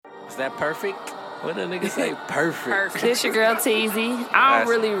Is that perfect? What the nigga say? Perfect. This your girl Teezy. I don't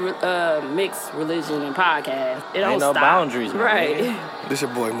really mix religion and podcast. It don't Ain't no stop. boundaries, man. Right. This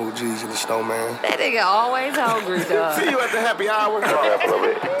your boy Moo G's in the Snowman. That nigga always hungry, dog. See you at the happy hour.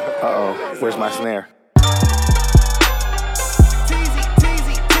 Uh-oh. Where's my snare?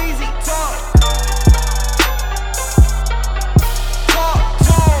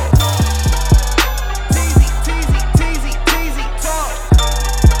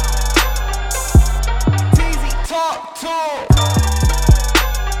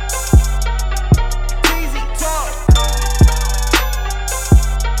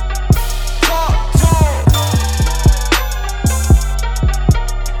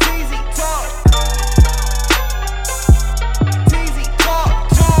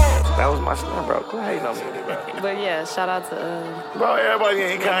 But yeah, shout out to Bro, everybody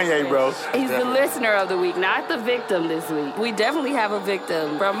ain't Kanye, bro. he's the listener of the week, not the victim this week. We definitely have a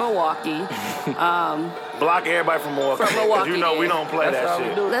victim from Milwaukee. Block everybody from Milwaukee. From Milwaukee, You know we yeah. don't play that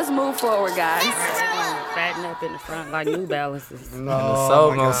shit. Let's move forward, guys. Fatten up in the front like New Balances. The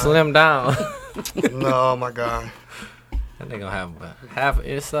soul gonna slim down. No, my God. That nigga gonna have about half of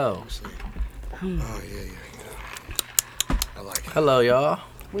his soul. Oh, yeah. I like it. Hello, y'all.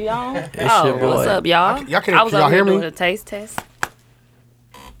 We on? It's your boy. What's up, y'all? Y'all can- I was can y'all over here hear me? doing a taste test.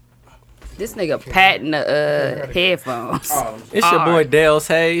 This nigga patting the headphones. It's your boy Dales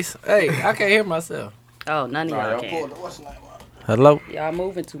Hayes. Hey, I can't hear myself. Oh, none of y'all can. Hello? Y'all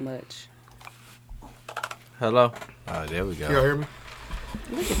moving too much. Hello? Oh, there we Y'all go. hear me?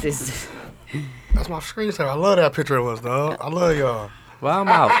 Look at this. That's my screensaver. I love that picture of us, dog. I love y'all. Why am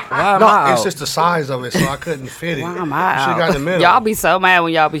I out? Why am No, I it's out? just the size of it, so I couldn't fit it. Why am I Should've out? got in the middle. Y'all be so mad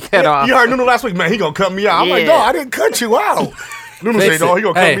when y'all be cut off. You heard Nunu last week, man. He gonna cut me out. I'm like, Yeah. dog, I didn't cut you out. Nunu Fix say, dog, he it.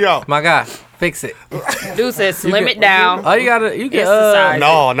 gonna cut me out. My guy, fix it. Dude said slim can- it down. Oh, you can, It's the size.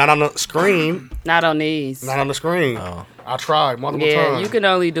 No, not on the screen. Not on these. Not on the screen. Oh. I tried multiple Yeah, times. you can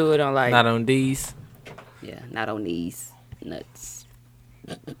only do it on like. Not on these. Yeah, not on these nuts.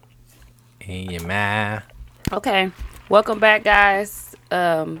 In your mind. Okay, welcome back, guys,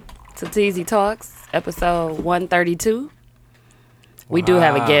 to Teezy Talks, episode 132. We do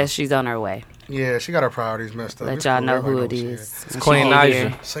have a Wow. guest. She's on her way. Yeah, she got her priorities messed up. Let It's y'all cool. know who it Everybody knows is. It's Queen when she get Naija.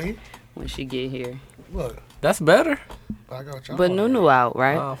 here. See? When she get here. Look, That's better. I got y'all. But Nunu out,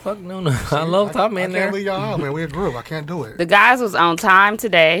 right? Oh, fuck Nunu. I love time I in can't there. leave y'all out, man. We a group. I can't do it. The guys was on time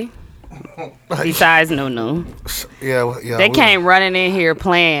today. Besides Nunu, Yeah, well, yeah. they we came running in here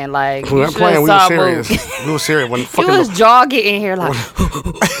playing like We you weren't playing. We shoulda were saw serious. Mook. We were serious. When He fucking was jogging in here like.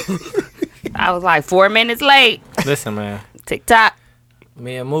 I was like 4 minutes late. Listen, man. TikTok.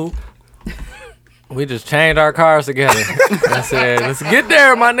 Me and Mook, we just changed our cars together. I said, let's get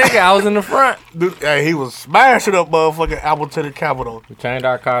there, my nigga. I was in the front. dude, hey, he was smashing up motherfucking Appleton and Capitol. We changed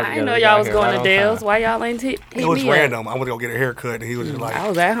our cars I together. didn't know We y'all got was here going right to on Dale's. time. Why y'all ain't hit It was me up? random. I went to go get a haircut, and he was just like, I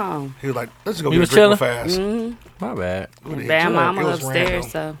was at home. he was like, let's just go You get was a drink real chilling? fast. My bad. Bad mama It was upstairs, random.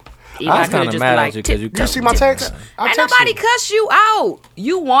 so. I was coulda kind of just mad been at like, you because you Did you see my text? I Ain't texted nobody you. cuss you out.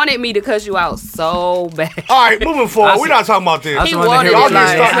 You wanted me to cuss you out so bad. All right, moving forward. We're not talking about this. I He just wanted wanted to hear Y'all what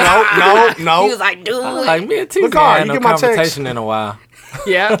it you get said. stuck. No. He was like, dude. Like, me and T Look, had you no get my text. conversation in a while.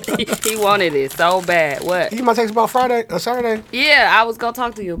 Yeah, he wanted it so bad. What? You get my text about Friday or Saturday? Yeah, I was going to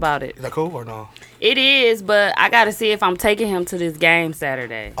talk to you about it. Is that cool or no? It is, but I got to see if I'm taking him to this game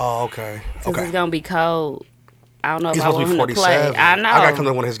Saturday. Oh, okay. Because Okay. it's going to be cold. I don't know He's if I supposed to want be him to play. 47. I know. I got to come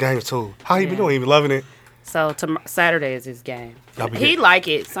to one of his games, too. How he been doing? He been loving it? So Saturday is his game. Y'all be He getting- like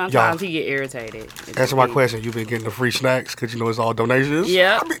it. Sometimes Y'all- he get irritated. Answer my question. You been getting the free snacks because you know it's all donations?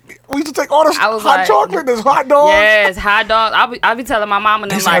 Yeah. We used to take all this I was hot like- chocolate, this hot dog. Yes, hot dogs. I be telling my mom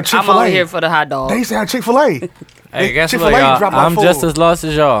and They them used to have like, I'm Chick-fil-A. over here for the hot dog. They used to have Chick-fil-A. Hey, guess what, Chick-fil-A y'all? dropped my I'm food. just as lost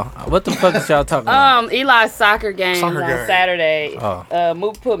as y'all. What the fuck is y'all talking about? Eli's soccer game Soccer on game. Saturday. Oh.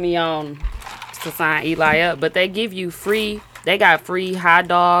 Mook put me on to sign Eli up, but they give you free. They got free hot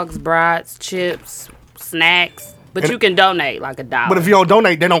dogs, brats, chips, snacks, but you can donate like $1. But if you don't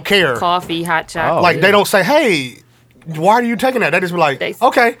donate, they don't care. Coffee, hot chocolate. Oh. Like, yeah. they don't say, hey, why are you taking that? They just be like, They-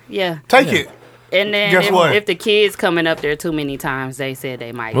 okay, Yeah. take it. And then Guess what? if the kids coming up there too many times, they said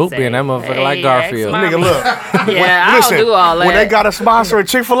they might Mook say, being that motherfucker like "Hey, Garfield." ask Nigga, mommy." look. Yeah, I Listen, don't do all that. when they got a sponsor at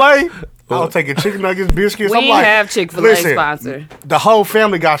Chick-fil-A, I was taking chicken nuggets, biscuits. we I'm ain't like, have Chick-fil-A listen, sponsor. the whole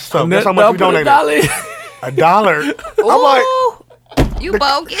family got stuff. That's how much we donated. $1. I'm like, Ooh, you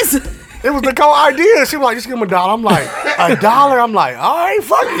bogus. it was the co-idea. She was like, just give him $1. I'm like, $1? I'm like, all right,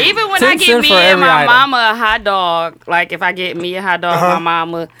 fuck it. Even when 10 I get cents me for and every my item. mama a hot dog, like if I get me a hot dog, my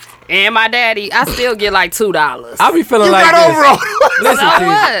mama and my daddy, I still get like $2. I be feeling You like got this. over on Listen So to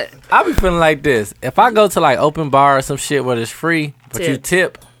what? I be feeling like this. If I go to like open bar or some shit where it's free, but you Tip.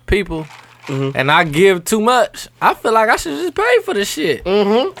 tip people and I give too much, I feel like I should just pay for the shit.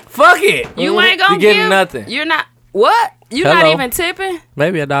 Fuck it. You ain't gonna You getting give nothing. You're not. What? You not Hello. even tipping?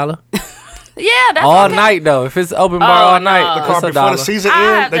 Maybe $1. Yeah, that's All okay. night though. If it's open bar all night, no. The it's car before the $1. season I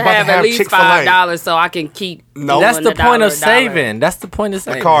end, have they to about have to at have least Chick-fil-A. $5 so I can keep. No. That's doing the point of $1. saving. That's the point of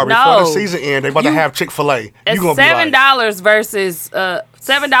saving. The car before No. the season end, they about to have Chick-fil-A. You It's gonna be like, $7 versus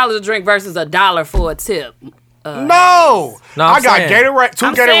 $7 a drink versus $1 for a tip. no. No, I'm I got saying- Gatorade, 2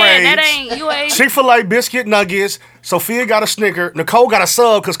 I'm saying that Gatorades, ain't you ain't. Chick-fil-A biscuit nuggets. Sophia got a Snicker. Nicole got a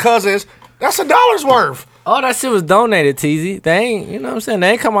sub because cousins. That's $1 worth. All that shit was donated, TZ. They ain't, you know what I'm saying?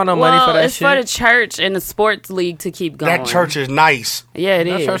 They ain't come on no money for that it's shit. for the church and the sports league to keep going. That church is nice. Yeah, it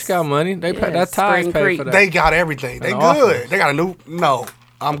that is. church got money. They pay Yeah, that tithes Spring pay Creek. for that. They got everything. They An good. offering. They got a new. No,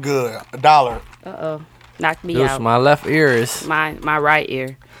 I'm good. $1. Knocked me Dude, out. my left ear is. My right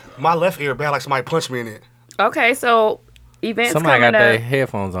ear. My left ear bad like somebody punched me in it. Okay, so events Somebody got coming their up.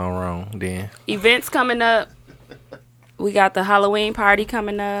 headphones on wrong. Then Events coming up. We got the Halloween party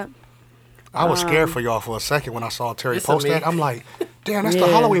coming up. I was scared for y'all for a second when I saw Terry It's post a me. that. I'm like, damn, that's the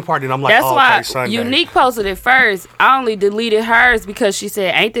Yeah. Halloween party. And I'm like, That's oh, why okay, Sunday. Unique posted it first. I only deleted hers because she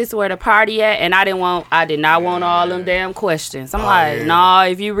said, "Ain't this where the party at?" And I did not want all them damn questions. I'm like, yeah. no.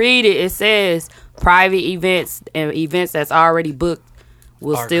 If you read it, it says private events and events that's already booked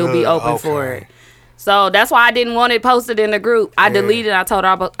will Are still be good. open for Okay. it. So that's why I didn't want it posted in the group. I deleted. I told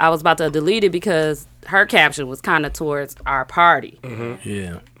her I was about to delete it because her caption was kind of towards our party.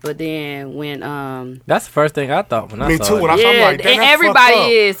 yeah, But then when that's the first thing I thought when I Me saw too. it. When I saw, I'm yeah, like, damn, and that's everybody fucked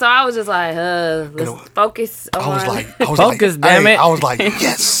up. is. So I was just like, let's focus on. I was like, Focus, damn hey, it. I was like,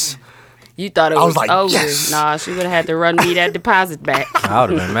 yes. You thought it I was, was like, over. yes. Nah, she would have had to run me that deposit back. I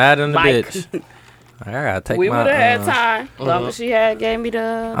would have been mad in the Like, bitch. I gotta take we my. would have had time. Long as she had gave me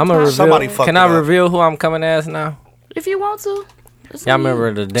the. I'm gonna Somebody reveal. fucked Can it I up. reveal who I'm coming as now? If you want to. It's Y'all on you.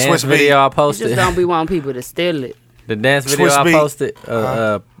 remember the dance Swiss video beat. I You posted? just don't be wanting people to steal it. The dance video Swiss I beat. posted.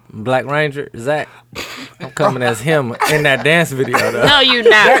 Black Ranger Zach. I'm coming as him in that dance video though. No, you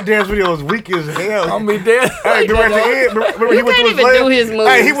That not. dance video was weak as hell. I'm be dead. Hey, remember at the end? Remember he went can't through his even leg? do his moves.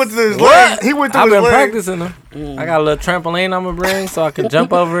 Hey, he went through his What? leg. He went through I've his been leg. practicing them. I got a little trampoline I'm gonna bring so I can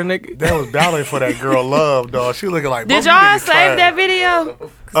jump over a nigga. That was battling for that girl love, dog. She looking like. Did both y'all of you save niggas that trash. video? 'Cause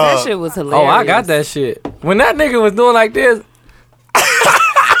that shit was hilarious. Oh, I got that shit. When that nigga was doing like this,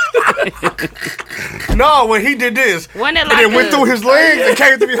 No, when he did this, Wasn't it and like then went through his legs and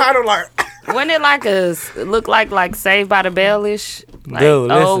came through behind him like. Wasn't it like look like Saved by the Bell-ish? Like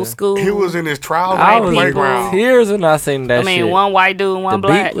Dude, old listen. school. He was in his trousers I on the was in playground. tears when I seen that I mean, shit. one white dude and the one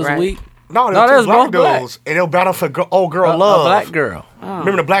black. beat was right? weak. No, No, there was that two was black both black. dudes, and they'll battle for old girl A love. black girl.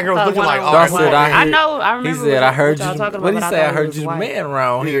 Remember the black girl was Oh, looking one like, of oh, them I said, I I heard- know. I He remember. said, I heard what y'all you. talking What he about, say? I thought it heard was you white. man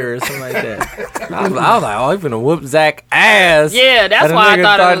around here or something like that. I was like, oh, he finna whoop Zach ass. Yeah, that's And the why I nigga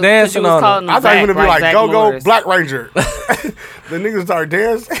thought started it was 'cause dancing you was on calling him. him I thought he was Zach, gonna be like, Zach go, go, Morris. Black Ranger. The niggas started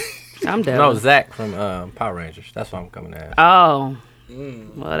dancing. I'm done. No, Zach from Power Rangers. That's why I'm coming at. Oh,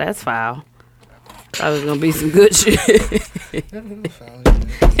 well, that's foul. Thought it was gonna be some good shit.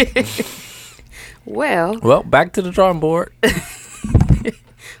 Well, Back to the drawing board.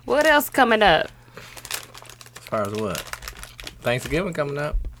 what else coming up? As far as what? Thanksgiving coming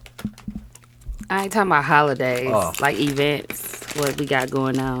up. I ain't talking about holidays, Oh. like events. What we got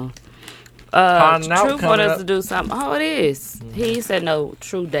going on? Pounding Out Truth coming wanted up. us to do something. Oh, it is. He said no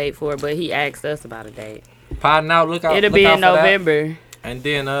true date for it, but he asked us about a date. Podding Out. Look out. It'll look be out in for that. November. And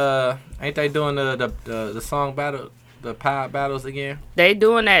then ain't they doing the song battle, the pie battles again? They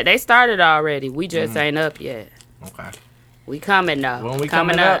doing that. They started already. We just ain't up yet. Okay. We coming though. When we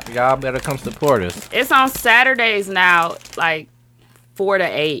coming up, y'all better come support us. It's on Saturdays now, like 4 to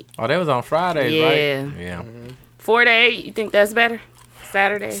 8. Oh, that was on Fridays, Yeah. right? Yeah. 4 to 8. You think that's better?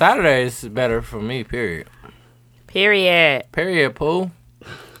 Saturday. Saturdays is better for me. Period. Period. Period. Pool.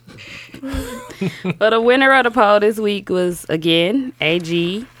 But the winner of the poll this week was again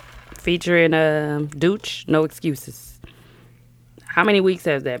AG, featuring Dooch. No excuses. How many weeks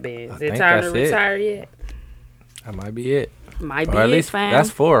has that been? Is it think time to that's it. retire yet? That might be it. Might be Or at it, least fam. that's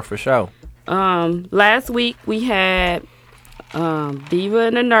 4 for sure. Last week we had Diva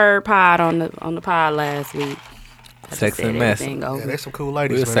and the Nerd Pod on the pod last week. I just Sex said and Mess. everything over. Yeah, they some cool We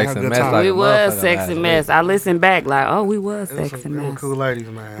ladies, was man. They sex had a and good mess time. like We a was motherfucker Sex last and Mess. week. I listened back like, oh, we was They Sex some and real Mess. cool ladies,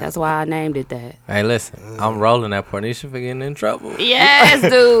 man. That's why I named it that. Hey, listen. I'm rolling that Pornisha for getting in trouble. Yes,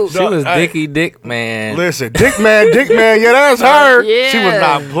 dude. She was Hey. Dicky Dick, man. Listen, Dick Man, yeah, that's her. Yeah. She was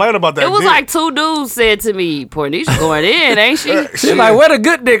not playing about that. It was dick. like 2 dudes said to me, Pornisha going in, ain't she? She like, where the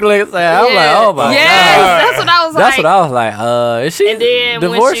good dick lips at? I was like, oh my yes, god. that's what I was That's like. what I was like. Is she And then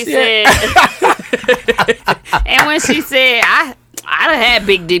when divorced she yet? said, and when she said, I done had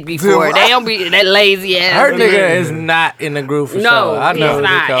big dick before. Dude, They don't be that lazy ass. Her nigga is not in the group for No, sure. I know he's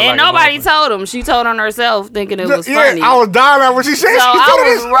not. Nico And like a nobody motherfucker. told him. She told on herself, thinking it was Yeah, funny. I was dying out when she said So she I told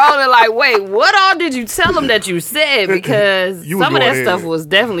was us. rolling like, wait, what all did you tell him that you said? Because You was some of that going stuff in. was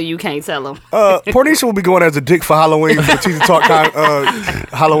definitely you can't tell him. Pornisha will be going as a dick for Halloween for the Teacher Talk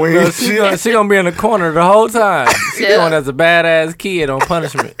Halloween. She gonna be in the corner the whole time. She Yeah. going as a badass kid on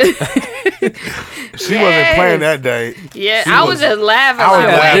punishment. She wasn't playing that day. Yeah, I was just laughing. I was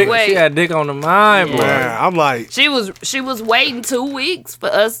Like, laughing. wait, She wait. had dick on the mind, boy. Man, I'm like, She was waiting 2 weeks for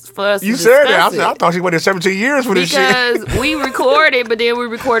us you to said that. discuss I it. thought she waited 17 years for this shit. Because we recorded, but then we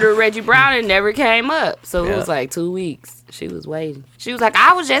recorded with Reggie Brown and it never came up. So Yeah. it was like 2 weeks. She was waiting. She was like,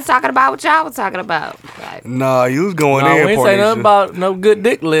 I was just talking about what y'all was talking about. Like, Nah, you was going No, in, we ain't say nothing Pornisha. about no good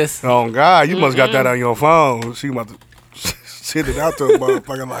dick list. Oh, God, you must got that on your phone. She about to send it out to a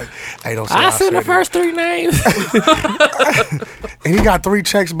motherfucker like, hey, don't say I seen the said it. first 3 names. And he got 3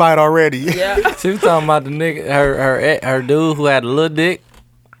 checks by it already. yeah. She was talking about the nigga, her dude who had a little dick.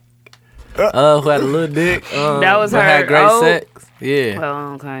 Who had a little dick. That was but her had great old- sex. Yeah.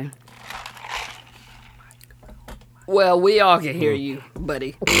 Well, okay. Well, we all can hear you,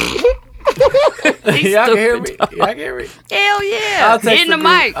 buddy. Y'all can hear me. Y'all can hear me. Hell yeah. text In the group.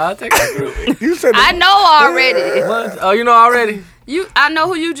 mic. I'll take the group. You said I know already. What? Oh, you know already? I know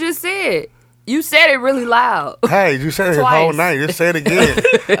who you just said. You said it really loud. hey, you said his Twice. whole name. Just say it again.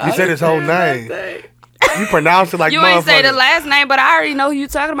 You said his whole name. You pronounced it like You ain't say the motherfucker. last name, but I already know who you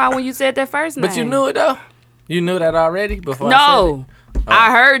talking about when you said that first name. But you knew it though. You knew that already before. I said No.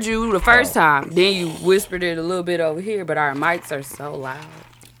 I heard you the first time. Then you whispered it a little bit over here, but our mics are so loud.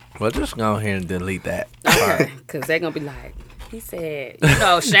 it. Well, just go ahead and delete that. Because they're going to be like, he said, you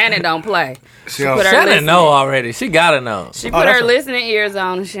know, Shannon don't play. She don't- put her Shannon listening- know already. She gotta know. She put that's her a- listening ears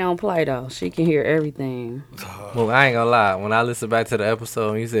on and she don't play, though. She can hear everything. Well, I ain't gonna lie. When I listened back to the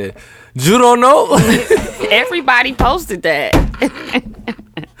episode, you said, "You don't know." Everybody posted that.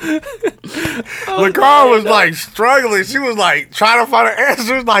 LaCar was like struggling. She was like trying to find an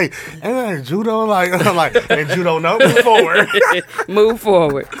answer. Like, judo, like, I'm like, and judo, no, move forward. Move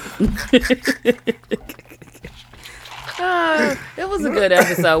forward. It was a good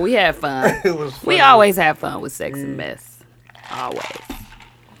episode. We had fun. It was funny. We always have fun with Sex and Mess. Always.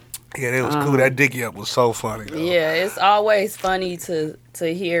 Yeah, it was cool. That dicky up was so funny. Though. Yeah, it's always funny to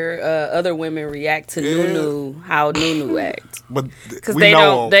hear other women react to Nunu, how Nunu acts. But Because we they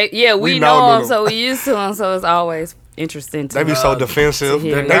know don't, him. we know them, Nunu. so we used to them, so it's always interesting to They be so defensive. to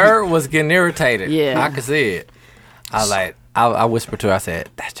hear. The They be- nerd was getting irritated. Yeah. I could see it. I whispered to her. I said,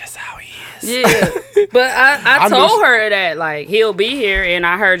 "That's just how he is." Yeah, but I I knew told she- her that, like, he'll be here, and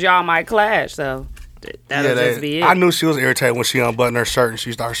I heard y'all might clash, so that'll just be it. I knew she was irritated when she unbuttoned her shirt and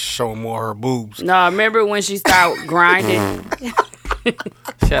she started showing more of her boobs. No, remember when she started grinding?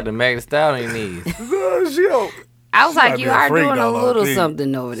 She had the Megan Stallion on your knees. I was might like, be you a are freak, doing a though, little low-key.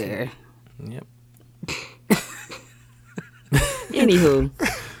 something over there. Yep. Anywho,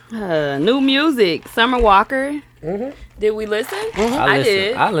 new music, Summer Walker. Did we listen? I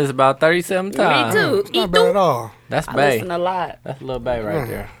did. I listened about 37 times. Me too. It's not bad at all. That's I Bay. listen a lot. That's Lil Bay right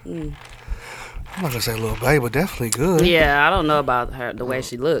there. I'm not gonna say little baby, but definitely good. Yeah, I don't know about her the way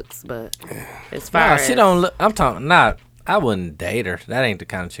she looks, but as far Nah, as she don't look. I'm talking. Not. I wouldn't date her. That ain't the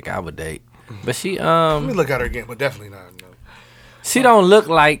kind of chick I would date. But she Let me look at her again, but definitely not. No, she don't look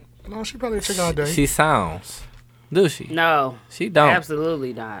like no she probably a chick all day. she sounds. Do she? no, She don't.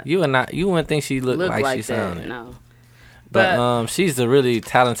 absolutely not. You would not. You wouldn't think she looked Look like, like, she that. sounded. No, But she's a really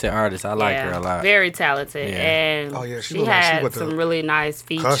talented artist. I like yeah, her a lot. very talented, Yeah. and Oh, yeah, she she look like she had with the some really nice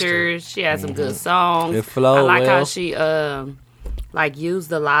features. custard. She had some good songs. It flowed I like how well. she like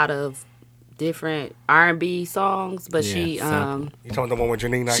used a lot of different R&B songs, but Yeah, she sample. You talking about the one with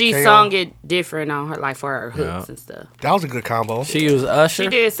Janine? she KO? sung it different on her, like for her hooks Yeah. and stuff. That was a good combo. She used Usher. She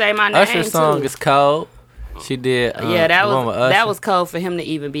did Say My Name Usher's song too. is cold. She did. Yeah, that the one with was that Usher. was cold for him to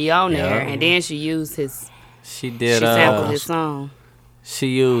even be on there, Yeah. and then she used his She she did. sampled his song, She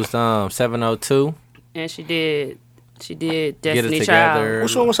used 702. and she did Get It Destiny Together. Child.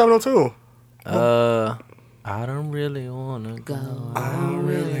 Which one was 702? I don't really wanna go. I don't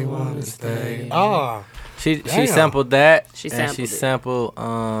really want to stay. Ah, She Damn. sampled that. She and sampled she it. sampled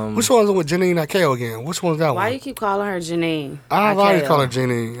which one's with Janine Ikeo again? Which one's that Why one? you keep calling her Janine? I've always Ikeo. called her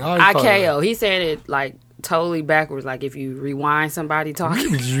Janine. I always called her IKO. He said it like totally backwards. Like if you rewind somebody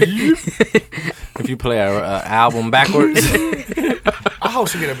talking. if you play a album backwards. that. I hope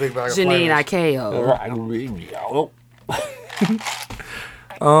she get a big bag of Janine Ikeo.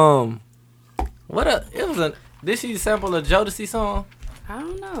 IKO. What a it was a did she sample a Jodeci song? I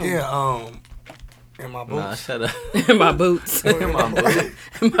don't know. Yeah, In my Nah, boots. shut up. In my boots. In my boot.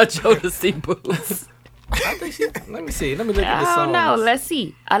 My Jodeci boots. I think she. Let me see. Let me look at the I songs. don't know. Let's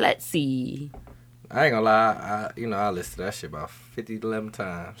see. Let's see. I ain't gonna lie. I listened to that shit about 50 to 11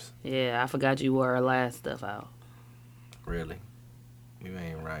 times. Yeah, I forgot you wore her last stuff out. Really, you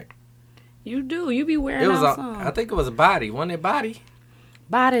ain't right. You do. You be wearing It was. out I some. think it was Body. Wasn't it Body?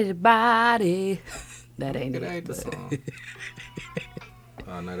 Body to body. That ain't It it. ain't the song.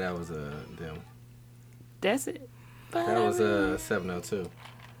 Oh no, that was them. That's it. That was 702.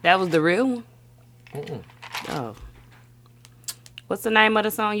 That was the real one? Mm-mm. Oh. What's the name of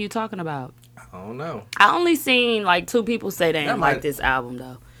the song you talking about? I don't know. I only seen like 2 people say they That ain't might- like this album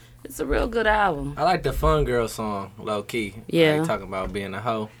though. It's a real good album. I like the Fun Girl song, low key. Yeah. Like, talking about being a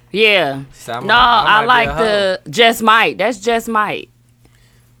hoe. Yeah. She said, No, might I be like a hoe. the Just Might. That's Just Might.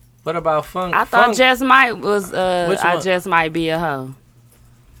 What about Fun? I thought Fun, Just Might was Which I one? Just Might Be a Hoe.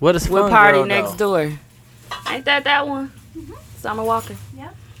 What is With Fun Party Girl, Next though? Door. Ain't that one? Summer Walker.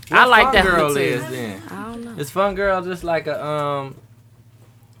 Yep. I like Fun that Girl one too. is then. I don't know. Is Fun Girl just like a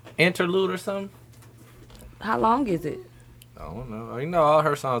interlude or something? How long is it? I don't know. You know, all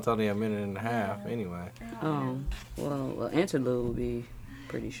her songs only a minute and a half anyway. Oh, well, interlude would be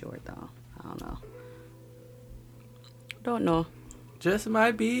pretty short though. I don't know. Don't know. Just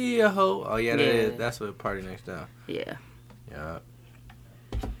might be a hoe. Oh yeah, that Yeah. is. That's what Party Next Door. Yeah. Yeah.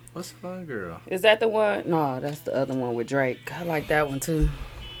 What's Fun Girl? Is that the one? No, that's the other one with Drake. I like that one too.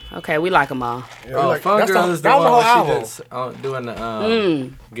 Okay, we like them all. Oh, Fun that's Girl the- is the that was the one whole where she album. just doing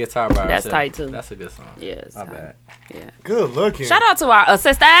the guitar by That's herself. tight, too. That's a good song. Yeah, it's My tight. bad. Yeah. Good looking. Shout out to our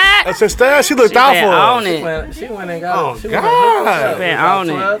assistant. That's her style. She looked She out been for on us. it. She went and got Oh, she God. went and hooked us up. Been About on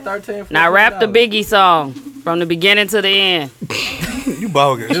it. 12, 13, Now rap the $14. Biggie song from the beginning to the end. You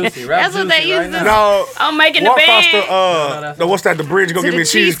bogus. Juicy, rap That's what they Juicy used right to- now. No. I'm making the Walk across band. what's that? The bridge. Go to give me the a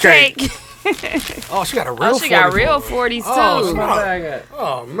cheesecake. cheesecake. Oh, she got a real. Oh, she got 40 real for it. 40s too. Oh, What snap. I got?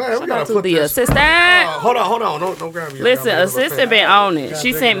 Oh man, we Shout out gotta to put the this. assistant. Hold on. Don't grab me. Listen, assistant been on it.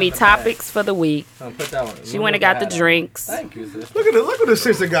 She sent me topics for the week. Put that one. She went and got the drinks. Thank you, sister. Look at this. Look what the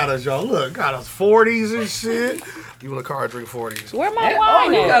sister got us, y'all. Look, got us 40s and shit. You in the car drink 40s? Where my Oh,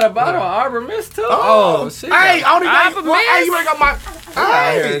 wine you at? got a bottle of Arbor Mist too? Oh, shit. Hey, I only got. Arbor What? Hey, Mist? you ain't got my.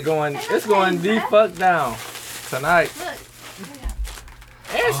 Out here Hey. it's going the fuck down tonight.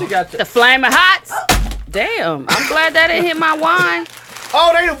 And she got The Flaming Hots. Damn, I'm glad that didn't hit my wine.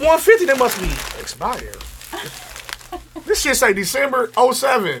 Oh, they 150. They must be expired. This shit say December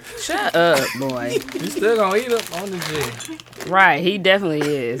 07. Shut up, boy. you still gonna eat them on the G. Right, he definitely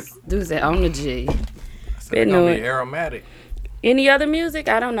is. Dude said on the G. So Been it's gonna doing- be aromatic. Any other music?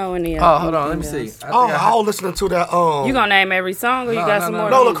 I don't know any other. Oh, hold on, let me see. anything else. I think I was listening to that. You gonna name every song or you No, got no, some no, more?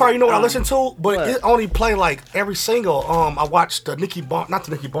 No, music? LaCar, you know what I listen to? But What? it only play like every single. I watched the not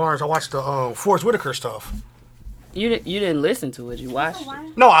the Nicki Barnes. I watched the Forrest Whitaker stuff. You didn't listen to it. You watched it.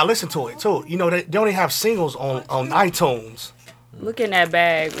 No, I listened to it too. You know, they only have singles on iTunes. Look in that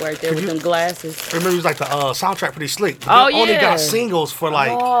bag right there with them glasses. Remember, it was like the soundtrack pretty slick. But Oh, they only yeah. got singles for like.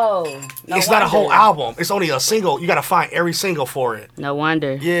 Oh, no It's not a whole wonder. album. It's only a single. You got to find every single for it. No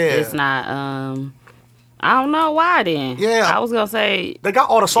wonder. Yeah. It's not. I don't know why then. Yeah. I was gonna say. They got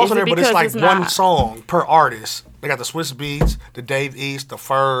all the songs Is on it there, but it's because like it's one not- song per artist. They got the Swiss Beats, the Dave East, the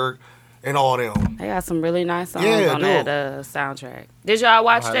Ferg, and all them. They got some really nice songs Yeah, on dude. that soundtrack. Did y'all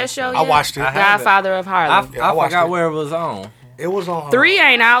watch that show yet? I watched it. I have it. Godfather of Harlem. Yeah, I I watched forgot it. where it was on. It was on 3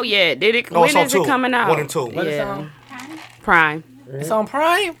 ain't out yet. Did it? No, When it's on is 2. it coming out? 1 and 2. What is it Yeah. on? Prime. It's on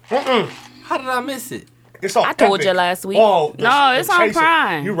Prime? How did I miss it? It's on I told Epic. you last week. Oh, No, it's on station-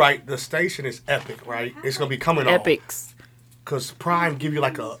 Prime. You're right. The station is Epic, right? It's gonna be coming on. Epics. Because Prime give you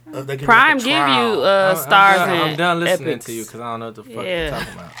like a. They give Prime you like a give trial. you I'm stars done, and I'm done listening Epics. to you because I don't know what the fuck Yeah. you're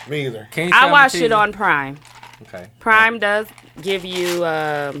talking about. Me either. Can you tell I me watched the it on Prime. Okay. Prime does give you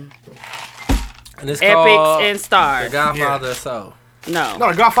And it's Epics called and The stars. Godfather of Soul. No. No,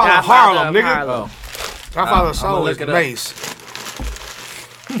 the Godfather of Harlem, nigga. Oh, Godfather of I'ma Soul look is it up. Mace.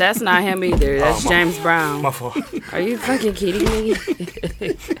 That's not him either. That's James Brown. My fault. Are you fucking kidding me?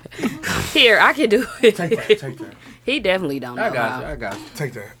 Here, I can do it. Take that. Take that. He definitely don't know. I got you. how. I got you.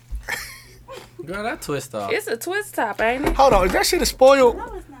 Take that. Girl, that twist off. It's a twist top, ain't it? Hold on. Is that shit is spoiled?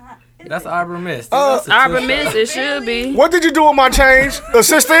 No, it's not. That's Arbor Mist. Oh, That's a Arbor twist Mist, off. it should be. What did you do with my change,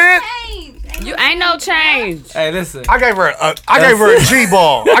 assistant? You ain't no change. Hey, listen. I gave her a G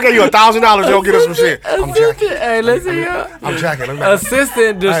ball. I gave you $1,000 to go get her some shit. I'm jacking. Hey, listen here. I'm jacking. I'm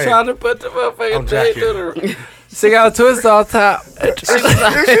Assistant just Hey. trying to put the motherfucking I'm thing jacking. through the. She got a twist on top. If she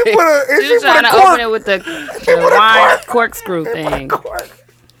put She was trying a to open cork, it with the wine corkscrew thing.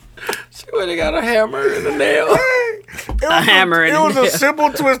 She would have got a hammer and a nail. a hammer in It was a there.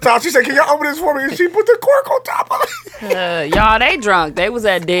 simple twist top. She said, "Can y'all open this for me?" And she put the cork on top of it. Y'all, they drunk. They was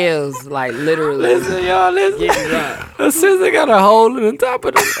at Dale's, like literally. Listen, y'all, listen. Getting drunk. The scissor got a hole in the top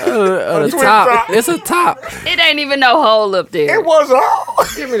of the twist top. top. It's a top. It ain't even no hole up there. It was all.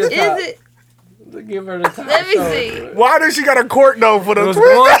 Give me the top. Is it? Give her the top. Let me see. Why did she got a cork though for the It was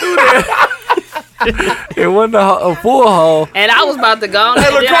twist? going through there. It wasn't a full hole. And I was about to go on there.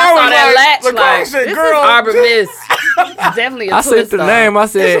 Hey, Then I LaCar saw was that latch. LaCar Like, said, this "Girl, is Arbor Miss. It's definitely a I twist. said the though. name. I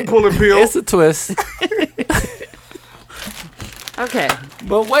It's said a pulling pill. it's a twist. Okay.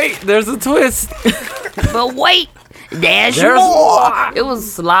 But wait, there's a twist. But wait. There's There's more. It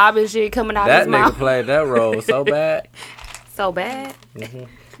was slob and shit coming out That his nigga mouth. played that role so bad. So bad.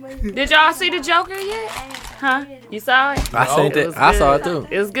 Did y'all see the Joker yet? Huh? You saw it? I seen It it. was I saw it good.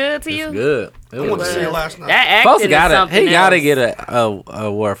 too. It was good to you? It's good. It I went was to see good. it last night. That Folks acting got is it. something He got to else. get a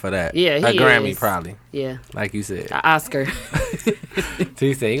award for that. Yeah, he a Grammy is. probably, Yeah, like you said. an Oscar. So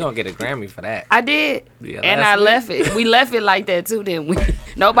he said he gonna get a Grammy for that. I did. Yeah, And last I week. left it. We left it like that too, didn't we?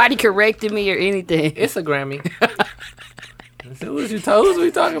 Nobody corrected me or anything. It's a Grammy. So what you told? Who's we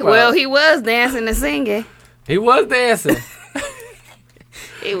talking about? Well, he was dancing and singing. he was dancing.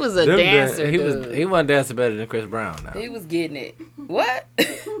 He was a Them dancer. He dude. he wasn't dancing better than Chris Brown. Now. He was getting it. What?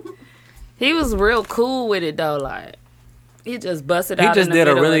 He was real cool with it though. Like he just busted He out. just in the did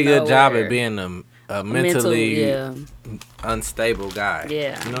a middle really of good job nowhere. at being a Mental, mentally yeah, unstable guy.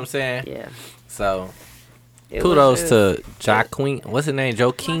 Yeah. You know what I'm saying? yeah. So It kudos was to Joaquin. What's his name?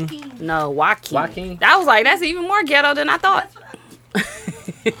 Joe King. no Joaquin. Joaquin? I was like, that's even more ghetto than I thought.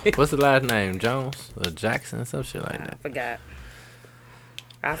 What's the last name? Jones or Jackson? Some shit like that.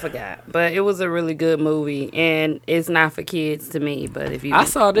 I forgot. But it was a really good movie, and it's not for kids to me. But if you I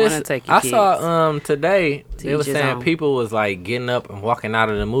saw this. wanna take your I kids, saw today. They each was his saying own. people was like getting up and walking out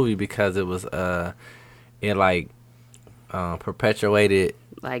of the movie because it was it like perpetuated.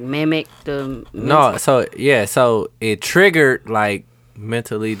 like mimic the No, so yeah, so it triggered like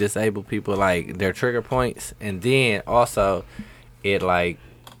mentally disabled people like their trigger points, and then also it like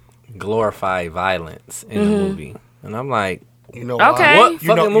glorified violence in the movie, and I'm like, You know why? Okay. what You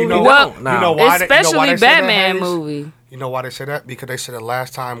fucking know- movie you know- don't now? you know why they- especially they say that, Batman Hayes? movie. You know why they said that? Because they said the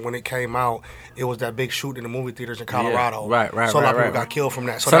last time when it came out, it was that big shooting in the movie theaters in Colorado. Right, So a lot of right. people got killed from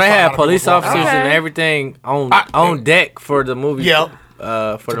that. So that's they why a had lot of people police walked officers out. and Okay. everything on deck for the movie. Yep. For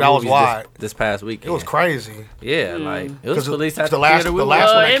the that was movies wide. this past weekend. It was crazy. Yeah, like it was 'Cause police the at the last- theater. the last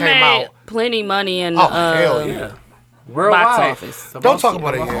Well, one that it came made out. plenty money in Oh, hell yeah. box worldwide. office. Don't talk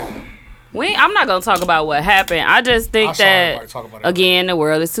about it yet. I'm not gonna talk about what happened. I just think I saw everybody that talk about it. again, the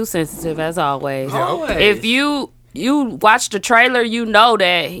world is too sensitive as always. Always. If you watch the trailer, you know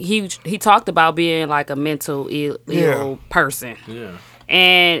that he talked about being like a mental ill Yeah. person, Yeah.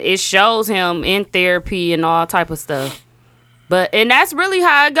 and it shows him in therapy and all type of stuff. And that's really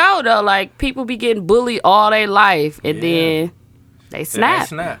how it go though. Like people be getting bullied all their life, and then they snap.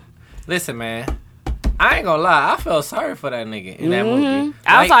 Snap. Listen, man. I ain't gonna lie. I felt sorry for that nigga in that movie.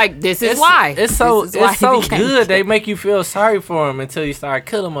 I was like, this is it's- why. It's so This is why it's so he became- good. They make you feel sorry for him until you start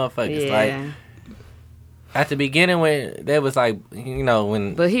killing motherfuckers. Yeah. Like at the beginning when they was like, you know,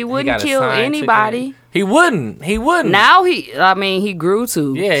 when But he wouldn't got kill assigned to anybody. them. He wouldn't. He wouldn't. Now he grew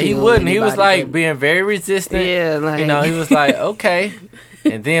to. Yeah, he kill wouldn't. He was anybody, like but- being very resistant. Yeah, like You know, he was like, okay.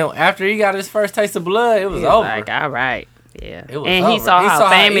 And then after he got his first taste of blood, it was he was over. like, all right, yeah. It was And over. he saw how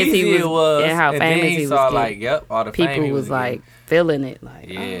famous easy he it was, and how and famous then he was. saw getting. like, yep, all the fame People he was like getting. feeling it. Like,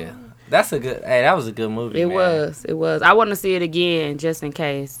 Yeah, that's a good. Hey, that was a good movie. it man. was. It was. I want to see it again just in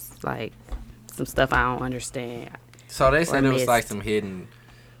case, like some stuff I don't understand. So they said Or it was like missed. some hidden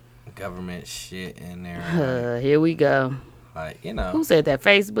government shit in there. Here we go. Like Who know, said that?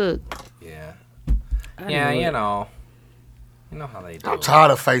 Facebook. yeah, I yeah, knew it. you know how they do. I'm it.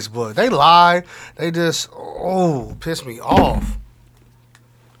 tired of Facebook. They lie. They just piss me off.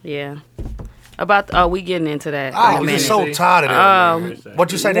 Yeah. We getting into that. in a I'm minute. just so tired of them. man.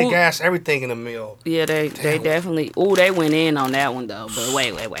 What you say? They Woo- gas everything in the mill. Yeah, they definitely. Ooh, they went in on that one though. But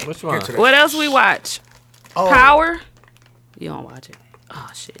wait. Which one? Get to that. What else we watch? Oh, Power. You don't watch it. Oh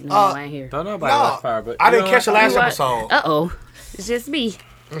shit, no, I ain't here. Don't nobody No, watch Power, but I you didn't know catch the what? last What? episode. It's just me.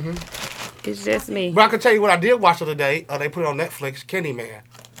 It's just me. But I can tell you what I did watch the other day. They put it on Netflix. Candyman.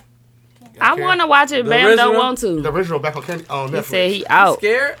 I want to watch it. The Bam original? don't want The to. original back on He Netflix. said he out.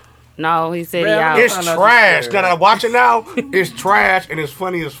 Scared? No, he said he Man, out. It's I know trash. it's Now that I watch it now, it's trash and it's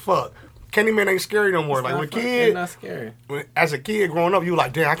funny as fuck. Candyman ain't scary no more. Like when a It's kid, not scary. as a kid growing up, you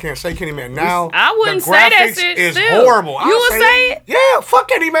like, damn, I can't say Candyman now. I wouldn't the say that graphics shit is still. horrible. You would say it? Yeah, fuck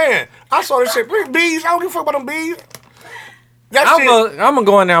Candyman. I saw this shit. Bring bees. I don't give a fuck about them bees. That I'm shit. gonna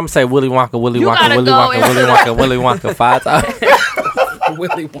go in there. I'm gonna say Willy Wonka, Willy You Wonka, gotta Willy go Wonka, into Willy Wonka, Willy Wonka 5 times.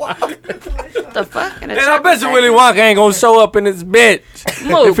 Willy Wonka. The fuck? And I bet you Willy Wonka ain't gonna show up in this bitch.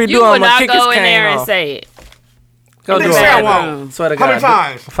 Move. If he You do, would I'm gonna not kick his go in cane there and off. say it. Go do didn't say I it. won't. Swear to How many God.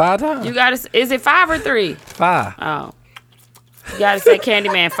 times? 5 times. You gotta. Is it 5 or 3? 5. Oh. You gotta say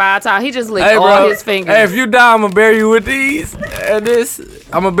Candyman 5 times. He just licked Hey, all bro. his fingers. Hey, if you die, I'm gonna bury you with these. And this,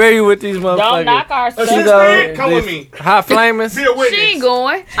 I'm gonna bury you with these motherfuckers. Don't knock our stuff. You know, Come with me. Hot flamers. Be a witness. She ain't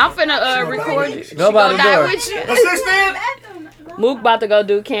going. I'm finna record you. She Go by gonna the die door. with you. Assistant. Mook about to go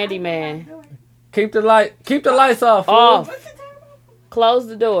do Candyman. Keep the lights off. fool. Off. Close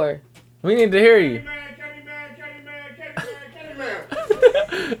the door. We need to hear you.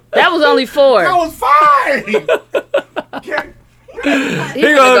 That was only 4. That was 5. He He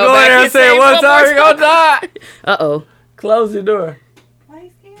gonna go in there and say it one time. He gonna die. Uh-oh. Close the door.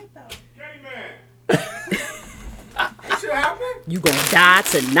 You gonna die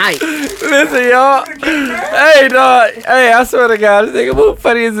tonight. Listen, y'all. Hey, dog. Hey, I swear to God, this nigga Mook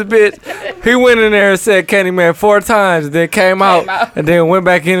funny as a bitch. He went in there and said Candyman 4 times, then came out, and then went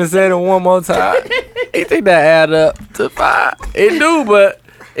back in and said it one more time. He think that add up to 5. It do, but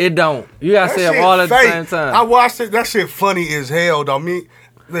it don't. You gotta say them all at the same time. I watched it. That shit funny as hell, though. Me,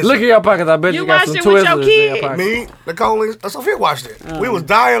 listen, Look in your pockets. I bet you, You got some watched it with your Twizzlers in your kid? pocket. me, Nicole, and Sophia watched it. We was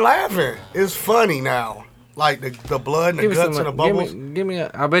dying laughing. It's funny now. Like the blood and the Give me guts some. and the bubbles. Give me.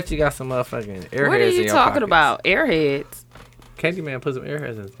 I bet you got some motherfucking airheads. What are in you your talking pockets. about? Airheads. Candyman put some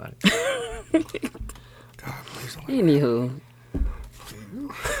airheads in his pocket. Anywho.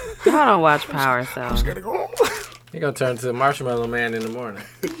 Y'all don't watch Power, so. Gotta go on. He gonna turn to Marshmallow Man in the morning.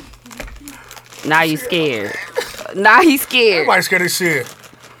 Now you scared. Now he's scared. Everybody scared of shit.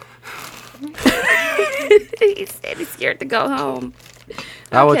 He said he's scared to go home.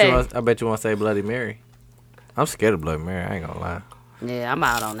 I Okay. bet you want to say Bloody Mary. I'm scared of Bloody Mary. I ain't gonna lie. Yeah, I'm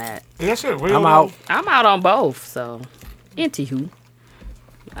out on that. Yeah, that shit real. I'm out. I'm out on both, so. Anywho.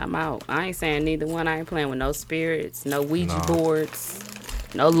 I'm out. I ain't saying neither one. I ain't playing with no spirits, no Ouija boards,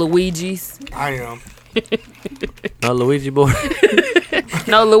 no Luigi's, I am. No Luigi boy.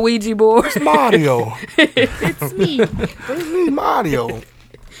 no Luigi boards. Mario. It's me. It's me, Mario.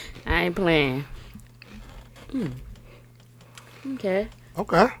 I ain't playing. Okay.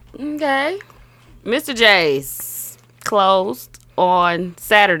 Okay. Okay. Mr. J's closed on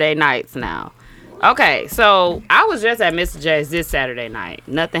Saturday nights now. Okay, so I was just at Mr. J's this Saturday night.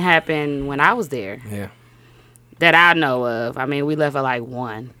 Nothing happened when I was there Yeah. that I know of. I mean, we left at like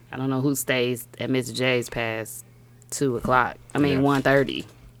 1. I don't know who stays at Mr. J's past 2 o'clock. I mean, Yeah. 1:30.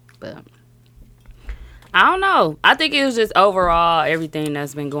 But I don't know. I think it was just overall everything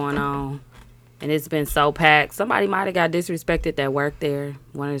that's been going on. And it's been so packed. Somebody might have got disrespected that worked there.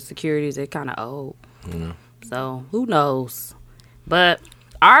 One of the securities, they're kind of old. So, who knows? But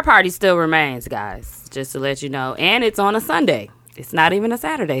our party still remains, guys. Just to let you know. And it's on a Sunday. It's not even a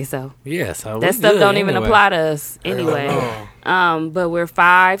Saturday, so. Yeah. So That we stuff good don't even anyway. apply to us anyway. no. But we're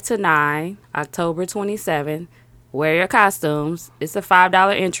 5 to 9, October 27th. Wear your costumes. It's a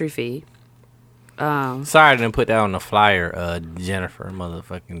 $5 entry fee. Sorry I didn't put that on the flyer, Jennifer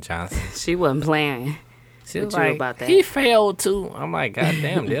motherfucking Johnson. She wasn't playing. She was was like, like, about that. he failed too. I'm like, God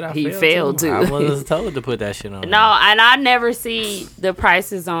damn, did I He fail failed too. I was told to put that shit on. No, and I never see the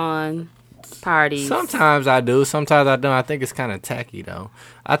prices on parties. Sometimes I do. Sometimes I don't. I think it's kind of tacky though.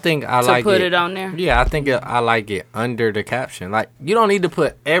 I think I to like put it on there. Yeah, I think I like it under the caption. Like, you don't need to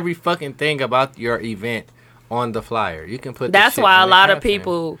put every fucking thing about your event on the flyer. You can put. That's the shit why a in the lot of caption.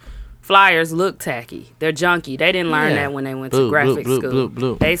 people flyers look tacky. They're junky. They didn't learn Yeah. that when they went Blue, to graphic blue, school. blue,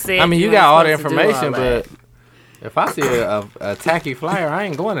 blue. They said. I mean, you ain't got all the supposed to do information, all that. but if I see a tacky flyer, I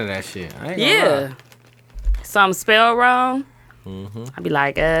ain't going to that shit. I ain't gonna yeah, lie. something spelled wrong. Mm-hmm. I'd be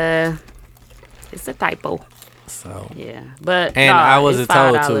like, it's a typo. So. Yeah, but And nah, I wasn't it's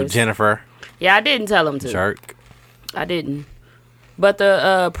told $5. to, Jennifer. Yeah, I didn't tell them to. Jerk. I didn't. But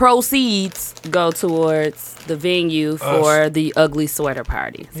the proceeds go towards the venue for the ugly sweater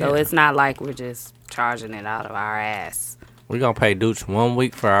party. So Yeah. it's not like we're just charging it out of our ass. We're going to pay Dooch 1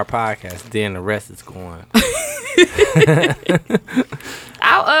 week for our podcast. Then the rest is going.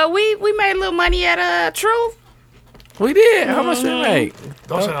 We made a little money at Truth. We did. How much we make?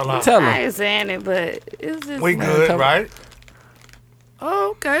 Don't say that loud. Tell I them. ain't saying it, but it was just We good, come- right?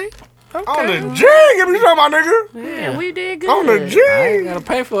 Oh, okay. On Okay. the jig, if you talking about nigga. yeah, we did good. On the I ain't jig. got to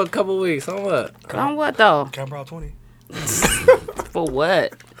pay for a couple weeks. On what? On what though? Camera 20. For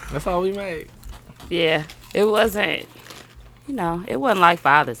what? That's all we made. Yeah, it wasn't. It wasn't like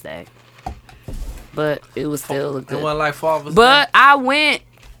Father's Day, but it was still a It good. wasn't like Father's Day. But I went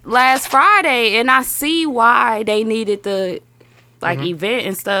last Friday, and I see why they needed the like event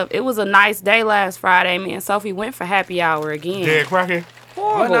and stuff. It was a nice day last Friday. Me and Sophie went for happy hour again. Dead cracking.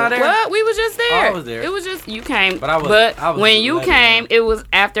 Wasn't I there? What? We was just there. Oh, I was there. It was just you came. But I was when you late, came, it was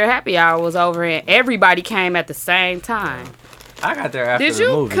after happy hour was over and everybody came at the same time. I got there after Did the you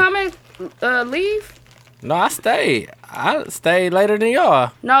movie. come and leave? No, I stayed. I stayed later than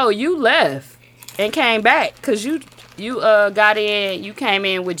y'all. No, you left and came back because you got in. You came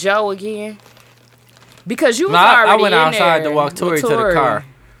in with Joe again because you was No, already I went in outside there to walk with Tori to the car.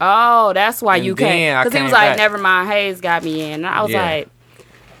 Oh, that's why And you then came. I Because he was came like, back. never mind, Hayes got me in. And I was Yeah. like,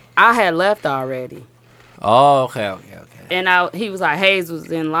 I had left already. Oh, okay. And he was like, Hayes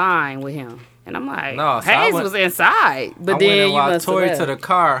was in line with him. And I'm like, No, so I Hayes went- was inside. But I then went and you walked must have Tori left. to the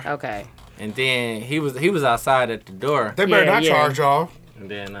car, Okay. and then he was outside at the door, They better Yeah, not yeah. charge y'all. and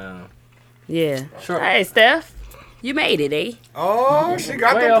then Yeah. Sure. Hey, Steph. You made it, eh? Oh, she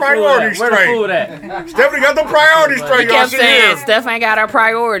got where the your food priorities at? Where the straight. food at? Stephanie got the priorities He straight. Y'all kept see saying here. Steph ain't got her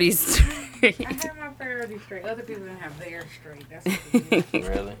priorities straight. I have my priorities straight. Other people didn't have theirs straight. That's what it is.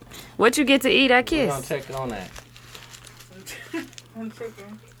 Really? What you get to eat at We're gonna Kiss? check on that. Some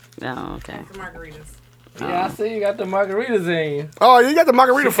chicken, Oh, okay. some margaritas. Yeah, I see you got the margaritas in you. Oh, you got the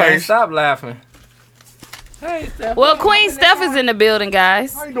margarita She can't face. stop laughing. Hey, Steph. Well, Queen Steph is in the building,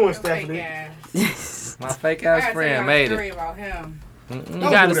 guys. How you doing, Fake Stephanie? ass. My fake I ass gotta tell friend y'all a made story it. about him. Don't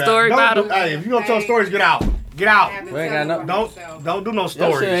got do a that. story Don't about do- him? Hey, if you gonna tell stories, get out. Get I out. have to We ain't tell got him no- about myself. Don't do no Your shit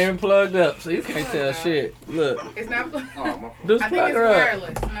stories. ain't even plugged up, so you can't tell shit. Look, It's not. just I plug think it's her up.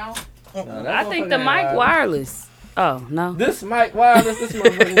 wireless. No. No, that I think the motherfucker ain't mic wireless. Oh, no. This mic wireless. This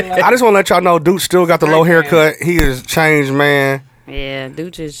motherfucker like. I just want to let y'all know, Dude still got the low haircut. He is changed, man. Yeah,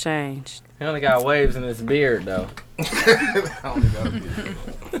 dude just changed. He only got waves in his beard though.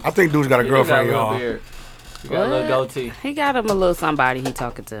 I think Dude's got a He got a girlfriend, little y'all. beard. He got a little What? goatee. He got him a little somebody he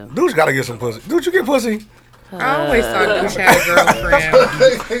talking to. Dude's got to get some pussy. Dude, you get pussy? I always thought Deuce had a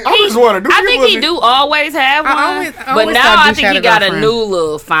girlfriend. I just wonder. Dude, I you think get he pussy? do always have one, I always but now thought I Deuce think had he a got a girlfriend. new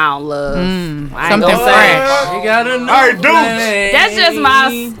little found love. I ain't Something gonna say. fresh. He got a new Hey, Dude. flame. That's just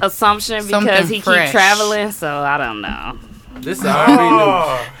my assumption because Something he fresh. keep traveling, so I don't know. This is R&B news.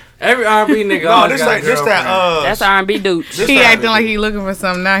 Oh. Every R&B nigga No, always this got a ain't this that girlfriend. That's R&B dude. He acting like he looking for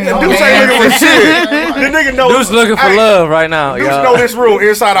something now. He Dude okay. ain't looking for shit. The nigga know. Dude's looking for Hey, love right now, Dude y'all. know this room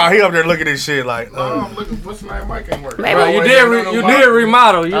inside out. He up there looking at this shit like. I'm looking. What's my mic ain't working? Maybe- Bro, you did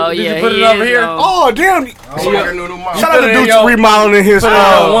remodel. You, Oh, did yeah, you put he it over is, here? though. Oh damn! I'm like a new mouth. Shout out put to it in Dude's your- remodeling his. Put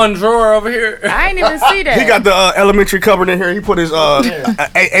it in one drawer over here. I ain't even see that. He got the elementary cupboard in here. He put his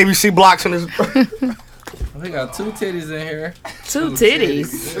ABC blocks in his. We got two titties in here. two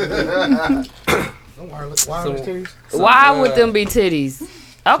titties. Wireless titties. Why would them be titties?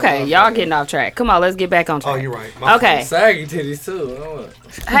 Okay, y'all getting off track. Come on, let's get back on Oh, track. you're right. My Okay, Saggy titties too. Oh,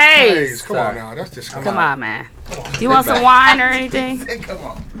 hey, Hey, come on now. That's just come on, man. You want some wine or anything?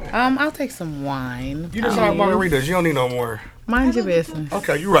 I'll take some wine. You just have margaritas. You don't need no more. Mind your business.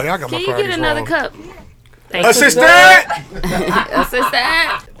 Okay, you're right. I got Can my you priorities get another wrong. cup? Thank you. Assistant.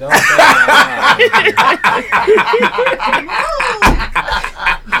 Assistant. don't say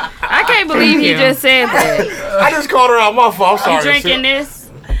I can't believe he you. just said that. I just called her out. My fault. I'm sorry. You drinking this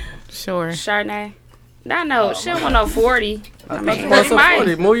Sure. Chardonnay? I know. She don't want no 40. I mean, What's she up, 40?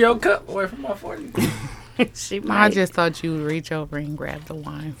 might. Move your cup away from my 40. She I might. just thought you would reach over and grab the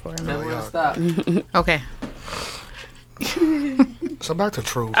wine for me. Stop. Okay. So back to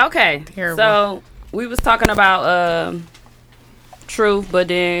truth. Okay. Terrible. So we was talking about Truth, but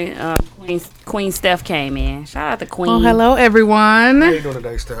then Queen Steph came in. Shout out to Queen. Oh, hello, everyone. How you doing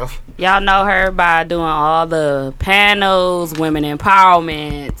today, Steph? Y'all know her by doing all the panels, women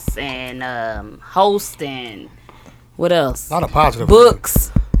empowerments, and hosting. What else? Not a positive.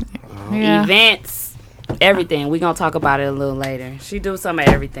 Books, Yeah. events, everything. We gonna talk about it a little later. She do some of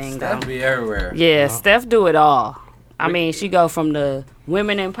everything though. That'll be everywhere. Yeah, Steph do it all. I mean, she go from the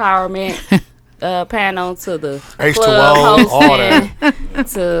women empowerment panel to the H2O, club all that. hosting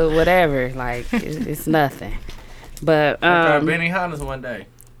to whatever. Like it's nothing. But Benny Hannes one day.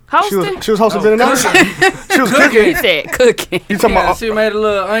 She hosting. was hosting Ben and Jerry's. She was He cooking. said cooking. You talking Yeah, about she made a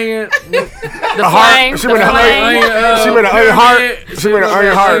little onion. The a flame. heart? She The made an flame. onion. She made an onion heart. She made an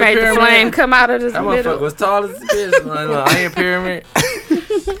onion She heart. made the Pyramid. flame come out of the That middle. motherfucker was tall as a bitch. Like a little onion pyramid.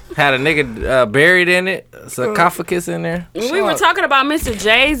 Had a nigga buried in it. Sarcophagus in there. We were talking about Mr.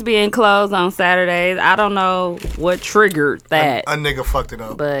 J's being closed on Saturdays. I don't know what triggered that, A nigga fucked it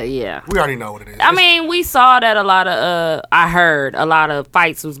up. but yeah. We already know what it is. I mean, we saw that a lot of, I heard a lot of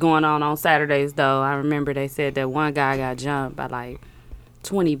fights was going on Saturdays, though. I remember they said that one guy got jumped by like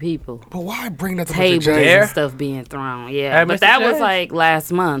 20 people. But why bring that to Mr. Tables J? There? and stuff being thrown. Yeah, At but Mr. that J's? was like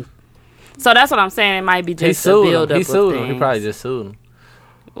last month. So that's what I'm saying. It might be He just a sued build him. up. He sued him. He probably just sued him.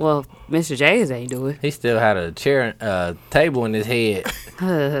 Well, Mr. J's ain't do it. He still had a chair, table in his head.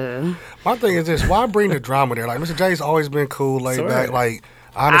 My thing is this: why bring the drama there? Like Mr. J's always been cool, laid Sorry. back. Like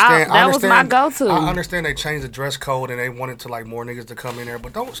I understand. That was my go-to. I understand they changed the dress code and they wanted to like more niggas to come in there,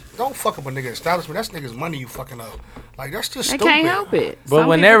 but don't fuck up a nigga establishment. That's niggas' money you fucking up. Like that's just They stupid. can't help it. But Some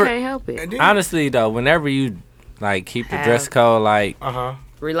whenever- people can't help it. And then, Honestly, though, whenever you like keep the Have- dress code like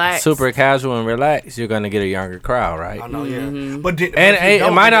Relax. super casual and relaxed, you're gonna get a younger crowd, right? I know, Mm-hmm. yeah. But then, And if you it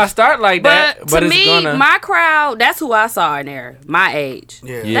don't, might not niggas- start like that, But but to it's me, gonna. my crowd, that's who I saw in there. My age.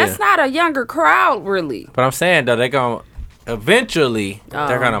 Yeah. Yeah. That's not a younger crowd, really. But I'm saying though, they're gonna eventually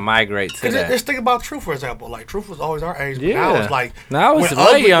they're gonna migrate to Cause that. let's think about Truth, for example. Like Truth was always our age. But Yeah. now it's like Now it's when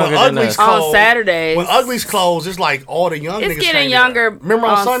way younger when than Ugly's us. On closed- Saturdays. When Ugly's closed, it's like all the young niggas. It's getting came younger. there. Remember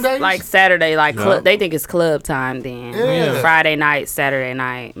on Sundays? Like Saturday, like Yeah. they think it's club time then. Yeah. Friday night, Saturday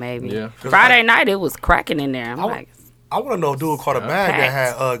night, maybe. Yeah. Friday night, it was cracking in there. I'm I- like, I want to know a dude caught a bag that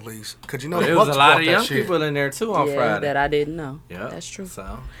Packed. had Uglies. Cause you know There was Bucks a lot bought of that young shit. people in there too on yeah, Friday. that I didn't know. Yeah, That's true.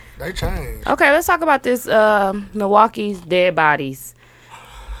 So They changed. Okay, let's talk about this Milwaukee's dead bodies.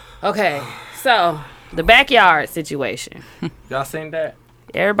 Okay, so the backyard situation. y'all seen that?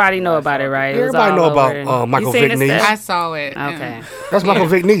 Everybody know about it, right? It was Everybody all know over. about, Michael You seen Vick this niece. stuff? I saw it. Okay. That's Michael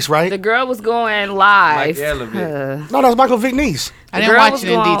Vick niece, right? The girl was going live. Like Elevate. No, that's Michael Vick niece. I The didn't girl watch was it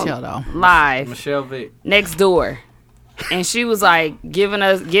in going detail though. Live Michelle Vick. next door. And she was like giving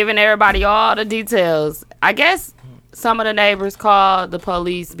everybody all the details. I guess some of the neighbors called the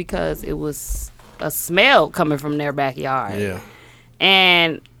police because it was a smell coming from their backyard. Yeah.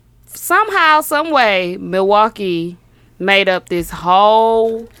 And somehow, some way, Milwaukee made up this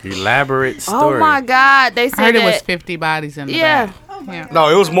whole. Elaborate story. Oh my God! They I said heard it was that. 50 bodies in the Yeah, back. Yeah. No,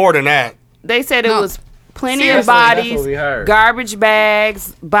 it was more than that. they said it No. was plenty Seriously, of that's bodies, what we heard. garbage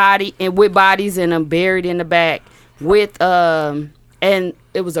bags, with bodies in them buried in the back, with and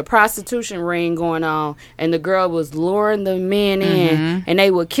it was a prostitution ring going on, and the girl was luring the men in, and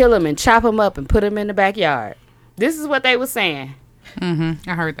they would kill them and chop them up and put them in the backyard. This is what they were saying. I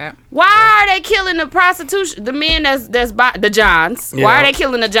heard that. Why are they killing the prostitution? The men the Johns. Why are Yeah. they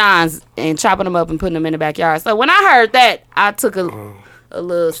killing the Johns and chopping them up and putting them in the backyard? So when I heard that, I took a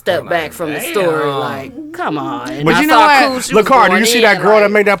little step back from the story. Like, come on. And But I you saw know what? Cool, she was Lacar, do going you see in, that girl like-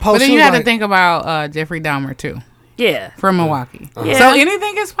 that made that post? But then She you was have to like- think about Jeffrey Dahmer too, Yeah. from Milwaukee. Yeah. So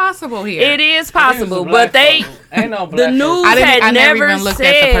anything is possible here. It is possible, but they. Ain't no The black news I had never never even looked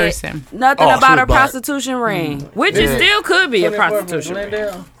at the said person. nothing Oh, she about was a black. prostitution ring, which it still could be a prostitution ring.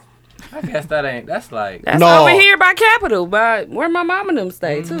 Glendale. I guess that ain't. That's like. That's No. over here by Capitol, by where my mom and them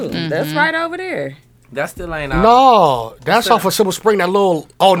stay too. That's right over there. That still ain't out. No, that's off of Silver Spring. That little.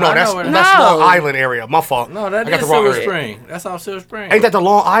 Oh no, I know that's where that- that's No. Long Island area. My fault. No, that I got is the wrong Silver area. Spring. That's off Silver Spring. Ain't that the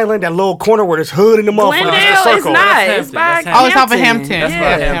Long Island? That little corner where there's hood in the motherfucker. Glendale It's a is circle. not. That's It's Hampton. by That's Oh, it's off of Hampton. Hampton. That's Yeah. about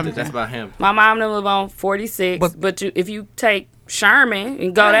Hampton. Hampton. That's about him. My mom and them live on 46, but if you take Sherman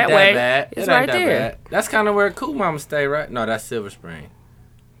and go that way, it's right there. That's kind of where Cool Mama stay, right? No, that's Silver Spring.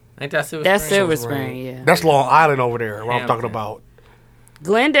 Ain't that Silver That's Spring? Silver Spring, yeah. That's Long Island over there. What I'm talking Hampton. about.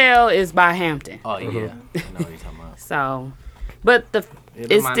 Glendale is by Hampton. Oh yeah, I know what you're talking about. So, but Yeah, it's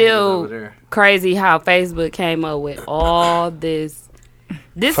them my niggas over still there. crazy how Facebook came up with all this.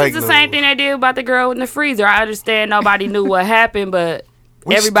 This Fake is the same news. thing they did about the girl in the freezer. I understand nobody knew what happened, but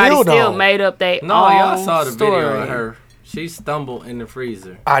We everybody still still don't. made up their No, own y'all saw the story. video of her. She stumbled in the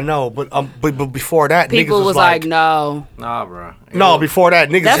freezer. I know, but before that, People niggas was like, no. Nah, bro. no. Before that,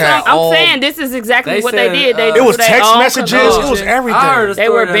 niggas That's had what I'm all. saying. This is exactly They what they said, did. They it do was their text own messages. concoction. It was everything. I heard a They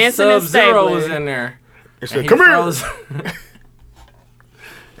story were that Benson and Sub-Zero Stabler. was in there. They And said, he "Come here." froze-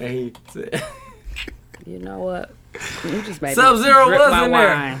 and he said, You know what? You just made Sub-Zero me drip was my in there.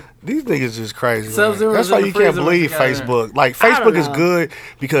 wine. These niggas just crazy. man. Sub-Zero That's was why in you the can't freezer believe when she got Facebook. Like I don't Facebook is know. good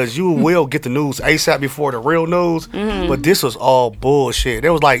because you will get the news ASAP before the real news. Mm-hmm. But this was all bullshit. It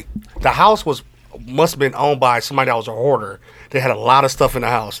was like the house must have been owned by somebody that was a hoarder. They had a lot of stuff in the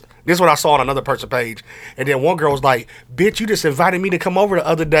house. This is what I saw on another person's page. And then one girl was like, "Bitch, you just invited me to come over the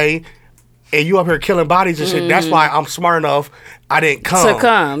other day." And you up here killing bodies and shit. That's why I'm smart enough. I didn't come. Mm-hmm. To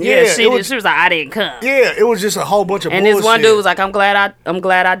come. Yeah, she it was, was like, I didn't come. yeah, it was just a whole bunch of And bullshit. this one dude was like, I'm glad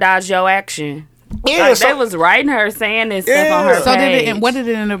I dodged your action. yeah, Like, so- they was writing her saying this stuff Yeah. on her So page. what did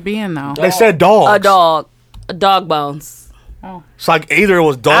it end up being though? they said dogs. a dog bones. It's like either it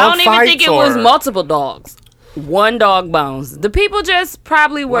was dog I don't even fights think it or was multiple dogs. One dog bones. The people just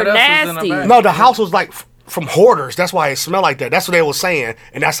probably were What else was in the nasty. bag? no, the house was like from hoarders. That's why it smelled like that. That's what they were saying,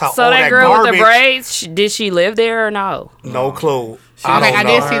 and that's how So all that that girl garbage. with the braids, did she live there or no? No clue. was I Okay, don't I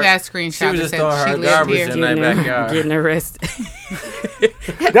know. did see that She screenshot was that just throwing said she her lived garbage here. in that backyard. Getting arrested.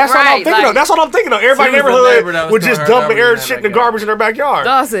 That's what I'm Right, thinking like- of. That's what I'm thinking of. Everybody She was the neighborhood neighbor that was would just throwing her dump garbage air in shit in their the garbage in their backyard.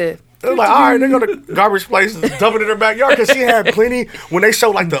 That's it. It was like, all right, they go to garbage places, dump it in their backyard because she had plenty. When they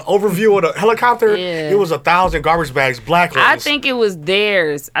showed like the overview of the helicopter, Yeah. it was 1,000 garbage bags, black ones. I think it was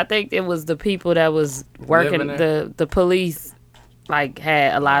theirs. I think it was the people that was working Living the police like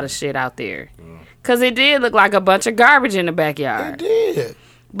had a lot of shit out there. Cause it did look like a bunch of garbage in the it backyard. did.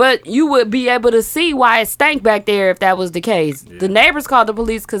 But you would be able to see why it stank back there if that was the case. The neighbors called the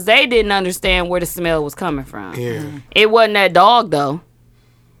police because they didn't understand where the smell was coming from. Yeah, It wasn't that dog though.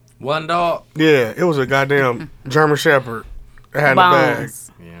 One dog. yeah. It was a goddamn German Shepherd that had in the bag.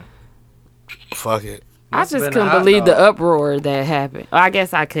 Bones. Yeah. Fuck it. I Must've just been a couldn't hot believe the dog. uproar that happened. Well, I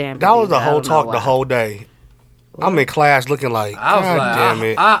guess I can. That was the believe it. I whole don't know talk why. the whole day. I'm in class looking like, I was God like, damn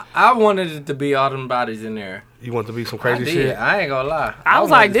it. I wanted it to be all them bodies in there. You want to be some I crazy did. shit? I ain't gonna lie. I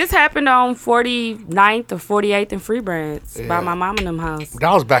was like, this happened on 49th or 48th and Free Brands by Yeah. my mom and them house.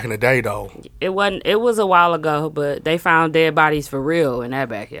 That was back in the day, though. It wasn't. It was a while ago, but they found dead bodies for real in that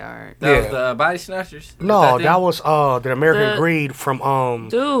backyard. That was Yeah. the body snatchers. No, them? that was the American The- Greed from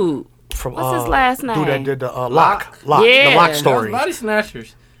Dude, from what's his last Dude that name? did the Lock, Lock. the Lock Yeah. That was story, body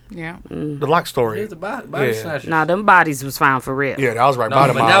snatchers. Yeah. the Lock It story. was the body Yeah. snatchers. nah, them bodies was found for real. Yeah, that was right No, by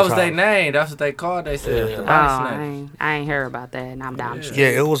the but that was house. their name. That's what they called. They said Yeah. the Oh, body snatchers. I ain't heard about that, and I'm down the street. Yeah,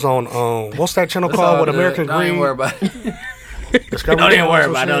 it was on what's that channel That's called all with good. American Don't even worry Greed? about it. Discovery Don't even Channel worry or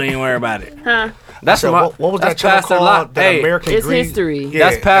about it. some Don't shit? even worry about it. Huh? That's So my, what was that that's channel Pastor called? Locke. The Hey, American It's Greed. history. Yeah,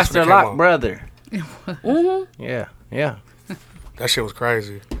 that's what Pastor it came Locke, on. brother. Mhm. Yeah, yeah. That shit was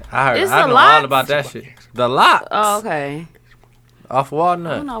crazy. I heard. It's I the know Locks. all about that shit. The Locks. Oh, okay. Off I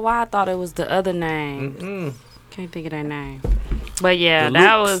Walnut. don't know why I thought it was the other name. Mm-mm. Can't think of that name. But yeah, The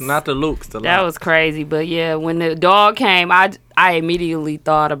that Lukes, was not the Lukes. The that Locks. was crazy. But yeah, when the dog came, I immediately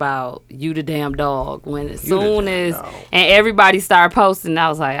thought about you, the damn dog. When as soon as and everybody started posting, I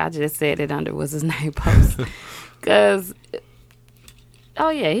was like, I just said it under what's his name post, cause oh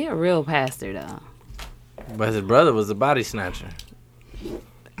yeah, he a real pastor though. But his brother was a body snatcher.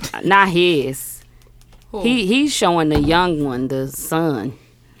 Not his. Who? He's showing the young one, the son.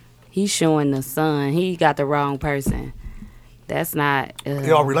 He's showing the son. He got the wrong person. That's not.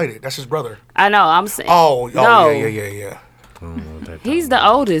 They all related. That's his brother. I know. I'm saying. Oh, No. yeah. He's the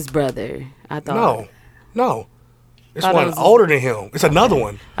oldest brother. I thought. No. It's Thought it one was- older than him. It's another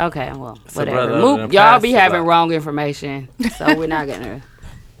one. Okay. Well, a whatever. brother other Mook, than y'all be Pastor having Locke. wrong information, so we're not gonna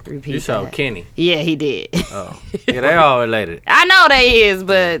repeat You saw that. Kenny. Yeah, he did. Oh, yeah, they all related. I know they is,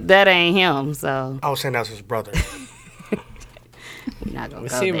 but that ain't him. So I was saying that's his brother. we're not gonna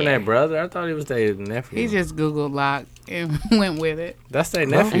Was go he even there. their brother? I thought he was their nephew. He just Googled Lock and went with it. That's their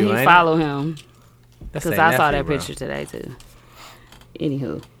And nephew, he ain't follow him. That's Because their I saw nephew, that bro. picture today too.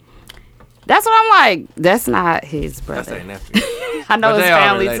 Anywho, that's what I'm like. That's not his That's brother. their nephew. I know But his they all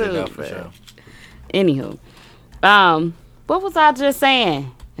family related, too. though, for but- sure. Anywho, what was I just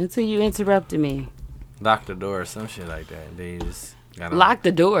saying until you interrupted me? Lock the door or some shit like that. And then you just got Lock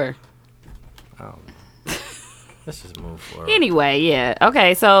the door. Let's just move forward. Anyway, yeah.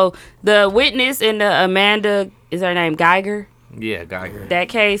 Okay, so the witness in the Amanda, is her name Geiger? Yeah, Geiger. That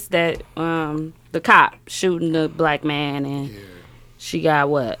case that the cop shooting the black man and she got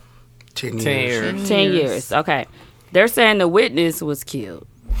what? 10 10 years. years. 10 years. Okay. They're saying the witness was killed.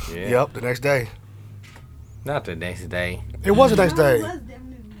 Yeah. Yep, the next day. Not the next day. It was the next day.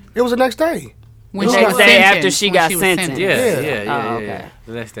 It was the next day. When The she next was day after sentenced, she when got was sentenced. Yeah, Yeah. yeah, yeah. Oh, yeah. okay.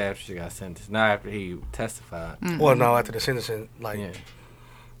 The next day after she got sentenced. Not after he testified. Well, no, after the sentencing, like, Yeah.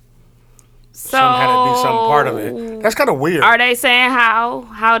 So some had to be some part of it. That's kind of weird. Are they saying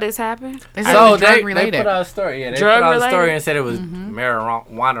how this happened? They said it So was drug they related. put out a story. Yeah, they Drug put out a related? story and said it was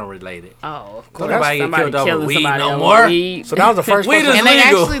marijuana related. Oh, of Don't course. nobody get killed over killing weed somebody no over more. weed. So that was the first Weed person. is and they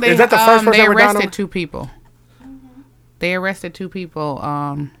legal. actually Is that the first person they ever down arrested him? 2 people. They arrested 2 people.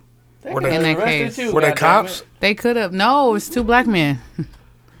 Were they, in that case. were they cops? They could have. No, it was 2 black men. It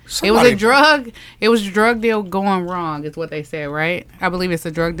was Somebody- a drug. It was a drug deal going wrong, is what they said, right? I believe it's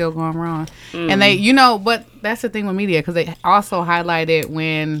a drug deal going wrong, and they, but that's the thing with media because they also highlighted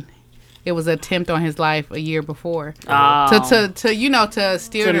when it was an attempt on his life a year before Oh. to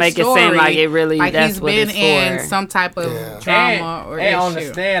steer To the make it story, seem like it really- like that's he's what been it's in for. some type of Yeah. trauma or and on the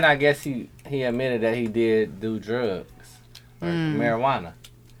issue. stand, I guess he admitted that he did do drugs, like marijuana.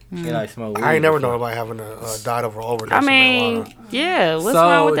 He like smoked weed. I ain't never before. known nobody having died of an overdose. I of mean, marijuana. yeah. What's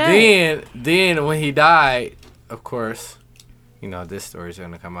wrong with that? then when he died, of course, this story's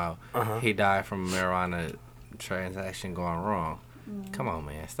gonna come out. Uh-huh. He died from a marijuana transaction going wrong. Come on,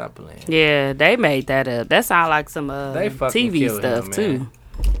 man, stop playing. Yeah, they made that up. That sound like some They fucking TV killed stuff him, too. man.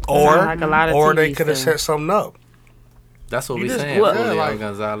 or sound like a lot of or TV they could have stuff. set something up. That's what You we just- saying. what? Julio Yeah, like-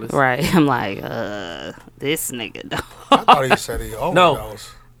 Gonzalez. Right. I'm like, this nigga. Though. I thought he said he overdosed.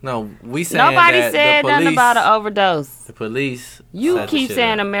 No, we saying Nobody that said the nothing police, about an overdose. the police. You set the keep shit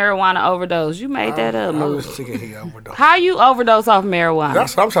saying up. a marijuana overdose. You made that up, I Mook. was thinking he overdosed. How you overdose off marijuana?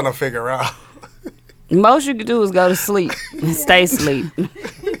 That's what I'm trying to figure out. Most you can do is go to sleep and stay asleep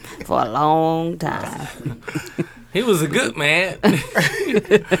for a long time. He was a good man.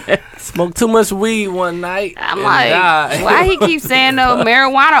 Smoked too much weed one night. I'm and like, died. why he keep saying no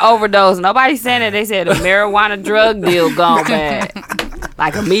marijuana overdose? Nobody's saying that. They said a marijuana drug deal gone bad.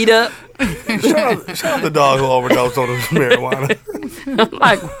 Like a meetup. Shout out the dog who overdosed on the marijuana. I'm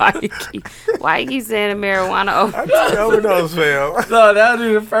like, why you keep saying a marijuana overdose? He overdosed, fam. No, that would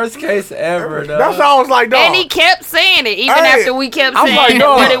be the first case ever, though. That's how I was like, dog. And he kept saying it, even Hey, after we kept I'm saying like,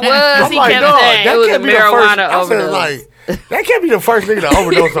 dog. what it was. I'm He like, kept dog, saying that it was a can't be the first- marijuana I said, overdose. like, that can't be the first nigga to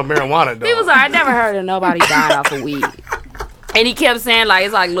overdose on marijuana, though. He was like, I never heard of nobody dying off of weed. And he kept saying, like,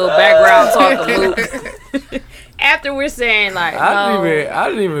 it's like little background talk of Luke. After we're saying, like, I no.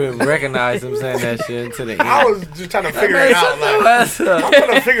 didn't even recognize him saying that shit until the end. I was just trying to figure it out. Like, That's I'm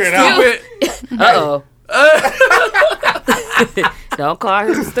trying to figure it out. Uh-oh. Don't call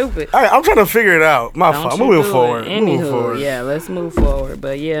him stupid. Hey, I'm trying to figure it out. My Don't fault. you Moving do forward. it. Moving Anywho, forward. yeah, let's move forward.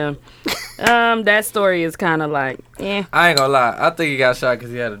 But yeah, that story is kind of like, I ain't gonna lie. I think he got shot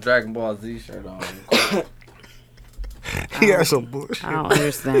because he had a Dragon Ball Z shirt on. He had some bullshit. I don't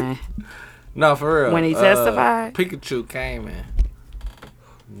understand. No, for real. When he testified? Pikachu came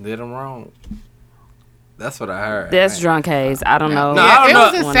and did him wrong. That's what I heard. That's drunk haze. I don't know. No, Yeah, I it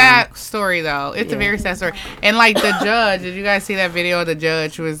don't was know. a sad story though. It's a Yeah. very sad story. And like the judge, did you guys see that video of the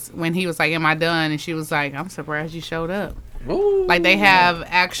judge was when he was like, "Am I done?" And she was like, "I'm surprised you showed up." Ooh. Like they have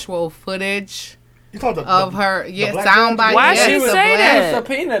actual footage You thought of her, yeah, black soundbite. Why yes, she the say black- that?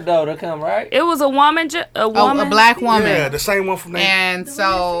 subpoena though to come, right? It was a woman, a Oh, woman. a black woman. Yeah, the same one from that. And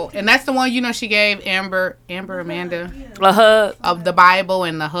so, and that's the one, you know, she gave Amber Amanda A hug. of the Bible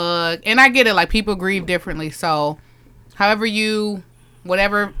and the hug. And I get it, like people grieve differently. So, however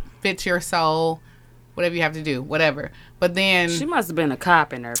whatever fits your soul, whatever you have to do, whatever. But then, She must have been a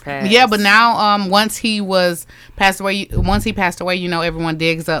cop in her past. yeah, but now, once he passed away, you know, everyone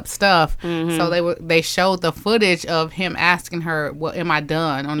digs up stuff. Mm-hmm. So they showed the footage of him asking her, "Well, am I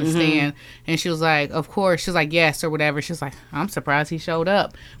done?" on the Mm-hmm. stand, and she was like, "Of course." She was like, "Yes," or whatever. She was like, "I'm surprised he showed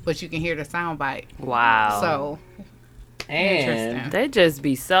up," but you can hear the soundbite. Wow. So And interesting. They just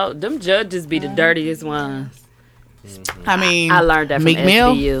be them judges be the dirtiest ones. I mean, I learned that from Meek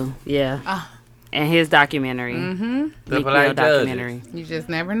Mill. SVU. Yeah. Ah. And his documentary. Mm-hmm. the Meek black Mill judges. documentary. You just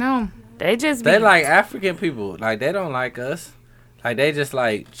never know. They just be They like African people. Like they don't like us. Like they just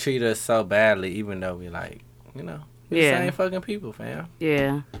like treat us so badly, even though we like, you know, we the Yeah. same fucking people, fam.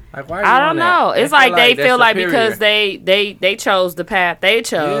 yeah. Like why? Are you I don't on that? know. It's like they they're feel like superior. because they chose the path they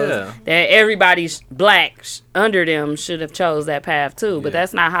chose Yeah. that everybody's black under them should have chose that path too. But Yeah.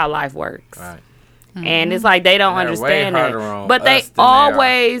 that's not how life works. Right. And it's like they don't They're way understand that. harder on But they us than they are.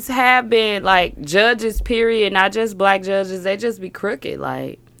 always have been like judges, period, not just black judges, they just be crooked.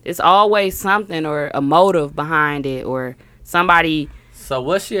 Like it's always something or a motive behind it or somebody So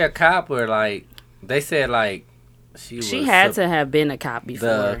was she a cop or like they said like she had to have been a cop before.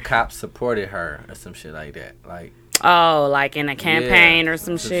 the cops supported her or some shit like that. Like Oh, like in a campaign or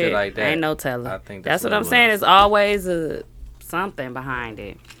some shit. like that. Ain't no telling. I think that's that's what what I'm it saying. was. It's always a something behind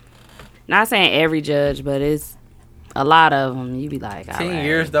it. Not saying every judge, but it's a lot of them. You be like, 10 alright.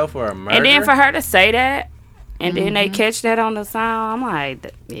 years though for a murder. And then for her to say that, and then Mm-hmm. they catch that on the sound, I'm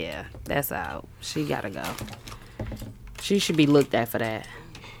like, yeah, that's out. She gotta go. She should be looked at for that.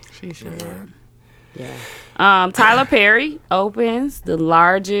 She should. Yeah. Tyler Perry opens the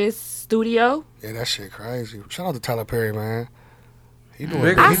largest studio. Yeah, that shit crazy. Shout out to Tyler Perry, man. He doing.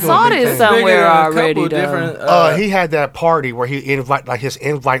 Big- I he doing saw big this things. somewhere Bigger than a already, couple though. different, He had that party where he his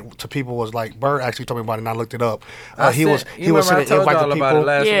invite to people was like Bird actually told me about it and I looked it up. He was sending invite to people.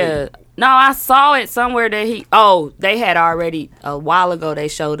 last Yeah. week. No, I saw it somewhere that they had already a while ago. They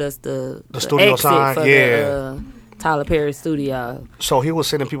showed us the studio exit sign, for yeah. the Tyler Perry studio. So he was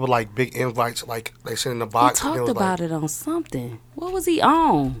sending people like big invites, like they sent in the We box. and it talked was about like, it on something. What was he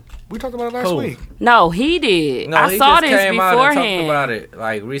on? We talked about it last Who? week. No, he did. No, I he saw just this came out and talked beforehand. about it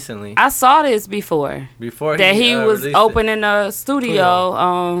like recently. I saw this before Before that he was released opening a studio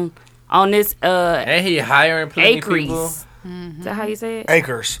on this it. And he hiring plenty people. acres. Is that how you say it?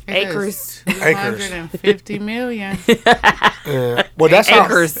 Acres. Acres. Acres. 250 million Yeah. Well, that's how.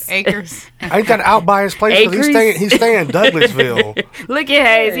 Acres. acres. Ain't that out by his place? 'Cause Acres. He's staying in Douglasville. Look at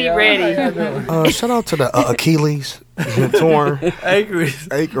Hayes. He ready. Shout out to the Achilles. Torn. Acres.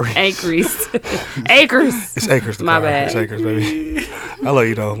 Acres. Acres. It's acres. To My car. bad. It's acres, baby. I love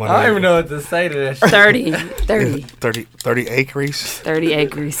you though. My I don't nigga. even know what to say to that shit. 30 acres. 30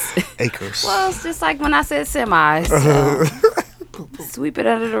 acres. Acres. Well, it's just like when I said semis. So. Sweep it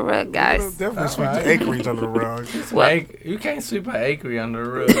under the rug, guys. Definitely sweep the acreage under the rug. You can't sweep an acre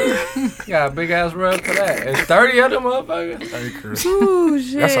under the rug. You got a big ass rug for that. It's 30 of them motherfuckers. Acres. Ooh,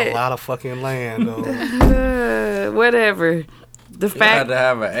 shit. That's a lot of fucking land, though. Whatever. The You had fact. to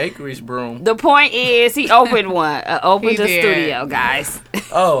have an acreage broom. The point is, he opened one. Opened He the did. studio, guys.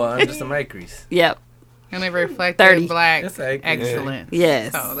 Oh, under some acres. Yep. And it reflected 30. black It's acres. excellence.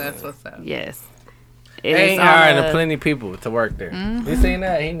 Yes. So that's what's up. Yes. They It ain't is on hiring a- plenty people to work there. You seen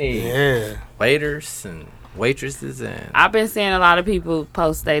that? He need Yeah. waiters and waitresses and I've been seeing a lot of people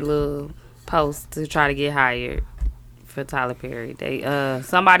post their little posts to try to get hired for Tyler Perry. They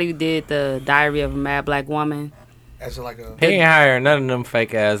somebody did the Diary of a Mad Black Woman. As like a. he ain't hiring none of them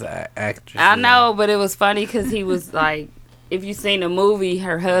fake ass actresses. I know, but it was funny because he was like, if you seen the movie,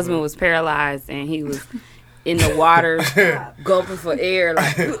 her husband was paralyzed and he was in the water gulping for air,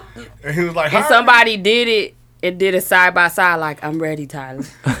 like, And he was like, and somebody did it and did it side by side, like, I'm ready, Tyler.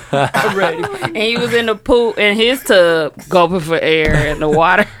 I'm ready. And he was in the pool in his tub gulping for air in the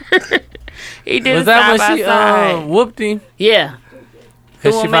water. He did Was it that side when by she side. whooped him? Yeah.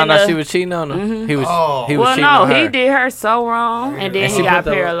 Because Threw she him found in out the- she was cheating on him. He was. Oh. He was Well, cheating no, on her. he did her so wrong, and then And he she got put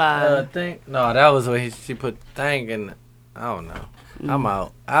the, paralyzed. no, that was when she put the thing in. I don't know. I'm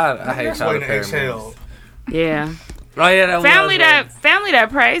out. I hate That's Tyler waiting to Perry exhale. movies. Yeah. Oh yeah, that Family was that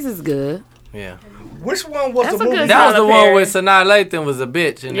prays is good. Yeah. Which one was That's the a movie? good That was the Tyler one Perry. where Sanaa Lathan was a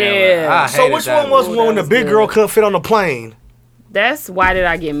bitch. And Yeah. So which one was Ooh, the one when that the was big good. girl couldn't fit on the plane? That's Why Did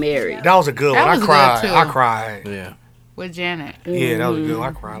I Get Married? That was a good That one. I was good, cried. too. I cried. Yeah. With Janet. Yeah, that was good.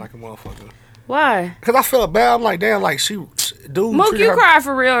 I cried like a motherfucker. Why? Cause I felt bad. I'm like, damn, like dude. Mook, treated you her- cry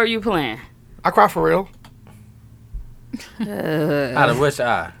for real or you playing? I cry for real. Out of which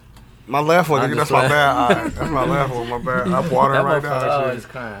eye? My left one, I'm that's just my playing. bad eye. That's my left one. My bad. I'm watering That right motherfucker now. and always shit.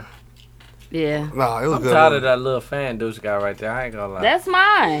 crying. Yeah. Nah, it was I'm good. tired of that little fan douche guy right there. I ain't gonna lie. That's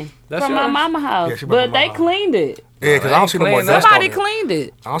mine. That's from my yours? mama house. Yeah, she brought but from my they house. cleaned it. Yeah, cause I don't see no more Clean that. dust on Somebody it. cleaned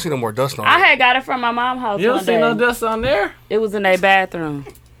it. I don't see no more dust on I it. had got it from my mom's house You don't one see day. no dust on there? It was in their bathroom.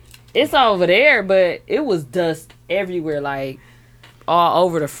 It's over there, but it was dust everywhere, like all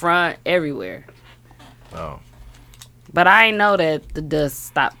over the front, everywhere. Oh. But I ain't know that the dust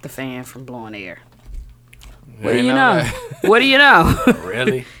stopped the fan from blowing air. What do ain't you know? that? What do you know?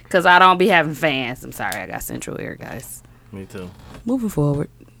 Really? Because I don't be having fans. I'm sorry, I got central air, guys. Me too. Moving forward.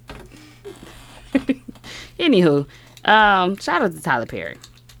 Anywho, shout out to Tyler Perry.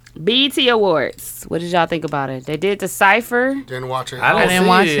 BET Awards. What did y'all think about it? They did the Cypher. Didn't watch it. I didn't see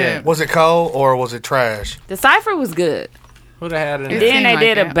watch yet. it. Was it cold or was it trash? The Cypher was good. Who they had in It there? Then they seemed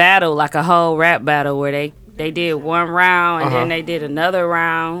did like a it. battle, like a whole rap battle where they did one round and Uh-huh. then they did another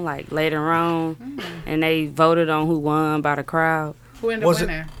round, like later on, and they voted on who won by the crowd. Who ended up Was it?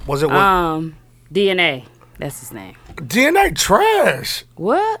 winning? Was it? DNA, that's his name. DNA trash.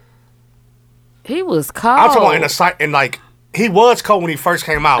 What? He was cold. I'm talking about in the site and like he was cold when he first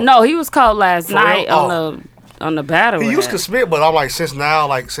came out. No, he was cold last For night real? on the battle. He used to rap. spit, but I'm like since now,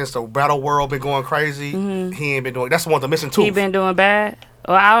 like since the battle world been going crazy, he ain't been doing. That's the one with the missing tooth. He been doing bad.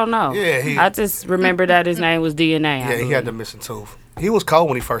 Well, I don't know. Yeah, I just remember that his name was DNA. Yeah, he had the missing tooth. He was cold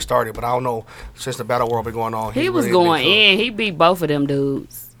when he first started, but I don't know since the battle world been going on. He was really been going cold. in. He beat both of them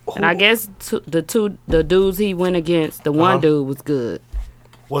dudes. And I guess the dudes he went against, the one Uh-huh. dude was good.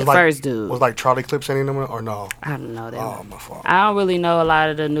 Was the like, first dude. was like Charlie Clips any of them or no? I don't know that. Oh my fault. I don't really know a lot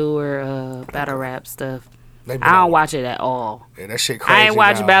of the newer battle rap stuff. They been I don't on- watch it at all. Yeah, that shit crazy. I ain't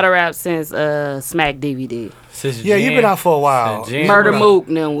watched now. battle rap since Smack DVD. Since Yeah, you Jen- been out for a while. since Jen Murder was- Mook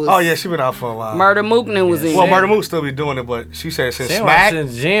then was. Oh yeah, she been out for a while. Murder Mook then was in. Well, there. Murder Mook still be doing it, but she said since Jen Smack,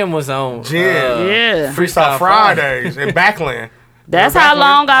 since Jim was on. Jen. Yeah. Freestyle Fridays, and Backland. That's We're how back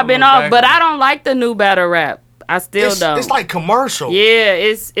long on- I've been we're off. back But on. I don't like the new battle rap. I still don't. It's like commercial. Yeah,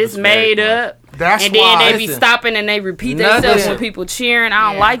 it's It's made very up. That's And then why. they be Listen, stopping and they repeat nothing- themselves when people cheering.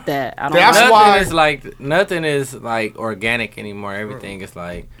 I don't like that. I don't That's like why- Nothing is like organic anymore. Everything is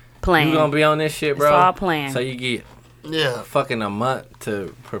like playing. you gonna be on this shit, It's bro. all planned. So you get Yeah. fucking a month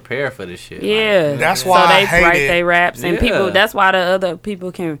to prepare for this shit. Yeah. Like, That's So why I they hate write it. their raps and Yeah. people. That's why the other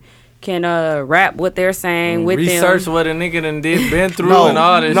people can rap what they're saying with research them. what a nigga done been through and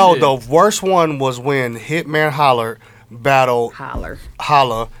all this shit. the worst one was when Hitman Holler battled Holler.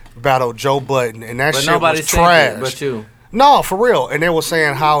 battled Joe Budden, and that But shit nobody was said trash. that but you. No, for real. And they were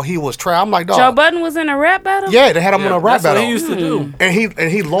saying how he was trash. I'm like, dog. Joe Budden was in a rap battle. Yeah, they had him in Yeah, a rap that's what battle, he used to do.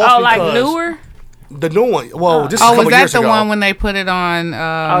 and he lost. Oh, like because- newer. The new one. Well, this is a Oh, couple was that years the ago. one when they put it on?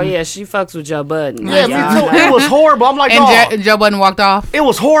 Oh yeah, she fucks with Joe Budden. Yeah, me too. It was horrible. I'm like, dog. And Joe Budden walked off. It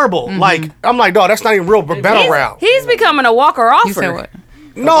was horrible. Like, I'm like, dog, that's not even real battle rap. He's becoming a walker offer. You said what?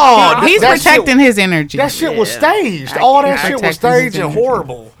 No, He's that protecting shit, his energy. That shit was staged. All that shit was Protecting staged his and energy.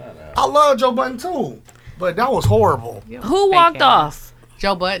 horrible. I love Joe Budden too, but that was horrible. Who walked Fake off?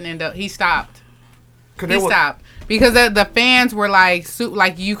 Joe Budden and he stopped. 'Cause He they was- stopped because the fans were like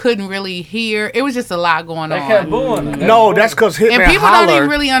you couldn't really hear. It was just a lot going They kept on, booing him. No, that's because Hitman and people Holler. don't even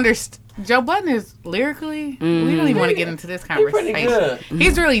really understand. Joe Budden is lyrically. We don't even want to get into this conversation. pretty good.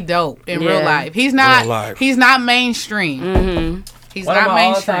 He's really dope in real Yeah. life. He's not. Real life. He's not mainstream. He's One of not my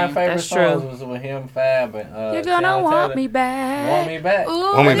all-time mainstream. favorite That's songs true. was with him, Fab, and You're gonna Shannon want Taylor. me back. Want me back.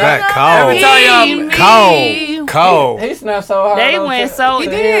 Want me back, Every cold. time y'all- Cold. He snapped so hard. They on went Ch- so He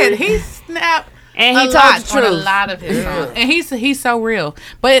did. He snapped. and he a told lot the on a truth. lot of his songs, and he's so real.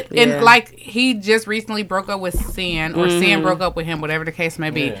 But Yeah. and like he just recently broke up with Sin, or Sin broke up with him, whatever the case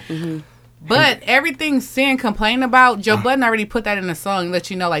may be. Yeah. But everything Sin complained about, Joe Budden already put that in the song,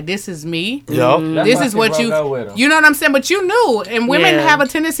 let you know like this is me. Yup. That's This why is she what broke up with him. you know what I'm saying. But you knew, and women Yeah. have a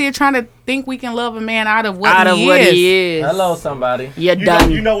tendency of trying to think we can love a man out of what Out of he what is. he is. Hello, somebody. You're You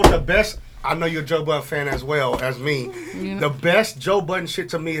done. know what's the best? I know you're a Joe Budden fan as well as me. The best Joe Budden shit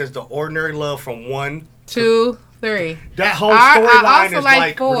to me is the Ordinary Love from 1. 2, 3. That whole I storyline also is like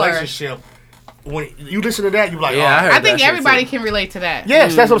like 4. relationship. When you listen to that, you like, Yeah, I oh. heard I that think shit, everybody too. can relate to that.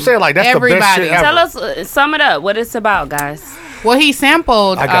 Yes, that's what I'm saying. Like that's the Everybody. best shit ever. Tell us, sum it up. What it's about, guys. Well, he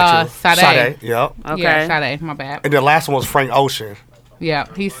sampled I got you. Sade. Yep. Okay. Yeah, Sade. My bad. And the last one was Frank Ocean. Yeah,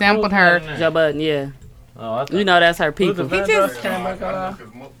 he sampled her. Joe Budden, yeah. Oh, I thought You know that's her Luther people. Vandross just- came back alive.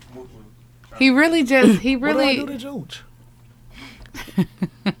 He really just. He What do I do really. to Jooch?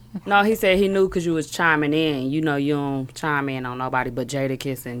 No, he said he knew because you was chiming in. You know you don't chime in on nobody but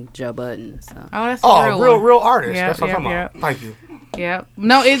Jadakiss and Joe Budden. So. Oh, that's a Oh, real, one. real artist. Yep, That's what I'm yep, talking about. Thank you. Yeah.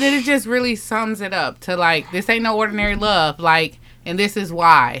 No, it just really sums it up to like this ain't no ordinary love. Like, and this is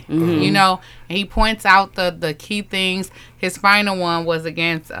why. Mm-hmm. You know, and he points out the key things. His final one was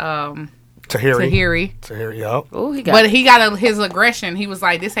against Tahiri. Tahiri. Yup. Oh, he got. But he got his aggression. He was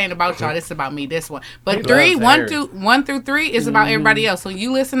like, "This ain't about y'all. This is about me. This one." But He three, loves one through 3 is about everybody else. So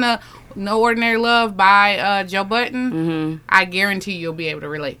you listen to "No Ordinary Love" by Joe Budden. I guarantee you'll be able to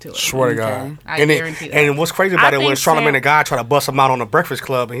relate to it. Swear to God. I and guarantee that. And what's crazy about I it when think Charlamagne Sam- the Guy tried to bust him out on the Breakfast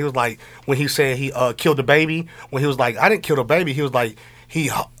Club, and he was like, when he said he killed the baby, when he was like, I didn't kill the baby, he was like,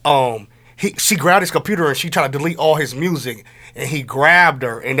 she grabbed his computer and she tried to delete all his music, and he grabbed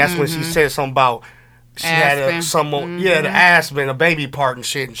her, and that's when she said something about she had Aspen. the Aspen, a baby part and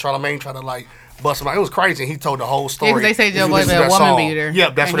shit, and Charlamagne tried to like bust him out. It was crazy. He told the whole story. Yeah, 'cause they say If Joe you Budden listen a to that woman song. beater.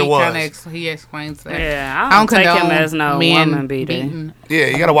 Yep, that's And what it was. he explains that. Yeah, I don't take him condone as no men woman beater. beating Yeah,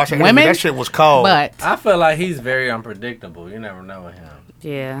 you gotta watch that. Women? That shit was cold. But I feel like he's very unpredictable. You never know with him.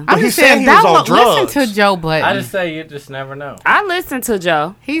 Yeah. I'm he just said saying, he was on listen drugs. to Joe Budden. I just say you just never know. I listen to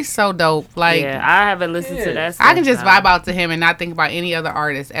Joe. He's so dope. Like Yeah, I haven't listened to Yeah. that stuff. I can just no. vibe out to him and not think about any other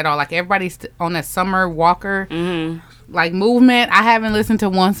artist at all. Like everybody's on that Summer Walker like movement. I haven't listened to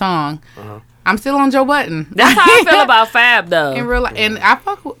one song. I'm still on Joe Budden. That's how I feel about Fab, though. in real life. And I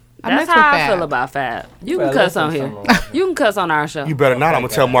fuck with. I That's mess how with I Fab. feel about Fab. You can Better cuss listen on to here. some of them. You can cuss on our show. You better not. I'm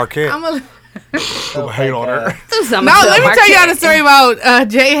gonna tell Marquette. I'm a, I'm hate on her. Do something no, to let me Mark tell y'all Kay. the story about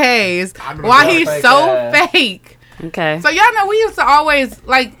Jay Hayes. Why y'all he's fake so ass. fake. Okay. So y'all know we used to always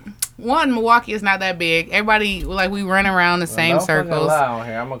like. One, Milwaukee is not that big. Everybody like we run around the same Don't fucking circles. lie on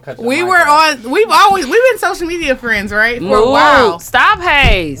here. I'm gonna cut your We mic were off. on. We've been social media friends, right? For a Ooh, while. Stop,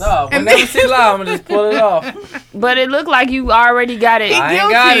 Hayes. No, And whenever then- she lie, I'm gonna just pull it off. But it looked like you already got it. I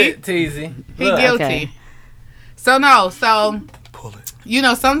ain't got guilty. it, Teasy. He Look. guilty. Okay. So Pull it. you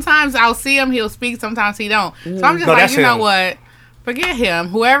know, sometimes I'll see him, he'll speak, sometimes he don't. So I'm just No, like, that's you know him. what? Forget him.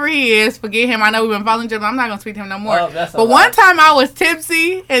 Whoever he is, forget him. I know we've been following each other. I'm not gonna speak to him no more. Oh, that's a But lie. one time I was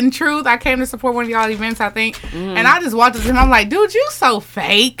tipsy in truth. I came to support one of y'all events, I think. And I just walked up to him. I'm like, dude, you so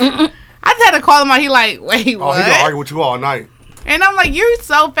fake. I just had to call him out. He like, wait, Oh, he what? gonna argue with you all night. And I'm like, you're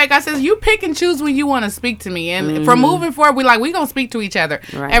so fake. I says, you pick and choose when you want to speak to me. And from moving forward, we going to speak to each other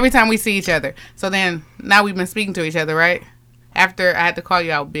Right. every time we see each other. So then now we've been speaking to each other, right? After I had to call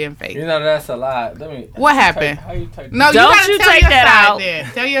you out being fake. You know that's a lie. Let me. What happened? How you take? No, Don't gotta you tell take your that side out. then.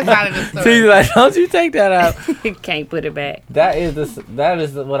 Tell your side of the Teasy's story. like, don't you take that out. Can't put it back. That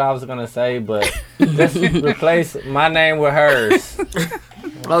is what I was gonna say, but just replace my name with hers.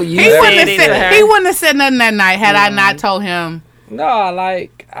 Oh, you He said wouldn't have it to said her. he wouldn't have said nothing that night had I not told him. No,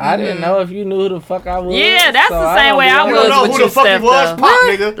 I didn't know if you knew who the fuck I was. Yeah, that's the so same don't way be I like, You was don't know with who you, the fuck he Steph, was, though. Pop,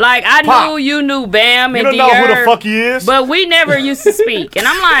 nigga. Like I Pop. knew you knew Bam You and don't know who the Dior, fuck he is. but we never used to speak. And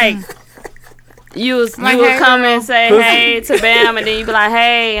I'm like, You would hey, come girl. and say hey to Bam, and then you be like,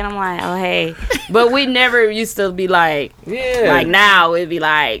 hey, and I'm like, oh hey. But we never used to be like, Yeah. like now it'd be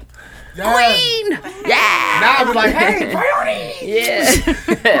like, Queen. yeah, Now I be like, hey, priority.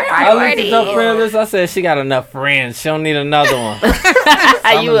 yeah. I looked at the friend list. I said she got enough friends. She don't need another one.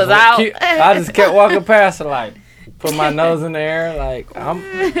 You was out. I just kept walking past her like, put my nose in the air like I'm.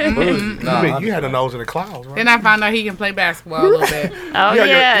 bougie. No, You had a nose in the clouds, right? Then I found out he can play basketball a little bit. Oh You had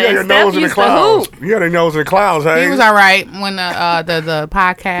yeah, your and nose Steph in the used to clouds. hoop. You had a nose in the clouds, hey? He was all right when the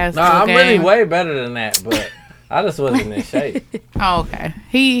podcast. No, I'm game. really way better than that, but I just wasn't in shape. Oh, okay.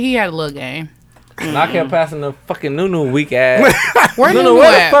 He had a little game. And I kept passing the fucking Nunu weak ass. Where Nunu, Nunu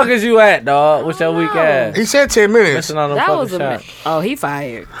where at? the fuck is you at, dog? With your weak ass. He said 10 minutes. Missing on the That fucking was a shot. oh he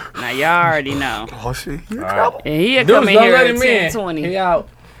fired. Now y'all already know. Oh, shit. Alright. And he'll Dudes, come in don't here let at him in. 10:20. He out.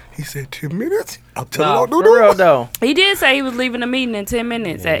 He said 10 minutes? I'm Nah, telling for you, real though. He did say he was leaving the meeting in 10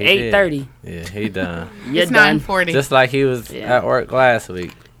 minutes Yeah, at he did. 8:30. Yeah, he done. You're It's done. 9:40. Just like he was Yeah. at work last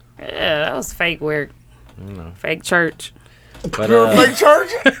week. Yeah, that was fake work. know. Fake church. But You're a fake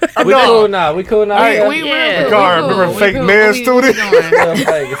church? we cool now. We cool now. Hey, Yeah. We Yeah. we Car, cool. remember We fake cool. man We student? doing. Still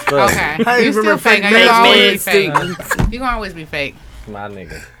fake as fuck. Okay. Hey, You still remember fake. fake You man always be student? fake. You gonna always be fake. My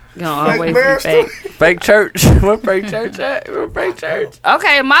nigga. Gonna always man be fake. Fake church. Where fake church at? Where fake church?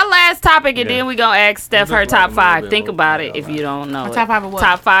 Okay, my last topic, and Yeah. then we gonna ask Steph her Look top like a five. little Think bit about of- it if you don't know. A it. top five of what?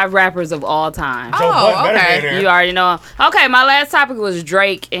 Top 5 rappers of all time. Joe Budden better okay. be in there. You already know. Okay, my last topic was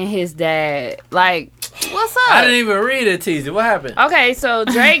Drake and his dad. Like, what's up? I didn't even read it, Teasy. What happened? Okay, so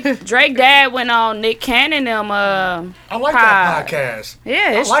Drake dad went on Nick Cannon them. I like that podcast.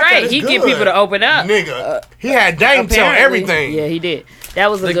 Yeah, it's I like that. straight. It's He get good. people to open up. Nigga, he had Dame tell Apparently. everything. Yeah, he did. That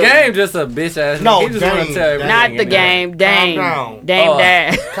was a The good game one. just a bitch ass. No, nigga. He just want Dame. to tell everything. Not in the there. game. Dame. down. Dame Oh.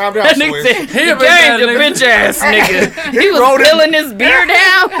 dad. Calm down, That nigga Swiss. said, He he a bitch gamed ass the nigga. bitch ass nigga. He was rolled it. pulling his beard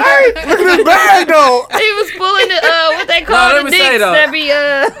down. Look at this bag, though. He was pulling the what they call let the me say, dicks though. that be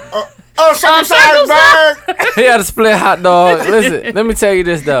Oh, circumcised bag. He had a split hot dog. Listen, let me tell you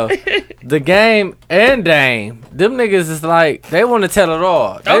this though. The game and Dame, them niggas is like they want to tell it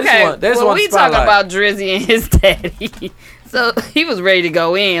all. They Okay, they well want we the talking spotlight. about Drizzy and his daddy. So he was ready to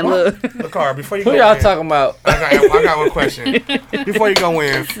go in. Look, Look, Car, before you Who go y'all in, talking about? I got one question. Before you go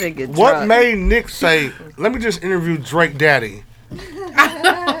in, nigga what drunk. made Nick say, let me just interview Drake Daddy?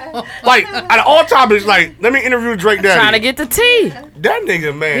 Like, out of all topics, like, let me interview Drake Daddy. trying to get the tea. that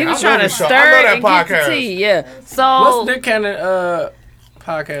nigga, man. He was I trying to love his show. stir I it love and that get the podcast. tea. Yeah. So What's Nick Cannon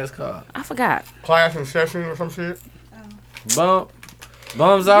podcast called? I forgot. Class and session or some shit. Bums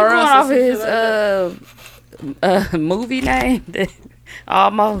Going are off us. his movie name.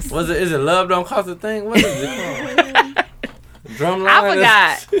 Almost. Was it? Is it Love Don't Cost a Thing? What is it called? Drumline. I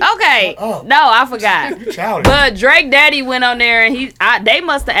forgot. Okay. Oh. No, I forgot. You childish. But Drake Daddy went on there and they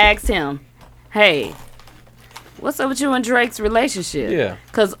must have asked him, "Hey, what's up with you and Drake's relationship?" Yeah.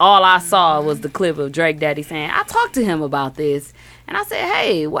 Cause all I saw was the clip of Drake Daddy saying, "I talked to him about this." And I said,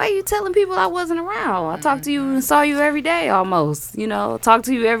 "Hey, why are you telling people I wasn't around? I talked to you and saw you every day almost. You know, talk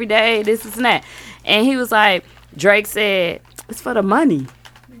to you every day, this and that." And he was like, Drake said, "It's for the money."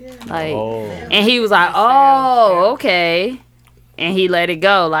 Like, Oh. and he was like, "Oh, okay." And he let it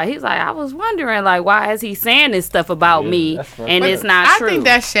go. Like, he's like, I was wondering, like, why is he saying this stuff about Yeah, me? that's fucked And up. it's not I true. think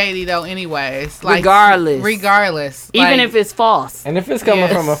that's shady though. Anyways, like Regardless. Even like, if it's false. And if it's coming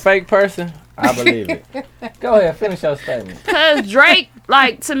Yes. from a fake person, I believe it. Go ahead, finish your statement. Because Drake,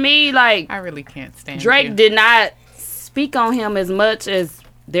 like, to me, like, I really can't stand Drake you. did not speak on him as much as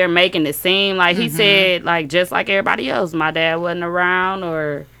they're making it seem. Like, he said, like, just like everybody else, my dad wasn't around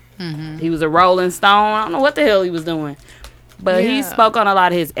or he was a Rolling Stone. I don't know what the hell he was doing. But he Yeah. spoke on a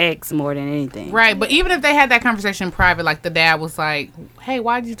lot of his ex more than anything. Right, but even if they had that conversation in private, like the dad was like, "Hey,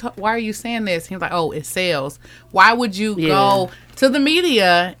 why are you saying this?" He was like, "Oh, it sells." Why would you Yeah. go to the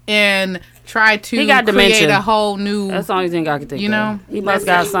media and try to He got create dementia. a whole new? That's the only thing I can think You of. know? He must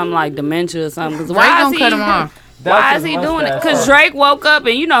got something like dementia or something. 'Cause Drake why is gonna he cut him off. Why is he doing it? Because Drake woke up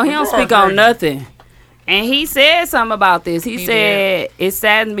and, you know, he don't speak on nothing. And he said something about this. He said, "It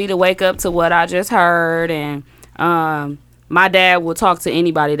saddens me to wake up to what I just heard. And my dad will talk to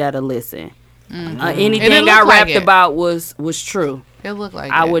anybody that'll listen. And Anything it I looked like rapped it. about was true. It looked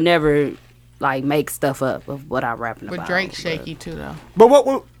like I it. would never, like, make stuff up of what I'm rapping But about. Drake's shaky too, though. But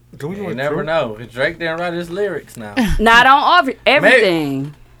what do we You never know. If Drake didn't write his lyrics now. Not on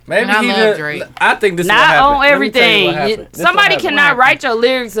everything. Maybe And I he love just. Drake. I think this is what Not happened. on Let me tell you everything. what happened. This Somebody what happened. cannot write your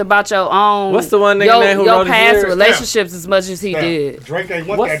lyrics about your own. What's the one nigga name who your wrote his past lyrics? relationships as much as he did. Drake ain't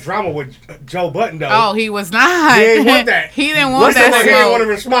want What's- that drama with Joe Budden, though. Oh, he was not. He ain't want that. He didn't want What's the that nigga he didn't want smoke. to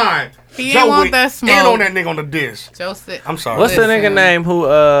respond? He didn't want that smoke. And on that nigga on the disc. Joe said, I'm sorry. What's the Listen. nigga name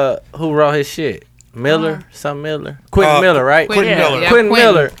who wrote his shit? Miller, some Miller, Quentin Miller, right? Quentin Miller. Yeah, Quentin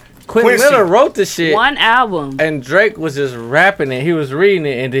Miller. Quentin Quincy. Miller wrote the shit, One album. and Drake was just rapping it. He was reading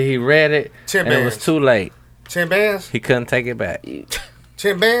it, and then he read it, 10 and it was bands. too late. 10 bands? He couldn't take it back.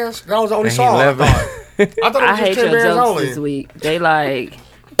 10 bands? That was the only And he song. I left thought. it. I thought it I was hate just 10 your bands jokes only. this week. They like,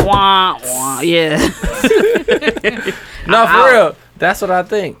 wah, wah, yeah. No, for real. That's what I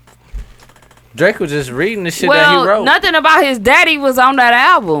think. Drake was just reading the shit that he Well, wrote. nothing about his daddy was on that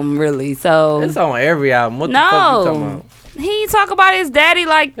album, really. So It's on every album. What the fuck you talking no, about? he ain't talk about his daddy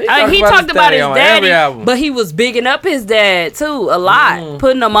like He talked he about talked his about daddy his on every daddy, album. but he was bigging up his dad too a lot,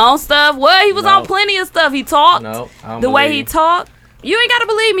 putting him on stuff. Well, he was on No. plenty of stuff. He talked No, I don't the way believe he you. talked. You ain't gotta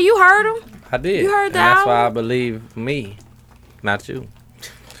believe me. You heard him. I did. You heard And the that's why I album? believe me, not you.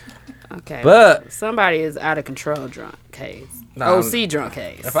 Okay, But somebody is out of control drunk case. Nah, OC drunk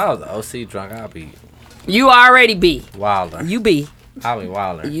case. if I was an OC drunk, I'd be You already be. wilder. You be. I'd be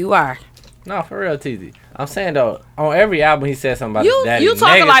wilder. You are. No, for real, TZ. I'm saying though, on every album he said something about his daddy. You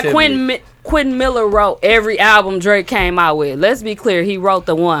talking like negatively. Quentin Miller wrote every album Drake came out with. Let's be clear, he wrote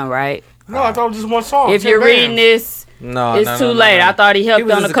the one, right? No, I thought it was just one song. If 10 you're bands. reading this, No, it's no, too no, late. no. I thought he helped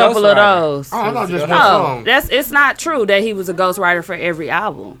was on a just couple of ghostwriter. those. Oh, I thought just one No, song. it's not true that he was a ghostwriter for every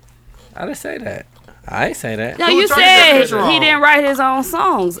album. I didn't say that. I ain't say that. No, Who you turned that said picture he on? didn't write his own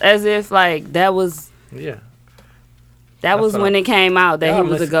songs, as if like that was Yeah. when what it came out that he Y'all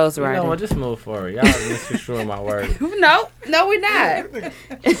was a You know ghostwriter. what? Just move forward. Y'all misconstruing my word. No, we're not.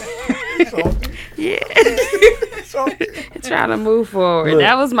 Trying to move forward. Look.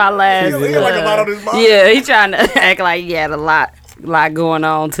 That was my last. He got like a lot on his mind. Yeah, he trying to act like he had a lot going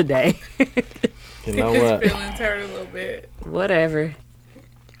on today. You know what? feelings hurt a little bit. Whatever.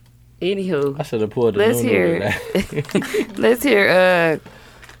 Anywho, I should have pulled the let's Nunu hear. today. Let's hear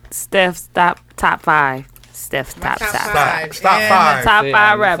Steph's top five. Steph's top top five. five. Stop And five. Top See,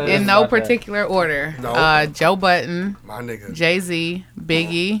 five I'm rappers. saying In no about that. particular order. No. Joe Budden, My nigga. Jay-Z,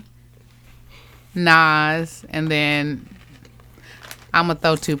 Biggie, Nas, and then I'm going to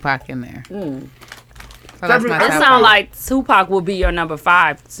throw Tupac in there. So that's my It top sounds five. like Tupac will be your number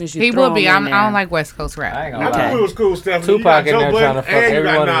 5 since you He threw will him be. in I there. don't like West Coast I rap. ain't I gonna thought lie. it was cool, Stephanie. Tupac in you got there Joe trying to Budden fuck and you every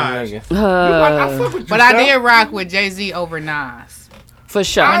got one of Nas. them niggas. I fuck with you, But I Steph. did rock with Jay-Z over Nas. For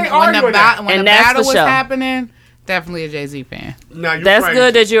sure. I ain't When arguing the, that. when And the that's battle for was sure. happening, definitely a Jay-Z fan. Nah, you That's crazy.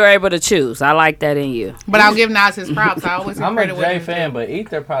 good that you're able to choose. I like that in you. But I'll give Nas his props. I always give I'm a credit Jay with him. fan, but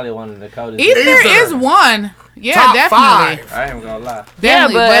Ether probably one of the coldest. Ether Ether. is one. Yeah, Top definitely. 5. I ain't gonna lie. Yeah,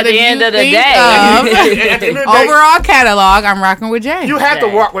 Definitely. but at if the end you of the think day- At the end of the day, overall catalog, I'm rocking with Jay. you have to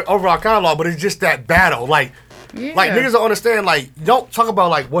Jay. work with overall catalog, but it's just that battle. Like niggas don't understand. Like, don't talk about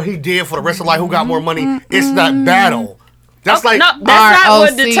like what he did for the rest of life. Who got more money? It's that battle. That's like no, that's not what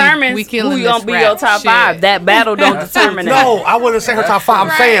ROC, determines we who killing gonna this be rap your top shit. 5. That battle don't determine that. no. I wouldn't say her top 5.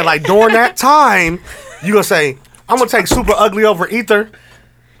 I'm saying like during that time, you gonna say I'm gonna take Super Ugly over Ether.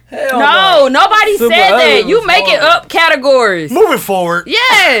 No, nobody Super said Ugly that. You was make it horrible. up categories. Moving forward,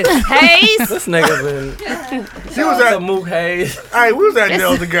 Yes, Hayes. This nigga been. he was That's a at. Mook Hayes. Hey, we was at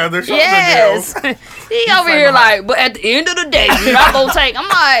jail together. Shout out to Yes. jail. He over here like, but at the end of the day, you're not gonna take. I'm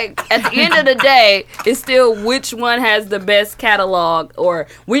like, at the end of the day, it's still which one has the best catalog, or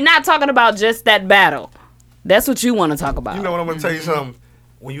we're not talking about just that battle. That's what you want to talk about. You know what I'm gonna tell you something.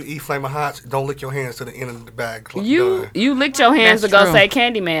 When you eat Flamin' Hots, don't lick your hands to the end of the bag. You Done. licked your hands That's to go true. say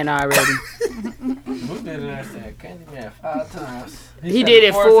Candyman already. Mook did it and said Candyman 5 times. He said did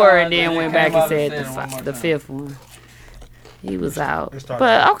it 4 times, and then he went came back and out said it one more the time. 5th one. He was out. It started.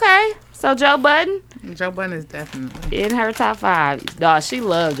 But okay, so Joe Budden Joe Budden is definitely. in her top 5. Dog, she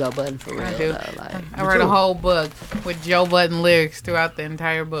loved Joe Budden for real. I do. Though. Like, I read a whole book with Joe Budden lyrics throughout the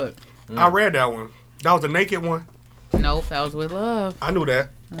entire book. I read that one. That was the naked one. Nope, that was with love. I knew that.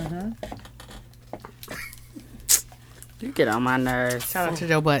 you get on my nerves. Shout out to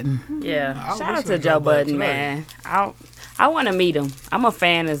Joe Budden. Yeah, I'll shout out listen to to Joe Joe Budden Budden, today. man. I want to meet him. I'm a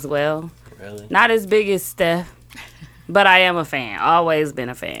fan as well. Really? Not as big as Steph, but I am a fan. Always been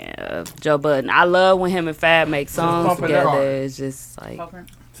a fan of Joe Budden. I love when him and Fab make songs pump it together. up. It's just like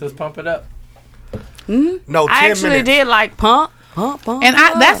Just pump it up. No, 10 I actually minutes. did like Pump. And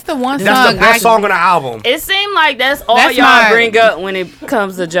that's the one That's song the best song on the album. It seemed like that's all That's y'all my- bring up when it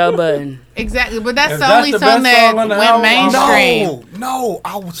comes to Joe Budden. Exactly, but that's If the that's only the song best that song on the went album, mainstream. No,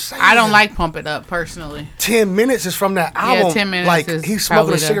 I would say I don't like Pump It Up personally. 10 minutes is from that album. 10 minutes Like is he's smoking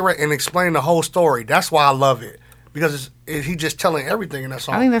probably a the- cigarette and explaining the whole story. That's why I love it because he just telling everything in that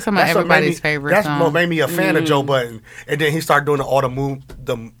song. I think that's some of what made everybody's me- favorite That's song. what made me a fan of Joe Budden. And then he started doing all the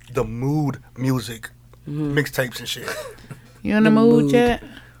mood music mixtapes and shit. You in the mood yet?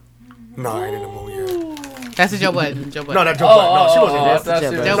 No, I ain't in the mood yet. That's a Joe Budden. Joe Budden. No, that's Joe Budden. No, she wasn't I there. thought she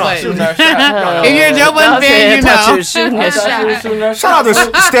was Joe No, Budden. she was If you're a Joe Budden fan, you know. Shooting a shot. Shout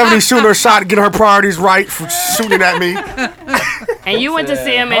out to Stephanie shooting her shot, getting her priorities right for shooting at me. And you went to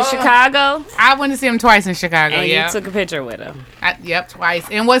see him in Chicago, I went to see him twice in Chicago. and Yeah. you took a picture with him. Yep, twice.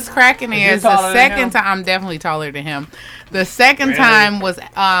 And what's cracking you is taller the than second him? time. I'm definitely taller than him. The second time was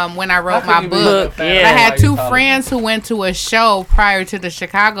when I wrote my book. Yeah. I had two friends who went to a show prior to the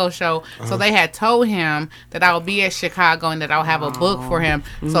Chicago show, so they had told him that I would be at Chicago and that I'll have a book for him.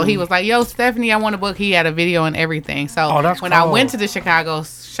 So he was like, "Yo, Stephanie, I want a book." He had a video and everything. So that's when I cool. went to the Chicago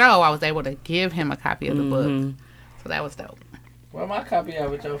show, I was able to give him a copy of the book. So that was dope. Where my copy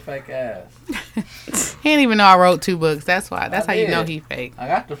at with your fake ass? He didn't even know I wrote 2 books. That's why. That's I how you did. know he fake. I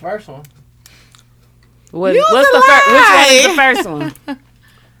got the first one. What, You what's a the first? Which one is lie. the first one?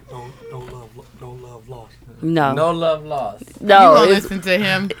 No love lost. No, No love lost. You no. gonna It's, listen to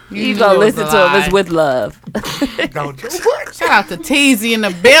him. you knew gonna it was listen a to him. lie. It's with love. Don't you? What? Shout out to Teasy in the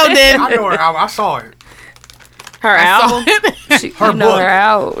building. I know her album. I saw it. Her I saw album. it. She, Her you know book. her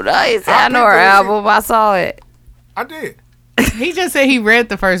album. No, he said, I know her picked it. album. I saw it. I did. He just said he read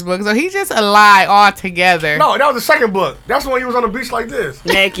the first book, so he's just a lie altogether. No, that was the second book. That's the one he was on the beach like this.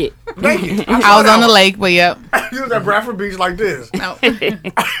 Naked. Naked. I was on the lake, but yep. He was at Bradford Beach like this. No,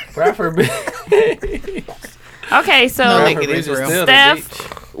 Bradford Beach. Okay, so No, Bradford it is Beach is real. still the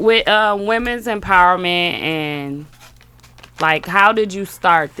Steph, with women's empowerment and like, how did you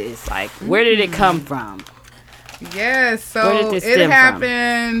start this? Like, where did it come from? yes. Where So did this it stem from?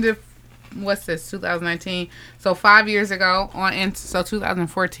 happened. What's this? 2019. So 5 years ago so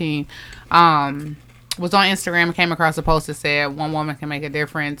 2014. Was on Instagram and came across a post that said one woman can make a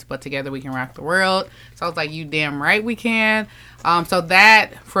difference, but together we can rock the world. So I was like, you damn right we can. So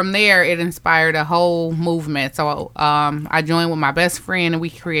that from there it inspired a whole movement. So I joined with my best friend and we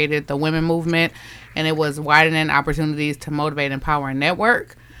created the Women Movement, and it was widening opportunities to motivate, empower, and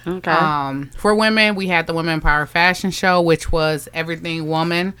network. Okay. For women, we had the Women Power Fashion Show, which was everything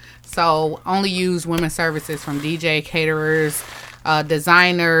woman. So only used women's services from DJ, caterers,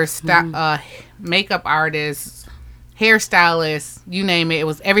 designers, makeup artists, hairstylists, you name it. It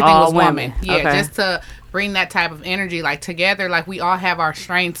was everything All was women. woman. Yeah, Okay. just to bring that type of energy, like together, like we all have our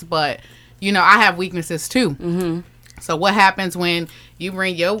strengths, but you know, I have weaknesses too. Mm-hmm. So what happens when you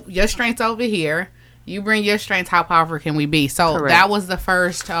bring your strengths over here? You bring your strengths. How powerful can we be? So Correct. that was the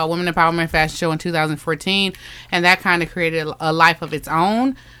first Women Empowerment Fashion Show in 2014, and that kind of created a life of its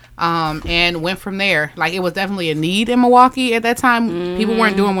own. And went from there. Like, it was definitely a need in Milwaukee at that time. People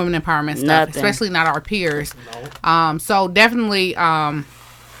weren't doing women empowerment stuff, Nothing. especially not our peers. So definitely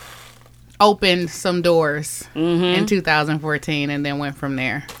opened some doors in 2014, and then went from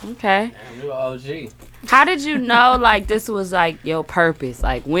there. Okay. You OG. How did you know, like, this was, like, your purpose?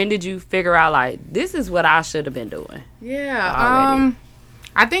 Like, when did you figure out, like, this is what I should have been doing? Yeah. Already.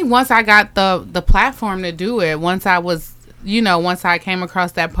 I think once I got the platform to do it, once I came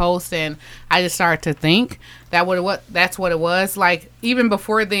across that post and I just started to think that's what it was. Like, even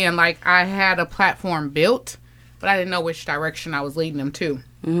before then, like, I had a platform built, but I didn't know which direction I was leading them to.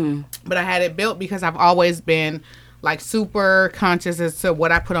 Mm-hmm. But I had it built because I've always been like super conscious as to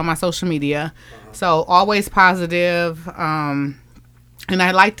what I put on my social media. So always positive. And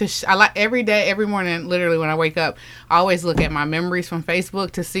I like to, I like every day, every morning, literally when I wake up, I always look at my memories from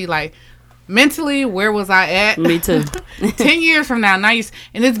Facebook to see, like, mentally, where was I at? Me too. 10 years from now, and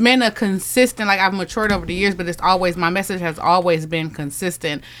it's been a consistent, like, I've matured over the years, but it's always, my message has always been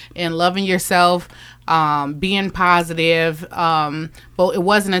consistent in loving yourself, being positive. But it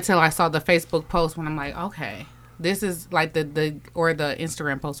wasn't until I saw the Facebook post when I'm like, okay, this is like or the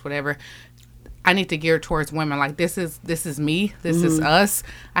Instagram post, whatever. I need to gear towards women. Like, this is me. This is us.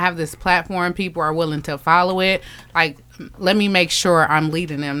 I have this platform. People are willing to follow it. Like, let me make sure I'm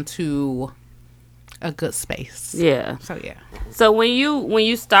leading them to a good space. Yeah. So, yeah. So when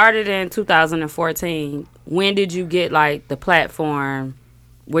you started in 2014, when did you get, like, the platform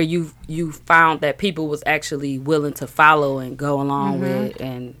where you found that people was actually willing to follow and go along with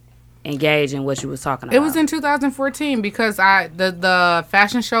and engage in what you was talking about? It was in 2014 because the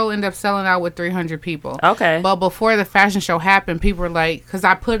fashion show ended up selling out with 300 people. Okay. But before the fashion show happened, people were like, because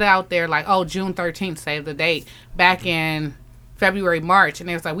I put out there like, oh, June 13th, save the date, back in February, March, and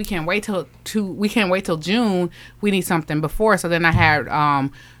they was like, we can't wait till June. We need something before. So then I had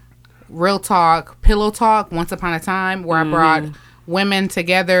Real Talk, Pillow Talk, Once Upon a Time, where I brought women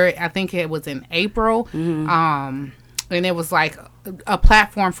together. I think it was in April. and it was like a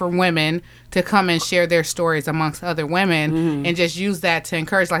platform for women to come and share their stories amongst other women and just use that to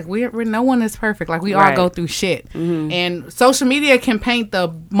encourage, like, we're no one is perfect, like we all go through shit, and social media can paint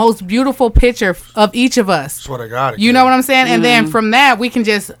the most beautiful picture of each of us. Swear to God, You know what I'm saying? And then from that, we can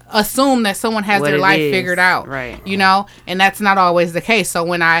just assume that someone has their life figured out, right? You know, and that's not always the case. So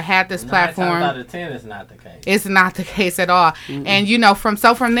when I had this 9 platform, times out of 10, it's not the case. it's not the case at all. And you know, from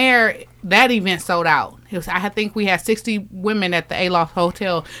there, that event sold out. I think we had 60 women at the Aloft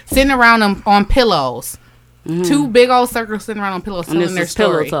Hotel sitting around on pillows. 2 big old circles sitting around on pillows telling their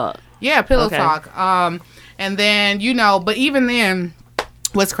story. Pillow talk. Yeah, pillow talk. And then, you know, but even then,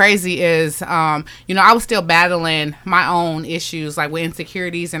 what's crazy is, you know, I was still battling my own issues, like with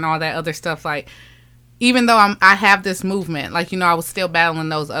insecurities and all that other stuff. Like, even though I have this movement, like, you know, I was still battling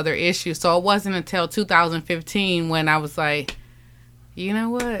those other issues. So it wasn't until 2015 when I was like, you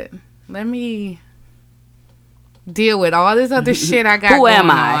know what? Let me deal with all this other shit I got going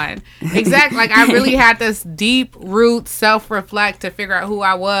on. Exactly. Like, I really had this deep root self-reflect to figure out who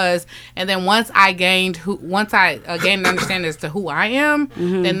I was. And then once I gained an understanding as to who I am,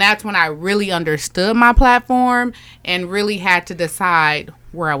 then that's when I really understood my platform and really had to decide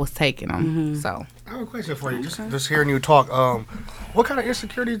where I was taking them. So I have a question for you. Just hearing you talk, what kind of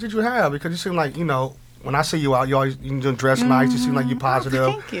insecurities did you have? Because you seem like, you know, when I see you out, you dress nice. You seem like you positive.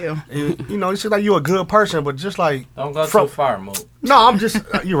 Thank you. You know, you seem like you're a good person, but just like Don't go too far, Mo. No, I'm just.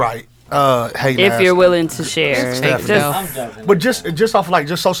 You're right. Hey, If you're willing to share, I'm joking. But just off like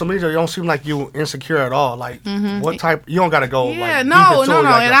just social media, you don't seem like you insecure at all. Like what type? You don't gotta go. Yeah, like, no.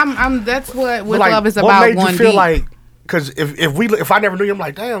 Like, And I'm that's what like, love is about. What made One you feel deep. like? Because if I never knew you, I'm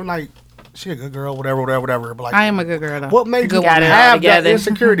like, damn, like she a good girl, whatever. But like, I am a good girl though. what made you Got it all have that together.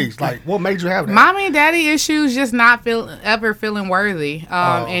 insecurities? Like, what made you have that? Mommy and daddy issues, just not ever feeling worthy.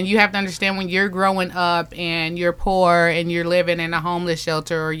 And you have to understand when you're growing up and you're poor and you're living in a homeless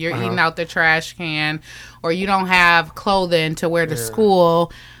shelter or you're eating out the trash can or you don't have clothing to wear to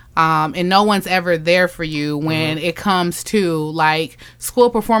school. And no one's ever there for you when it comes to like school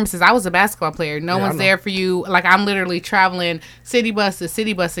performances. I was a basketball player. No one's there for you. Like, I'm literally traveling city bus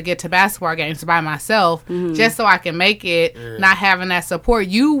to get to basketball games by myself just so I can make it. Not having that support,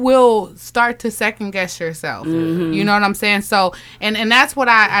 you will start to second guess yourself. You know what I'm saying? So, and that's what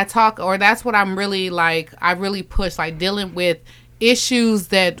I talk, or that's what I'm really like. I really push, like dealing with issues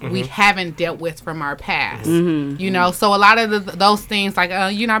that we haven't dealt with from our past, you know. So a lot of those things, like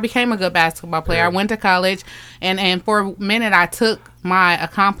you know, I became a good basketball player. I went to college, and for a minute I took my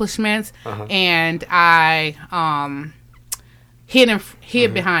accomplishments and I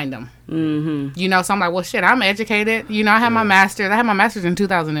hid behind them. You know, so I'm like, well, shit, I'm educated. You know, I had my master's. I had my master's in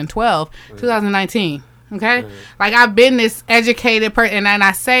 2012, 2019. Okay, like I've been this educated person, and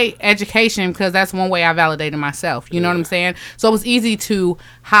I say education because that's one way I validated myself. You know what I'm saying? So it was easy to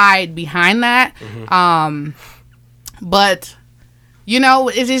hide behind that. But you know,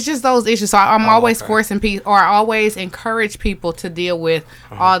 it's just those issues. So I'm always forcing people, or I always encourage people to deal with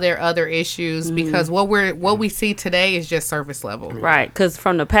all their other issues because what we see today is just surface level. right? Because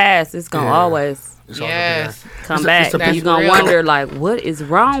from the past, it's gonna always Yes. come back. it's You're gonna real. wonder, like, what is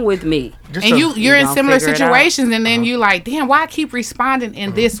wrong with me? Just And a- you're in gonna similar figure it out. situations, and then you like, damn, why I keep responding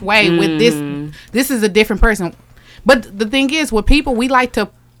in this way with this? This is a different person. But the thing is, with people, we like to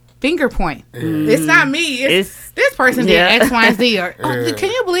finger point. It's not me. It's this person did X, Y, and Z. Or can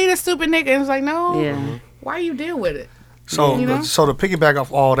you believe this stupid nigga? And it's like, no. Yeah. Why you deal with it? So, You know? so to piggyback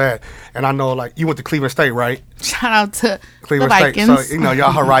off all that, and I know like you went to Cleveland State, right? Shout out to Cleveland the State. Vikings. So you know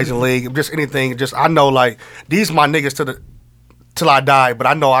y'all Horizon League, just anything. Just I know like these my niggas till I die. But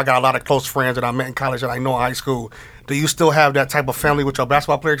I know I got a lot of close friends that I met in college and I know in high school. Do you still have that type of family with your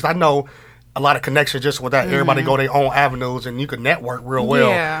basketball players? 'Cause I know a lot of connections just with that. Everybody go their own avenues and you can network real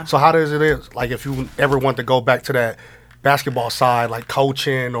well. Yeah. So how does it is like if you ever want to go back to that basketball side, like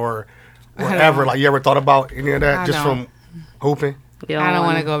coaching or whatever? Like you ever thought about any of that I just don't. from hooping? I don't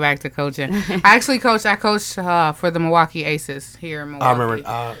want to go back to coaching. I coached for the Milwaukee Aces here in Milwaukee. I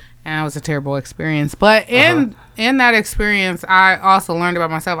remember. And it was a terrible experience. But in that experience, I also learned about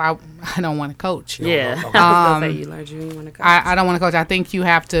myself. I don't want to coach. Yeah. I was gonna say, you learned you didn't want to coach. I don't want to coach. I think you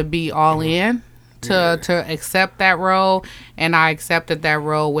have to be all in to accept that role. And I accepted that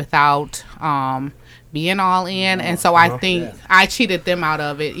role without being all in. And so I think I cheated them out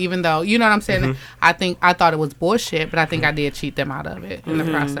of it, even though, you know what I'm saying? I thought it was bullshit, but I think I did cheat them out of it in the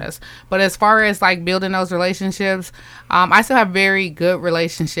process. But as far as like building those relationships, I still have very good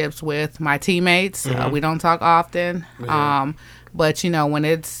relationships with my teammates. We don't talk often. But you know, when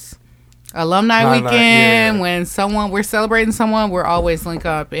it's alumni Alumni, weekend, yeah. when we're celebrating someone, we're always link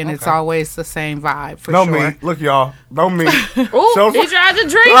up, and it's always the same vibe for No sure. me. Look, y'all. No me. Ooh, he tried to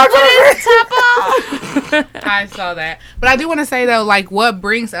drink with his top on. I saw that, but I do want to say though, like what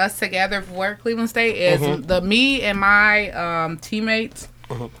brings us together for Cleveland State is me and my teammates,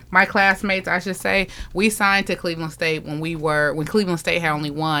 my classmates, I should say. We signed to Cleveland State when Cleveland State had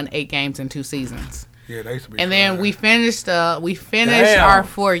only won 8 games in 2 seasons. Yeah, they used to be. And then we finished Damn. our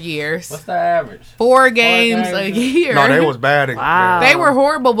 4 years. What's the average? 4 games a year. No, they was bad. Wow. They were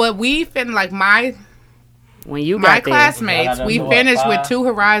horrible, but we finished like When you my got there. classmates. Got We out of finished with five. 2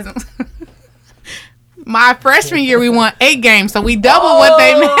 Horizons. My freshman year, we won 8 games, so we doubled what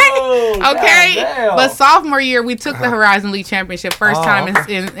they made. Okay, goddamn. but sophomore year, we took the Horizon League championship first time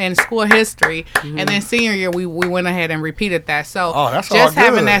in school history, and then senior year, we went ahead and repeated that. So That's all just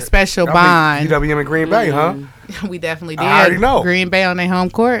having good. that special Y'all bond, beat UWM in Green Bay, huh? we definitely did. I already know. Green Bay on their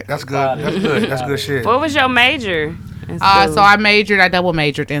home court. That's good. That's good. That's good shit. What was your major? in So school? I double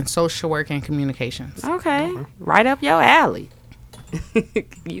majored in social work and communications. Okay, right up your alley.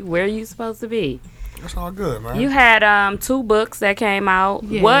 Where you supposed to be? That's all good, man. You had 2 books that came out.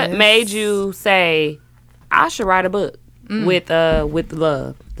 Yes. What made you say I should write a book with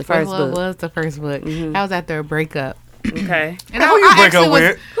love? The first Love book. was the first book. That was after a breakup. Okay. And Who you break up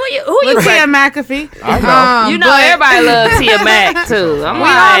with? Who you With Tia McAfee. I know. You know but everybody loves Tia Mac too. I'm We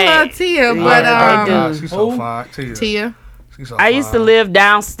like, all love Tia, Yeah, but they do. She's so Who? fine. Tia. She's so I used to fine. live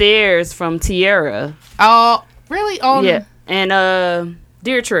downstairs from Tierra. Oh, really? Oh, Yeah. And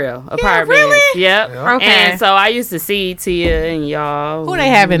Deer Trail apartments. really? Yep. Yeah. Okay. And so I used to see Tia and y'all. Who they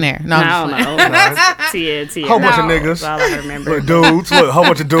have in there? No, I I'm don't just know. Tia. Whole bunch of No. niggas. That's all I remember. Look, dudes. Look, a whole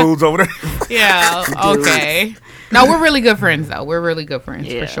bunch of dudes over there. Yeah. Okay. No, we're really good friends though. We're really good friends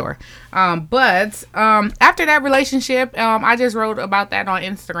Yeah. for sure. But after that relationship, I just wrote about that on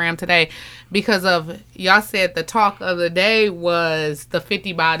Instagram today because of y'all said the talk of the day was the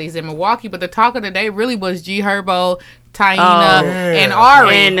 50 bodies in Milwaukee, but the talk of the day really was G Herbo, Taina, Oh. and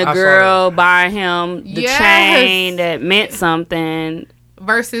Ari And the I saw girl buying him the Yes. chain that meant something.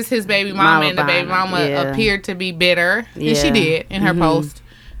 versus his baby mama, Mama and the baby buying it, mama yeah. appeared to be bitter, and she Yeah. did in her post.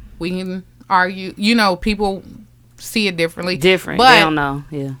 We can argue, people see it differently. Different. But They don't know.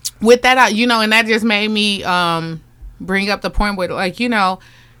 Yeah. with that, and that just made me bring up the point where,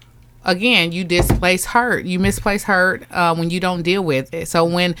 again, you misplace hurt when you don't deal with it. So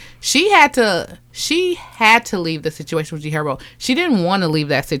when she had to leave the situation with G Herbo. She didn't want to leave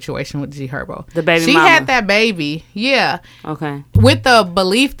that situation with G Herbo. The baby she mama. had that baby, yeah, Okay. with the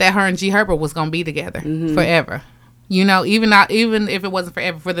belief that her and G Herbo was gonna be together forever. Even if it wasn't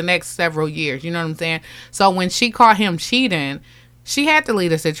forever, for the next several years. You know what I'm saying? So when she caught him cheating, she had to leave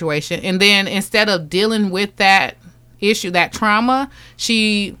the situation. And then instead of dealing with that issue, that trauma,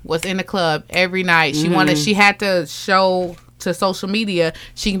 she was in the club every night. She had to show to social media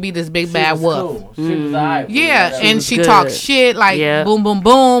she can be this big bad wolf. She was alright. Yeah, and was she good. talked shit like Yeah. boom, boom,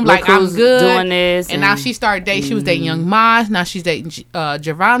 boom, Look like I'm who's good. doing this, and now she started dating. She was dating Young Maz. Now she's dating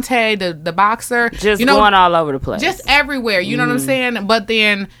Javante, the boxer. Just going all over the place. just everywhere. You know what I'm saying? But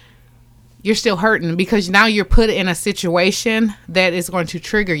then you're still hurting because now you're put in a situation that is going to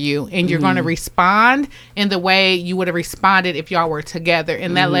trigger you, and you're going to respond in the way you would have responded if y'all were together,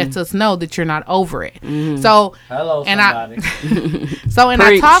 and that lets us know that you're not over it. So, Hello, and somebody. I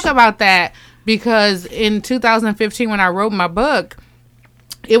Preach. talk about that because in 2015 when I wrote my book,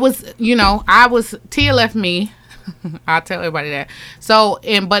 it was Tia left me. I'll tell everybody that. So,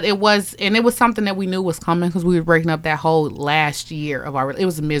 it was something that we knew was coming because we were breaking up that whole last year of it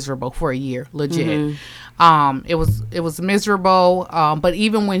was miserable for a year, legit. It was miserable. But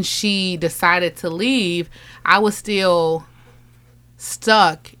even when she decided to leave, I was still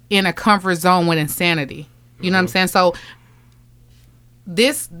stuck in a comfort zone with insanity. You know what I'm saying? So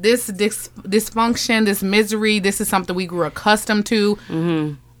this dysfunction, this misery, this is something we grew accustomed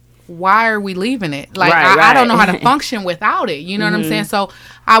to. Why are we leaving it? Like, I don't know how to function without it. You know what I'm saying? So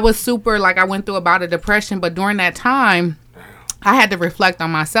I was super, I went through about a depression, but during that time, I had to reflect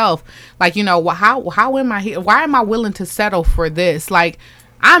on myself. Like, how am I here? Why am I willing to settle for this? Like,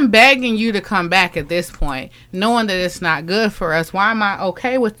 I'm begging you to come back at this point, knowing that it's not good for us. Why am I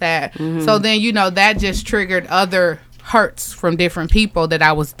okay with that? So then, that just triggered other hurts from different people that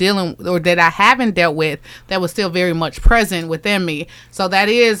I was dealing or that I haven't dealt with that was still very much present within me. So that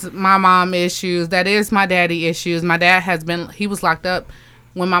is my mom issues. That is my daddy issues. My dad he was locked up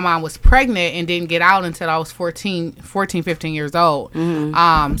when my mom was pregnant and didn't get out until I was 14, 15 years old.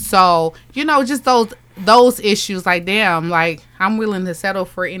 So, just those issues, like, damn, like, I'm willing to settle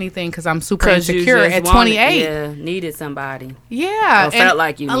for anything because I'm super 'Cause you insecure just at 28. Yeah, needed somebody. Yeah, Or felt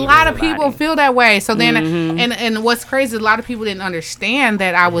like you a needed lot of somebody. people feel that way. So then, and what's crazy, a lot of people didn't understand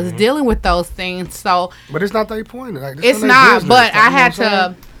that I was dealing with those things. So But it's not their point. Like, this it's ain't their not. business, But you know I what had I'm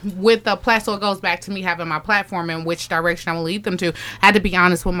saying? to, with the platform. So it goes back to me having my platform and which direction I will lead them to. I had to be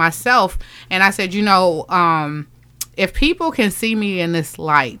honest with myself, and I said, if people can see me in this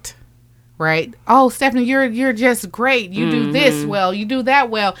light. Right? Oh, Stephanie, you're just great. You do this well. You do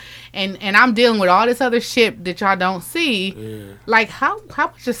that well. And I'm dealing with all this other shit that y'all don't see. Yeah. Like how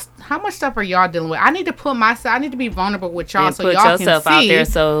much stuff are y'all dealing with? I need to put myself. I need to be vulnerable with y'all And so put y'all yourself can see. out there.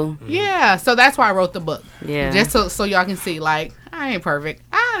 So Yeah. So that's why I wrote the book. Yeah. Just so y'all can see. Like I ain't perfect.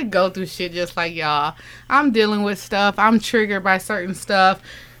 I go through shit just like y'all. I'm dealing with stuff. I'm triggered by certain stuff.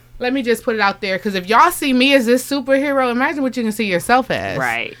 Let me just put it out there, because if y'all see me as this superhero, imagine what you can see yourself as.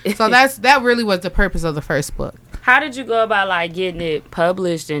 Right. So that really was the purpose of the first book. how did you go about like getting it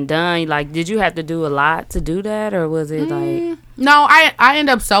published and done? Like, did you have to do a lot to do that, or was it like? No, I end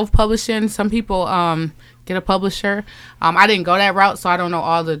up self-publishing. Some people get a publisher. I didn't go that route, so I don't know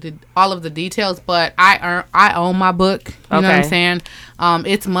all of the details. But I own my book. You know what I'm saying?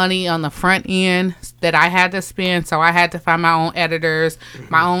 It's money on the front end that I had to spend, so I had to find my own editors,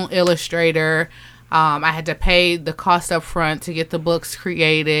 my own illustrator. I had to pay the cost up front to get the books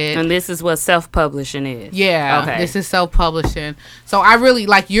created. And this is what self-publishing is. Yeah, Okay. this is self-publishing. So I really,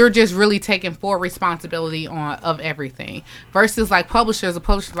 like, you're just really taking full responsibility of everything. Versus, like, publishers, a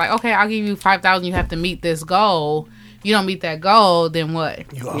publisher's like, okay, I'll give you $5,000, you have to meet this goal. You don't meet that goal, then what?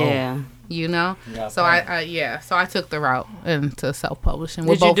 Yeah. You know? Yeah, So so I took the route into self-publishing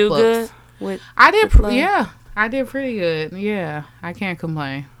with Did you both do books. good? With I did, the plug? yeah. I did pretty good. Yeah, I can't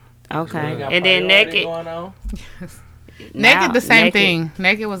complain. Okay. And then Naked. Naked, the same Naked, thing.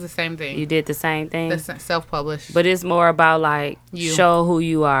 Naked was the same thing. You did the same thing. The self-published. But it's more about like You. show who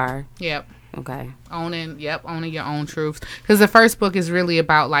you are. Yep. Okay. Owning your own truths. Because the first book is really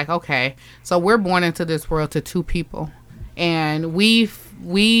about, like, okay, so we're born into this world to two people, and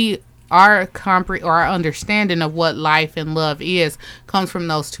our our understanding of what life and love is comes from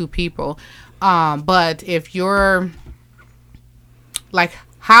those two people. But if you're like,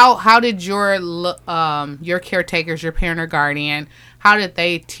 how did your caretakers, your parent or guardian, how did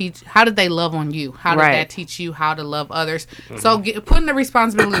they love on you? How did that teach you how to love others? So putting the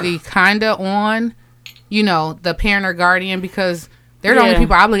responsibility kind of on, the parent or guardian, because they're the only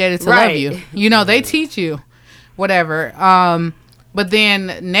people obligated to love you. They teach you whatever. But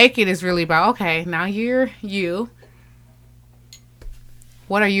then Naked is really about, okay, now you're you.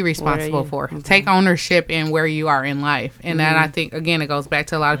 What are you responsible for? Okay. Take ownership in where you are in life. And then I think, again, it goes back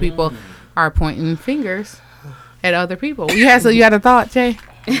to a lot of people are pointing fingers at other people. You had a thought, Jay?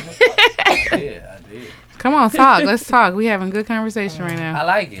 Yeah, I did. Come on, talk. Let's talk. We having good conversation right I now.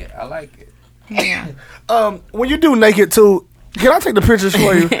 like it. Yeah. When you do Naked too, can I take the pictures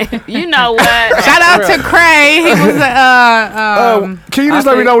for you? You know what? Shout out to Cray. He was Can you just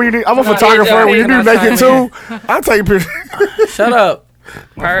let me know when you need? I'm a photographer. When you do Naked too, I'll take pictures. Shut up.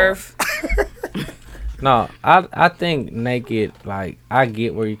 Perf. No, I think Naked, like, I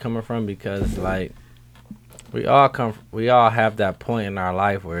get where you're coming from, because like we all have that point in our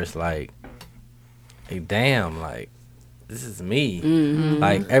life where it's like, hey, damn, like, this is me.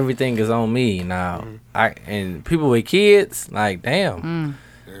 Like, everything is on me now. And people with kids, like, damn,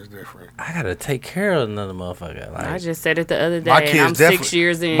 It's different. I gotta take care of another motherfucker. Like, I just said it the other day. My And kids I'm 6 definitely-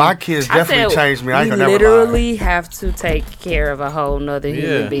 years in. my kids I definitely said, changed me. I ain't we gonna never literally have to take care of a whole nother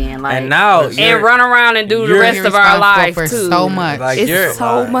human being, like, and now and run around and do the you're rest of our life for too. so much. like, It's you're-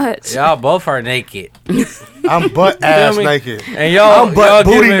 so much. Y'all both are naked, I'm butt ass me? naked. and y'all I'm butt y'all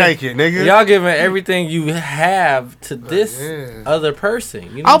booty giving- naked, nigga. Y'all giving everything you have to this Yeah. other person.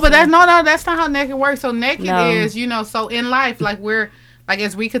 You know Oh, what but I'm that's not how Naked works. So Naked No. is, so in life, like,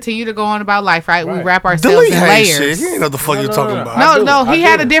 as we continue to go on about life, right? We Right. wrap ourselves Delete in hate shit. layers. You ain't know what the fuck No, you no, talking no. about. No, I do. no, he I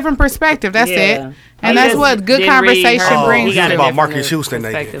had do. a different perspective. That's Yeah. it. And I that's just what good didn't read conversation her. brings He got to a it. about different Marcus Houston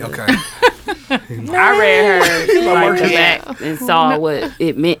naked. perspective. Okay. I read her like the Yeah. back and saw what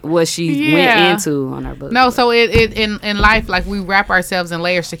it meant, what she went Yeah. into on her book. No, so it in life, like, we wrap ourselves in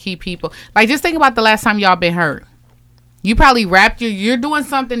layers to keep people. Like, just think about the last time y'all been hurt. You probably you're doing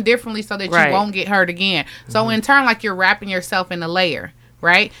something differently so that Right. you won't get hurt again. So in turn, like, you're wrapping yourself in a layer,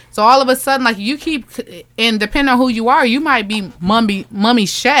 right? So all of a sudden, like, you keep, and depending on who you are, you might be mummy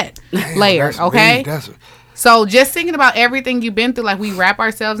shed layer, That's okay? me. That's So just thinking about everything you've been through, like, we wrap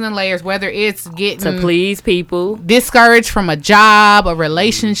ourselves in layers, whether it's getting to please people. discouraged from a job, a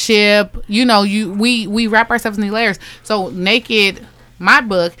relationship, we wrap ourselves in these layers. So Naked my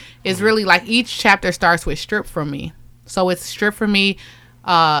book is really like each chapter starts with strip from me. So it's strip from me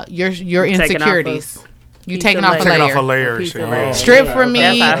your insecurities. You taking off a Taking layer. off a layer and shit. Yeah. Strip from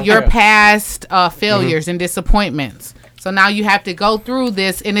me That's your past failures and disappointments. So now you have to go through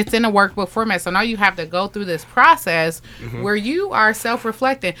this, and it's in a workbook format. So now you have to go through this process where you are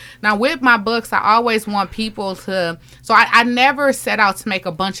self-reflecting. Now, with my books, I always want people to... So I never set out to make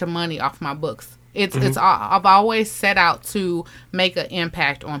a bunch of money off my books. I've always set out to make an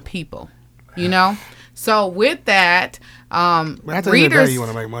impact on people, you know? So with that, But at the end of the readers... day, you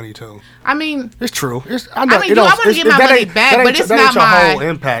want to make money too. I mean... It's true. I want to get my money back, but it's not my whole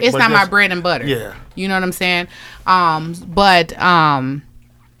impact. It's but not my just- bread and butter. Yeah. You know what I'm saying? But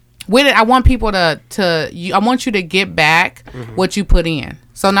with it, I want people I want you to get back what you put in.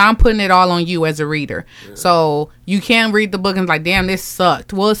 So now I'm putting it all on you as a reader. Yeah. So you can read the book and like, damn, this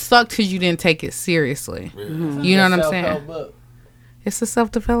sucked. Well, it sucked because you didn't take it seriously. Yeah. You know what I'm saying? Book. It's a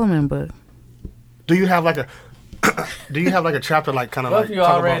self-development book. Do you have like a chapter like kind of like you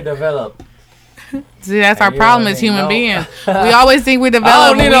already developed? See, that's our problem as human beings. We always think we develop. I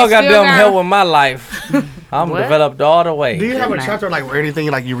don't need no goddamn help with my life. I'm developed all the way. Do you have a chapter like or anything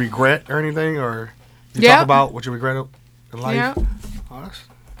like you regret or anything, or you talk about what you regret in life? Yeah. Oh,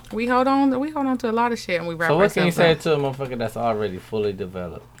 we hold on to a lot of shit and we wrap So what can you say up. to a motherfucker that's already fully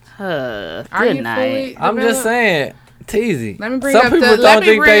developed? Good you night. fully I'm just saying, teasy. Let me bring Some up people the- let don't me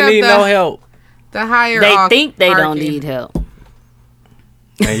think bring they up need the- no help, The higher They think they don't need help.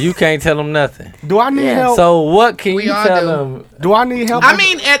 and you can't tell them nothing. Do I need help? So what can We you all tell do. them? Do I need help? I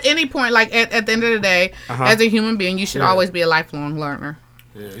mean, at any point, like at the end of the day, as a human being, you should always be a lifelong learner.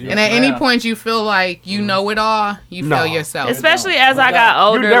 And at any point you feel like you know it all, you fail yourself. Especially as I got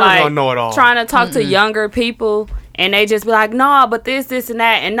older, never like gonna know it all. trying to talk to younger people, and they just be like, "Nah, but this, and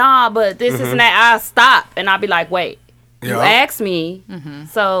that, and nah, but this, and that." I stop, and I'll be like, "Wait, you asked me,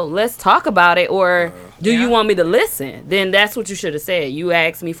 so let's talk about it, or do you want me to listen?" Then that's what you should have said. You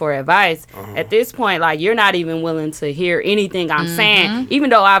asked me for advice. At this point, like you're not even willing to hear anything I'm saying, even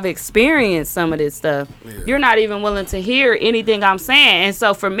though I've experienced some of this stuff. You're not even willing to hear anything I'm saying, and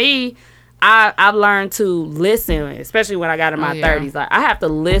so for me, I've learned to listen, especially when I got in my 30s. Like I have to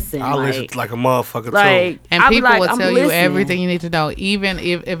listen. I listen like a motherfucker too. And I'll be people like, will I'm tell you listening. everything you need to know, even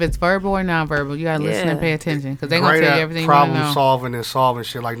if it's verbal or nonverbal. You gotta listen and pay attention because they're gonna Great tell you at everything you want to problem know. solving and solving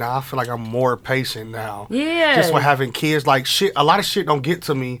shit. Like now, I feel like I'm more patient now. Yeah. Just with having kids, like shit. A lot of shit don't get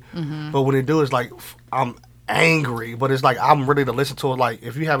to me, but when it do, it's like I'm angry. But it's like I'm ready to listen to it. Like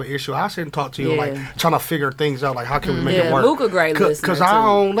if you have an issue, I sit and talk to you, like trying to figure things out. Like how can we make it work? Luca great listener, Because I too.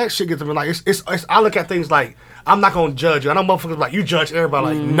 don't let shit get to me. Like it's I look at things like I'm not gonna judge you. I know motherfuckers like you judge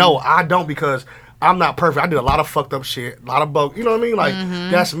everybody. Like no, I don't because I'm not perfect. I did a lot of fucked up shit, a lot of bug. You know what I mean? Like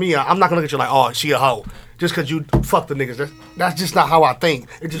that's me. I'm not gonna look at you like, oh, she a hoe just because you fuck the niggas. That's just not how I think.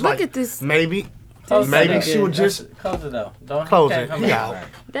 It's just Look like at this. maybe she would just close it though. Don't close it. Yeah.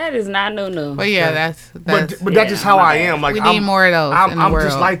 That is not no. But yeah, that's But that's just how I am. Like we need more of those in the I'm world.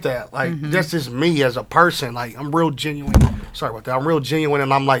 just like that. Like that's just me as a person. Like I'm real genuine. Sorry about that. I'm real genuine,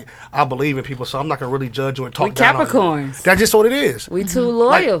 and I'm like I believe in people, so I'm not gonna really judge you and talk We down on you. Capricorns. That's just what it is. We too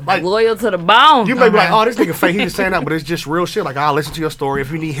loyal. like- Loyal to the bone. You may be like, oh, this nigga fake. He just saying that, but it's just real shit. Like I'll listen to your story.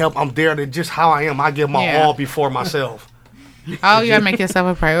 If you need help, I'm there. That's just how I am. I give my all before myself. Oh, you gotta make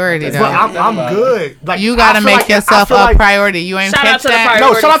yourself a priority though. But I'm good. Like You I gotta feel make like- I yourself feel a like- priority. You ain't Shout out catch to the that.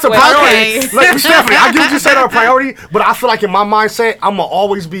 No, shout out to Priority priority. Okay. Look, Stephanie, I get what you said are a priority, but I feel like in my mindset, I'm gonna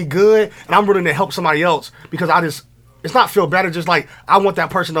always be good, and I'm willing to help somebody else because it's not feel bad. It's just like I want that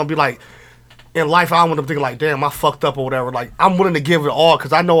person to be like, in life, I don't want them to think like, damn, I fucked up or whatever. Like I'm willing to give it all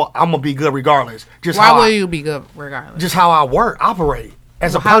because I know I'm gonna be good regardless. Just Why how will I, you be good regardless? just how I operate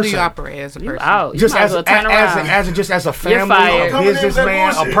as a person. How do you operate as a person? out. You Just might as well turn around. as a family, fired. a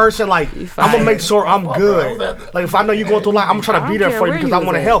businessman, a person, like I'm gonna make sure I'm good. Like if I know you're going through a lot, I'm gonna try to be there care for you where because you I was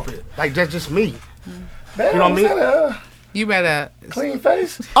want to at. help it. Like that's just me. Damn, You know what I mean? was that You better. a clean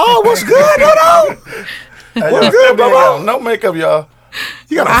face? Oh, what's good, no? Hey, What's yo, good, man, bro? No makake y'all.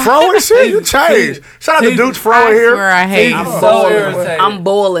 You got a fro and shit? You changed. Shout out to Dude's fro I in here. swear I hate I'm you. so irritated. I'm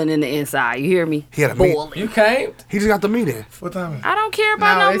boiling in the inside. You hear me? He had a meet. Boiling. You came? He just got the meeting. What time is it? I don't care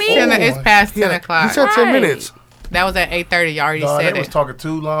about No, no, it's, meeting. it's past 10 He o'clock. said 10 Right. minutes. That was at 8:30. You already No, said they was it. talking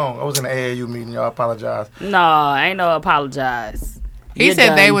too long. I was in the AAU meeting. Y'all apologize. No, ain't no apologize. He You're said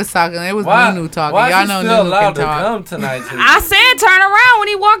done. they was talking. It was Why? Nunu talking. Why Y'all is he know still Nunu allowed can to talk. come tonight? I said turn around when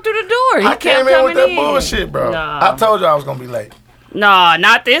he walked through the door. He I kept came in coming with that in. bullshit, bro. Nah. I told you I was gonna be late. No,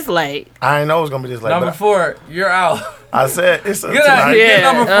 not this late. I didn't know it was gonna be this late. Number But 4, you're out. I said it's Get out tonight. here. Yeah, Get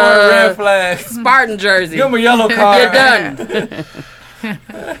number 4 red flag. Spartan jersey. Give him a yellow card. You're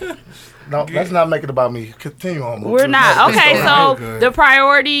done. No, let's not make it about me. Continue on. We're not. Okay, We're so good. the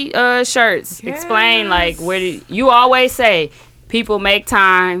priority shirts. Explain, like, where do you always say people make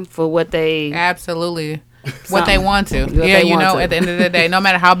time for what they. Absolutely. What they want to. What Yeah, they you want know, to. at the end of the day, no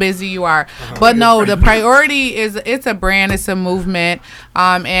matter how busy you are. But no, the priority is, it's a brand, it's a movement.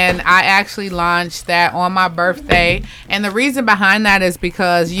 And I actually launched that on my birthday. And the reason behind that is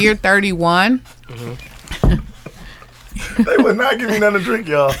because year 31. They would not give me nothing to drink,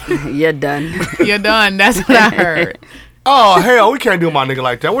 y'all. You're done. You're done. That's what I heard. Oh hell, we can't do my nigga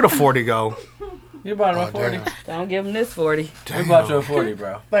like that. Where the 40 go? You bought him a 40. Don't give him this 40. We bought you a 40,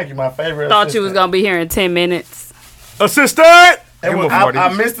 bro. Thank you, my favorite. Thought you was going to be here in 10 minutes. Assistant. Give him a 40.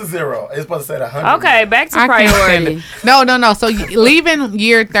 I missed the 0. It's supposed to say 100. Okay, back to I can't stand priority. it. No. So leaving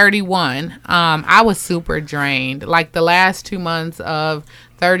year 31, I was super drained. Like the last 2 months of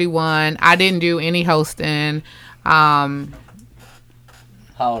 31, I didn't do any hosting. How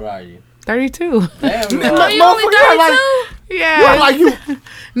old are you? 32. Damn, You bro. only Motherfucker, like- 32? Yeah. Like you.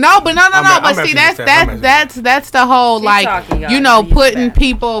 No, but no. I'm But see, that's the whole, like, talking, y'all. you know, He's putting back.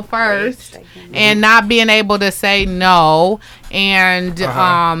 people first and not being able to say no, and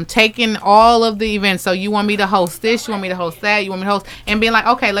taking all of the events. So you want me to host this, you want me to host that, you want me to host, and being like,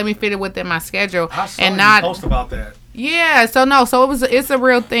 okay, let me fit it within my schedule, and not. Post about that. Yeah, so it's a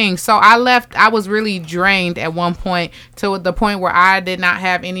real thing. So I was really drained at one point, to the point where I did not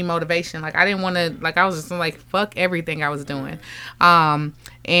have any motivation. Like I didn't want to, like I was just like, fuck everything I was doing.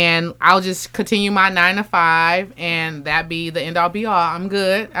 And I'll just continue my 9 to 5, and that be the end all be all. I'm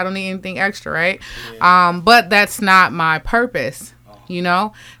good. I don't need anything extra, right? But that's not my purpose. You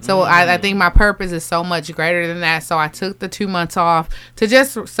know, so I think my purpose is so much greater than that. So I took the 2 months off to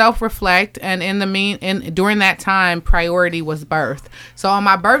just self-reflect, and during that time, priority was birth. So on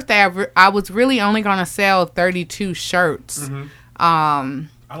my birthday, I was really only gonna sell 32 shirts. I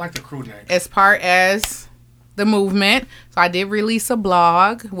like the crew neck. As part as the movement. So I did release a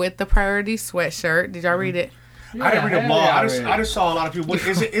blog with the priority sweatshirt. Did y'all read it? I didn't read the blog. I just saw a lot of people.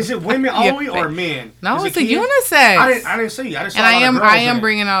 Is it women only or men? No, Is it it's a kids? unisex. I didn't see. I just saw And a lot of girls I in am it.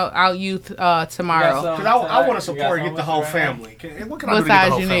 bringing out youth tomorrow. some- Cause I want to You got support and get some the whole right now? family. What can I What do to get the size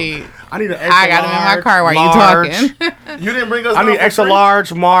whole you family? need? I need an extra I got them in my car while large. you talking. You didn't bring us. I none need for extra free?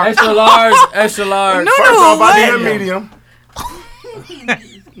 large, Mark. Extra large, extra large. No, First off, I need a what? medium.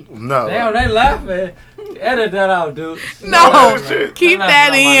 No. Damn, they laughing. Edit that out, dude. No, shit. keep That's that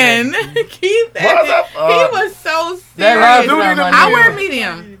not my in. Keep that What's in. up? He was so That serious. laughing do at need a my I nigga. wear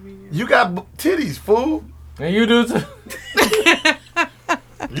medium. You got titties, fool. And you do too.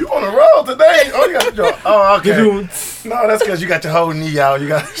 You on the road today? Oh, you got your. Oh, okay. Dude. No, that's because you got your whole knee out. You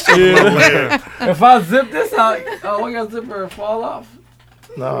got. Yeah. If I zip this out, we got zipper fall off.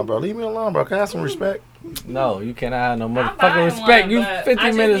 Nah, bro, leave me alone, bro. Can I have some respect? No, you cannot have no I'm motherfucking buying respect. one, You but 50 I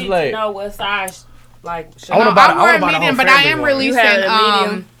just minutes need late. To know what size, like, I wanna No, buy- I'm I wanna wearing buy the medium, whole but I family am one. releasing. You had a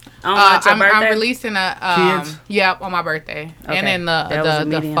medium on your I'm birthday? releasing a Kids? Yep, on my birthday, Okay, and then that was a the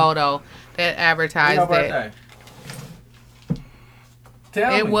medium. photo that Your advertised it. birthday.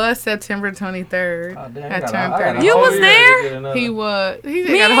 Tell It me. was September 23rd. Oh, damn, I got turned a- I got a 30. You whole was year to there? get another. He was. He Me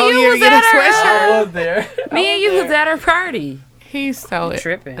got a and whole you year to was get a at her, sweatshirt. I was there. Me and you was at her party. He's so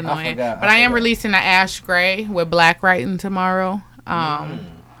Tripping. annoying. forgot, But I I am forgot. releasing the ash gray with black writing tomorrow.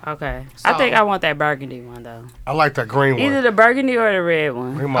 Okay. So- I think I want that burgundy one, though. I like that green one. Either the burgundy or the red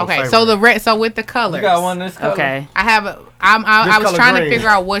one. Green my Okay, favorite. so the red. So with the colors, You got one this color? Okay. I have. I was color trying green. to figure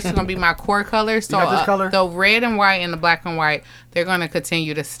out what's gonna be my core colors. So got this color? the red and white and the black and white, they're gonna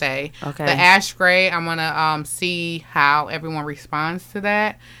continue to stay. Okay. The ash gray, I'm gonna see how everyone responds to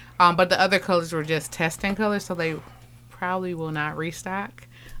that. But the other colors were just testing colors, so they probably will not restock.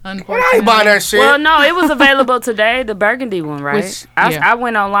 I Unfortunately, ain't buying that shit. Well, no, it was available today, the burgundy one, right? Which- I yeah.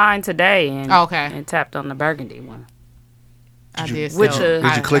 went online today and Okay. and tapped on the burgundy one. I did. Which, sell- did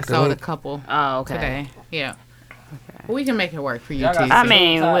I- you click I the sold a link? couple Oh, okay. today. Yeah. We can make it work for you, Y'all got TC. I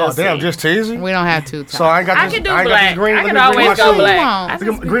mean, we'll oh damn, see. just teasing. We don't have to. So I ain't got I this. can do I ain't got black. this green. I Let can me green always my go shoes. black. Come I on.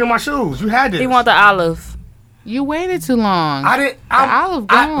 just- Green on my shoes. You had this. He want the olive. You waited too long. I didn't. olive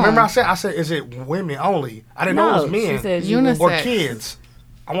I gone. remember I said, is it women only? I didn't know it No, was she men said Unisex. or kids.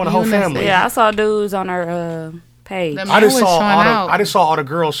 I want a whole Unisex. family. Yeah, I saw dudes on her page. The I man just was saw showing all the. out. I just saw all the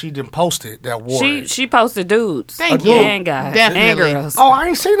girls she didn't post it that wore it. She posted dudes. Thank you. And guys. Definitely. And girls. Oh, I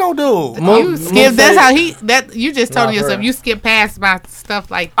ain't seen no dude. You skip. That's how he. That you just told Nah, yourself. bruh. You skip past my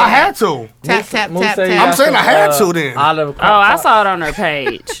stuff like that. I had to. Tap tap Moose tap say you tap. I'm saying I had to then. Olive Oh, crop I top. saw it on her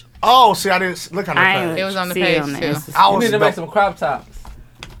page. Oh, see, I didn't look on the I ain't page. It was on the see page, on the too. Insta. I You was need to make some crop tops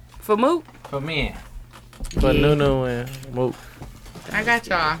For Mook? for men. For Yeah. Nunu and Mook. I got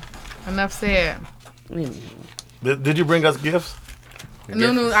y'all. Enough said. Did you bring us gifts?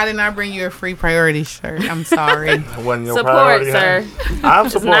 Nunu, I did not bring you a free priority shirt. I'm sorry. Wasn't your Support, priority, sir. huh? I'm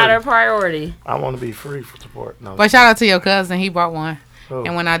It's not supporting. a priority. I want to be free for support. No. But shout out to your cousin. He bought one. Who?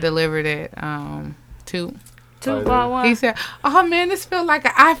 And when I delivered it, to Two bought he one. said, "Oh man, this feels like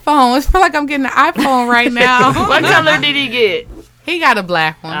an iPhone. It feels like I'm getting an iPhone right now." What color did he get? He got a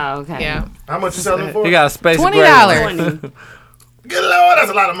black one. Oh, okay. Yeah, How much you selling for? You got a space $20. gray one. 20. Good Lord,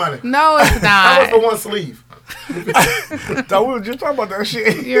 that's a lot of money. no, it's How much for not. one sleeve? So we were just talking about that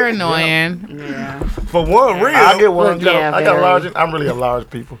shit. You're annoying. Yeah. For one real, I get one. Well, yeah, I got very. large. I'm really a large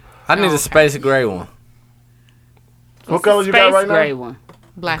people. I need a space gray one. What color you got Space right now? gray one.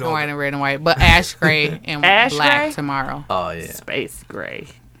 Black and white and red and white, but ash gray and Ash black gray? tomorrow. Oh yeah. Space gray.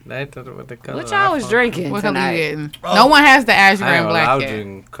 That's what the color. What y'all was drinking What color tonight? you getting? No one has the ash gray I and was black yet.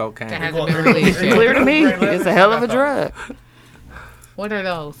 drinking cocaine. That hasn't been released yet. Clear to me. It's a hell of a drug. What are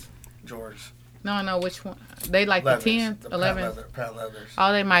those? George. No, which one? They like the 10, 11? Pat leathers.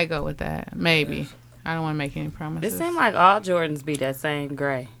 Oh, they might go with that. Maybe. I don't want to make any promises. It seems like all Jordans be that same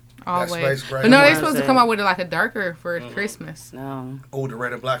gray. Always. space gray. But no, they're Ones supposed to that- come out with like a darker for Christmas. No. Oh, the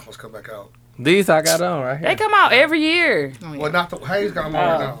red and black ones come back out. These I got on right They here. come out every year. Oh, yeah. Well, not the Hayes got them on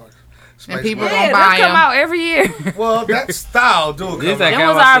right now. Space And people gray. gonna Yeah, buy they come 'em. out every year. Well, that style, dude. These come ain't out. Them came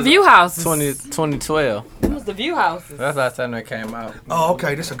was out our since view houses. 2012. Them was the view houses. That's the last time they came out. Oh,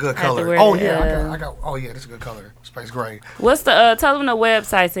 okay. This is a good Had to color. wear Oh the, yeah, I got. Oh yeah, this is a good color. Space gray. What's the tell them the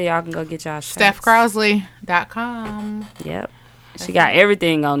website so y'all can go get y'all shirts. StephCrowsley.com. Yep. She got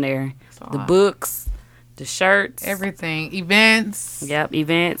everything on there. The books, the shirts. Everything. Events. Yep,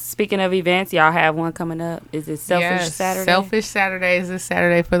 events. Speaking of events, y'all have one coming up. Is it Selfish Yes, Saturday? Selfish Saturday is this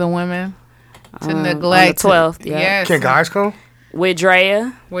Saturday for the women. To on neglect. the 12th, yeah. Yes. Can guys come? With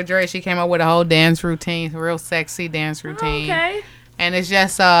Drea. With Dre, she came up with a whole dance routine, real sexy dance routine. Okay. And it's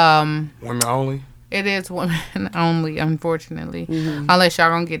just Women only. it is women only, unfortunately. Unless y'all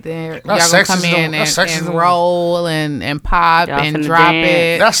gonna get there, y'all That's gonna come sexism. in That's and sexism. roll and pop Y'all and finna drop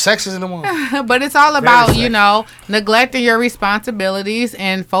dance. That's sexist in the one. it. But it's all about sexy. neglecting your responsibilities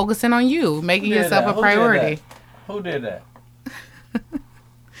and focusing on you, making yourself a priority. Who did that?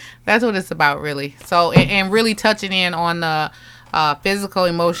 That's what it's about, really. So and really touching in on the physical,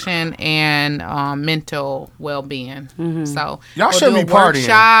 emotion, and mental well-being. So Y'all should do a be partying.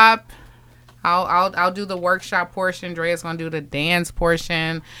 workshop. I'll do the workshop portion. Drea's gonna do the dance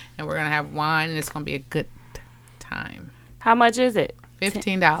portion, and we're gonna have wine, and it's gonna be a good time. How much is it?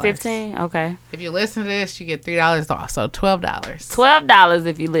 $15. 15. Okay. If you listen to this, you get $3 off. So $12. $12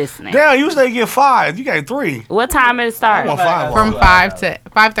 if you listening. Damn, usually they get 5. You got 3. What time it I start? want 5. From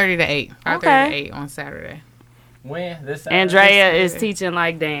 5:30 to 8. 5:30 Okay. to 8 on Saturday. When? This Andrea is teaching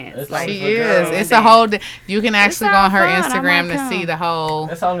like dance. It's Like only She for is. girls. It's a whole. You can actually go on her sounds fun. I Instagram might to come. see the whole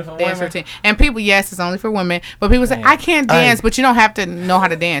It's only for dance women. routine. And people, yes, it's only for women. But people say I can't dance, but you don't have to know how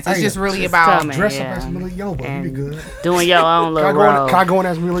to dance. It's Hey, just really just about. coming. Dress Yeah. up as Millie Yoba. You be And good. doing your own little Can I role. go in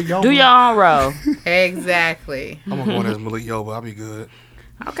as Millie Yoba? Do your own role. Exactly. I'm gonna go in as Millie Yoba. I'll be good.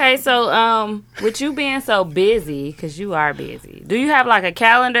 Okay, so with you being so busy, because you are busy, do you have like a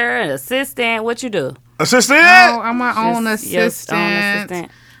calendar, an assistant? What you do? Assistant. Oh, I'm my own Just your assistant. own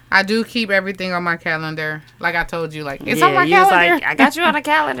assistant. I do keep everything on my calendar. Like I told you, like it's on Yeah, my you was calendar. like, I got you on a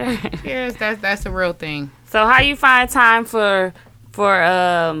calendar. Yes, that's a real thing. So how you find time for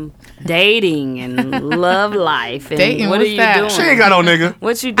dating and love life and Dating, what are what's you that? doing? She ain't got no nigga.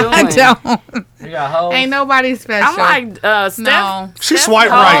 What you doing? I don't. You got hoes? Ain't nobody special. I'm like Steph. No. She Steph swipe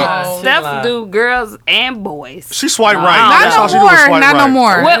hoes. right. Steph do girls and boys. She swipe right. Not That's no all she do more. is swipe Not right. no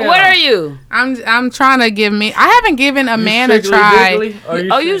more. What are you? I'm trying to give me. I haven't given a man a try.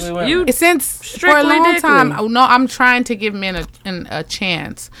 Oh, you Since for a Strictly long dickly. time. Oh, no, I'm trying to give men a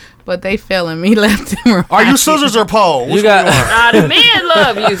chance, but they failing me left and right. Are you scissors or pole? Which You got. one you are? the men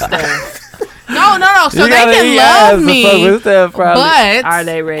love you, Steph. No. So You they gotta can eat love ass to fuck me, with Steph, probably. but Are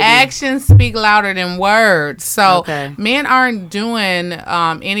they ready? actions speak louder than words. So Okay. men aren't doing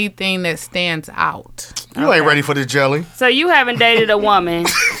anything that stands out. You ain't ready for this jelly. So you haven't dated a woman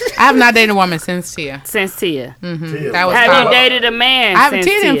I have not dated a woman since Tia. since Tia. That was Have time. you dated a man? I haven't.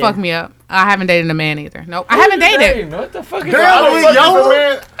 since Tia didn't fuck me up. I haven't dated a man either. Nope. I haven't dated. What the fuck is Damn, that? Millie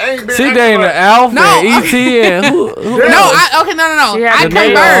Yoba. Ain't been She acting dating like- Alf No, and E.T. and who? No. No. She I had the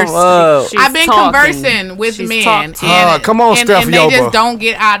name converse. She's I've been talking. conversing with She's men. talking. Come on, Steph and they Yoba. just don't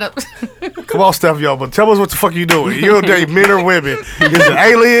get out of. Come on, Steph Yoba. Tell us what the fuck you doing. You date men or women? Is it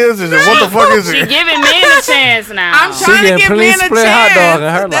aliens? Is it what the fuck is She it? giving men a chance now. I'm trying to getting give plenty men a split hot chance. dog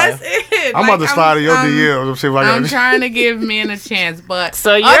in her That's life. it. I'm about to slide in your DMs and see if I I'm got trying to give men a chance, but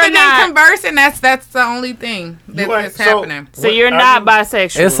So you're other than not- conversing, that's the only thing that's so- happening. so you're Are not you-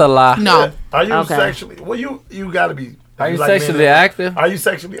 bisexual. It's a lie. No, Are you Okay. sexually? Well, you got to be. Are you like sexually being- active? Are you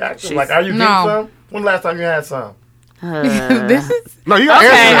sexually active? She's- Like, are you getting No. some? When the last time you had some? This is No, you got to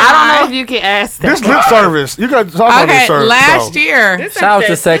Okay, answer I that. don't know if you can ask that. This lip service. You got to talk about this okay. service. Last so. year, Shout out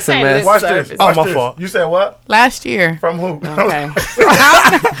to Sex and Mess. Watch this. Oh, Watch my this. fault. You said what? last year. From who? Okay.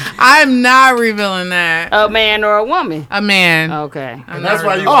 I'm not revealing that. A man or a woman? A man. Okay. I'm That's not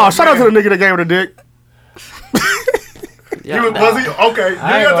why revealing- you. Oh, shout out to the nigga that gave her the dick. He was he okay? You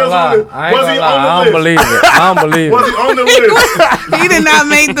I ain't got gonna lie. this one. I ain't Was he gonna lie. I on don't the list? believe it. I don't believe Was it. he on the list? He did not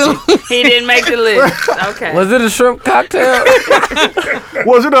make the. He didn't make the list. Okay. Was it a shrimp cocktail?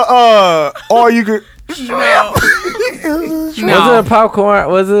 Was it a all you could? Was it a popcorn?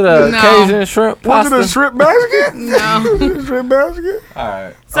 Was it a No. Cajun shrimp Was pasta? it a shrimp basket? No. Shrimp basket? All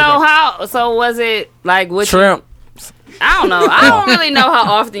right. So was it like what? Shrimp. I don't know. I don't really know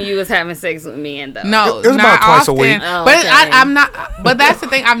how often you was having sex with men though. No, It was not about twice a often. week. Oh, But okay. I'm not. But that's the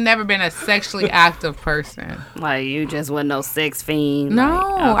thing. I've never been a sexually active person. Like you just wasn't no sex fiend. No,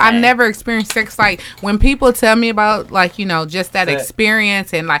 like, I've okay. never experienced sex. Like when people tell me about like just that Sex.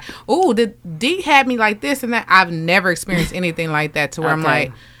 experience and like, oh, did D had me like this and that? I've never experienced anything like that to where I'm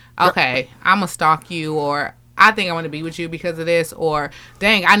Okay. like, okay, I'm gonna stalk you, or I think I want to be with you because of this, or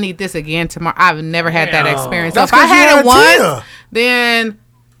dang, I need this again tomorrow. I've never had that experience. So That's if I 'cause you had it had once, Tia.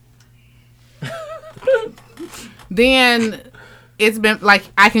 then it's been like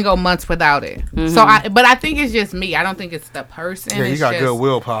I can go months without it. Mm-hmm. So but I think it's just me. I don't think it's the person. Yeah, you It's got just, good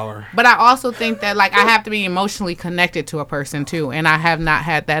willpower. But I also think that like I have to be emotionally connected to a person too, and I have not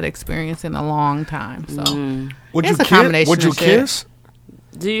had that experience in a long time. So Would It's you a combination Would you of shit. kiss?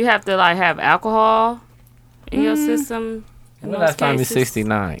 Do you have to like have alcohol in your system? in When those last time you cases?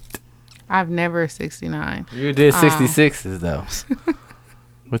 69? I've never 69. You did 66s though.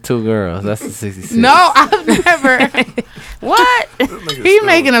 With 2 girls. That's the 66. No, I've never. What? He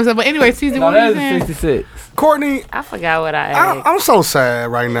making up stuff. But anyway, Caesar, No, what that are you is saying? 66. Courtney, I forgot what I asked. I'm so sad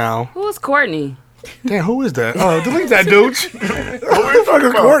right now. Who's Courtney? Damn, who is that? Oh, delete that dude. Who the fuck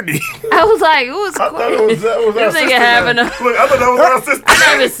is Courtney? I was like, who's I thought it Courtney? was, that was our This nigga sister having name. a- Look, I thought that was our sister.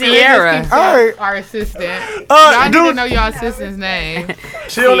 Her name is Sierra. All right. Our assistant. Y'all need to dude. know your assistant's name.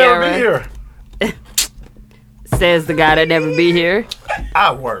 She'll never be Sierra. here. Says the guy that never be here.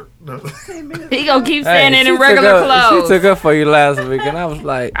 I work. He gonna keep Hey, standing she in regular took up, clothes. She took up for you last week, and I was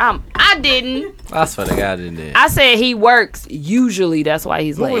like, I didn't. I swear to God, I did. I said he works. Usually, that's why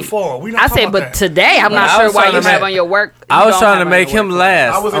he's Moving late. forward, we not I talking said, about but that. today I'm not I sure was why trying you to have make- on your work. I you was don't trying have to on make your him work I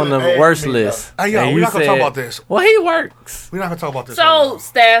last was in on the the bad worst meeting, list. Hey, yo, And we're you not gonna talk said, about this. Well, he works. We're not gonna talk about this. So,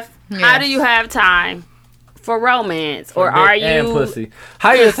 Steph, how Yes. do you have time for romance, or Dick are and you? pussy?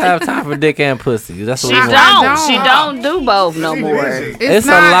 How you just have time for dick and pussy? That's what She we don't. want. don't. She don't do both no She more. busy. It's a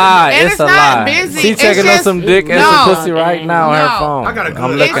not- lie. and It's a not lie. busy. She It's checking on just- some dick and no. some pussy right now on No. her phone. I got a good-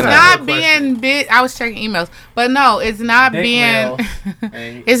 I'm It's looking It's at not it. being bit. I was checking emails, but no, it's not Dick being. whale.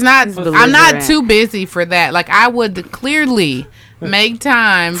 And- It's not. I'm belligerent. not too busy for that. Like I would clearly make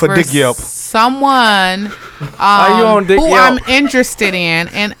time For Dick Yelp. someone Are you on Dick who Yelp? I'm interested in,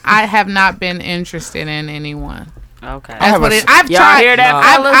 and I have not been interested in anyone. Okay. That's what it. I've Y'all tried. hear that,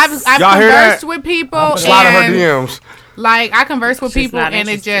 fellas? I've Y'all hear conversed that? with people, Slide in her and DMs. like I converse with She's people, not and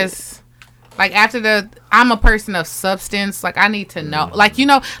it interested. just like after I'm a person of substance. Like I need to know. Like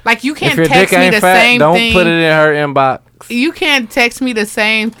like you If can't your dick text me ain't the fat, same don't thing. put it in her inbox. You can't text me the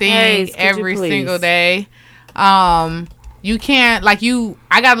same thing Hey, could you every please? single day. You can't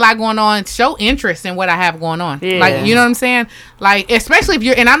I got a lot going on. Show interest in what I have going on. Yeah. Like you know what I'm saying? Like especially if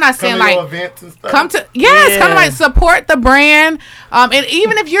you're and I'm not saying Come to your like events and stuff. come to come to Yeah. like support the brand. And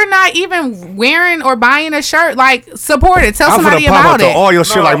even if you're not even wearing or buying a shirt, like support it. Tell I'm somebody finna pop about up to it. all your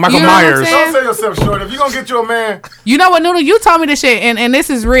shit No. like Michael You know what I'm Myers. saying? Don't sell yourself short. If you gonna get you a man, You know what, Nunu? You told me this shit, and this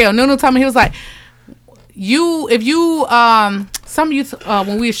is real. Nunu told me he was like, if you some of you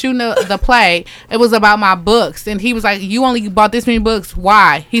when we were shooting the play, it was about my books, and he was like, you only bought this many books.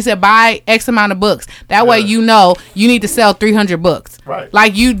 Why? He said, buy X amount of books. That way, you know you need to sell 300 books. Right.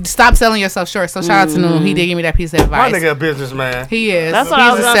 Like you stop selling yourself short. So shout out to Nunu. He did give me that piece of My advice. nigga a businessman. He is. That's what He's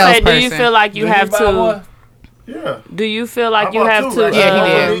I was a gonna say. Do you salesperson. feel like you have to? yeah. Do you feel like I you bought have two, to? right? Yeah, he Both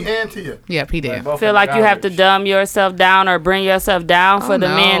did. for me and Tia. Yep, he did. Feel like you have to dumb yourself down or bring yourself down for the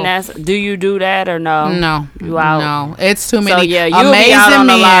no. men. Do you do that or no? No, You out. no, it's too So many yeah, you amazing be out on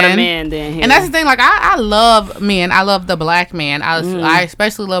men. a lot of men then. Here. And that's the thing. Like I love men. I love the black man. I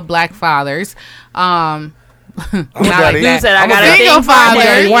especially love black fathers. Not like daddy. you that. said I I'm a got a single thing for father.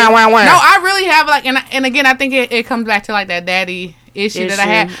 daddy. Wah, wah, wah. No, I really have and again, I think it comes back to like that daddy issue that I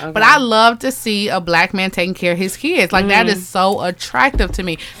had. Issue, But okay. I love to see a black man taking care of his kids. Like that is so attractive to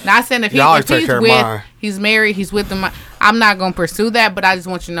me. Not saying if, Yeah, I always if take he's care of with, mine. he's married, he's with them. I'm not gonna pursue that. But I just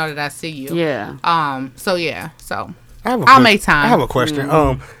want you to know that I see you. Yeah. So yeah. So I'll make time. I have a question.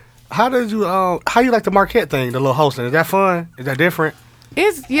 How did you how you like the Marquette thing, the little hosting? Is that fun? Is that different?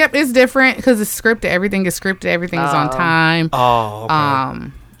 It's different because it's scripted. Everything is scripted. Everything is on time. Oh,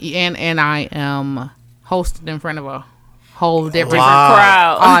 okay. And I am hosted in front of a whole different Wow.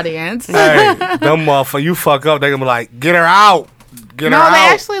 Crowd. audience. Hey, them motherfuckers, you fuck up, they gonna be like, get her out. Get her No, out.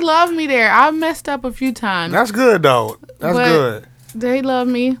 they actually love me there. I messed up a few times. That's good though. That's But good. They love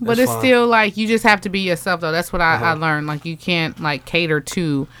me, but That's it's fine. still like you just have to be yourself though. That's what I learned. Like you can't like cater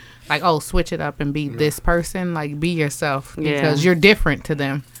to like, oh, switch it up and be this person. Like be yourself because you're different to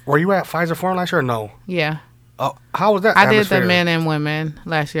them. Were you at Pfizer Forum last year or no? Yeah. Oh, how was that? I did atmosphere? the men and women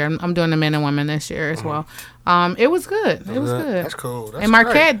last year. I'm doing the men and women this year as well. It was good. It was good. That's cool. That's And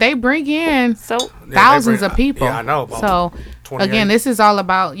Marquette, they bring in So thousands of people. Yeah, I know. About So 28. again, this is all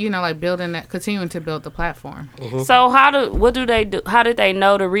about like building that, continuing to build the platform. what do they do? How did they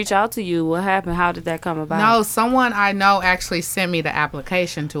know to reach out to you? What happened? How did that come about? No, someone I know actually sent me the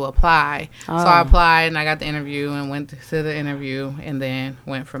application to apply. So I applied and I got the interview and went to the interview and then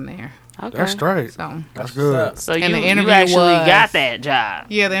went from there. Okay. That's straight. So That's good. So And you, the you interview actually was- got that job.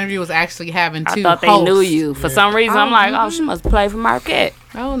 yeah, the interview was actually having I two thought they hosts. knew you. For some reason, I'm like, oh, she must play for Marquette.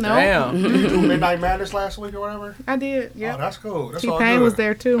 Oh no, Damn. You do Midnight Madness last week or whatever? I did. Oh, Yeah, that's cool. That's all T-Pain good. was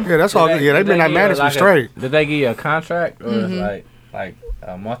there too. Yeah, that's all good. Yeah, they Midnight give you Madness was like straight. Did they give you a contract or like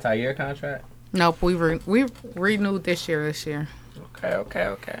a multi-year contract? Nope, we renewed this year.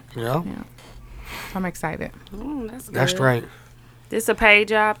 Okay. Yeah, I'm excited. That's good. that's straight. This a paid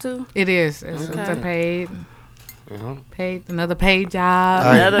job too? It is. It's a paid Yeah. another paid job.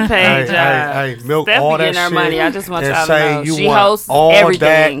 Another paid job. Hey, milk Steph all be that getting her shit. money. I just want and y'all to say know. you She want hosts all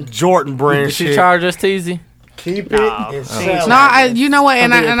everything. that Jordan brand Did she shit. charge us Teasy? Keep it No. and sell No, it. you know what?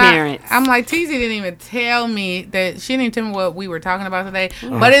 And For the appearance. I'm like, Teezy didn't even tell me that she didn't even tell me what we were talking about today.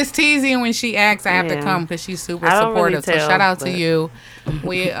 But it's Teezy, and when she asks, I have to Yeah. come because she's super I don't really supportive. So tell, shout out to but- you.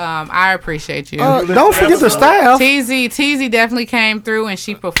 We, I appreciate you. Don't forget the staff. Teezy definitely came through and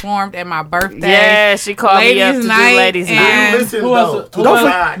she performed at my birthday. Yeah, she called me up to Ladies' do night ladies' and- night. Listen, Who else-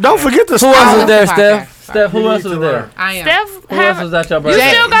 though. Don't forget the Who else staff. was there, podcast. Steph? Steph, who You else need was to there? learn. I am. Steph, Who else was at your you birthday?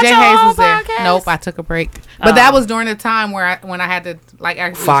 still got Jay your Hayes own was there. podcast? Nope, I took a break. But that was during the time where when I had to like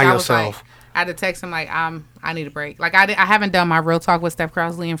actually Find I was like, yourself. I had to text him like I need a break. Like I haven't done my real talk with Steph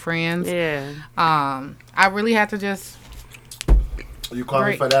Crossley and friends. Yeah. I really had to just. You called me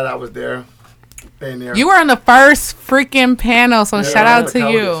Great. for that. I was there. Been there. You were on the first freaking panel, so shout out to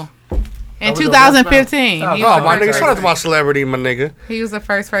that you. was- In that was the 2015, best he Oh, was, my the nigga, first shout out to person. my celebrity, my nigga. He was the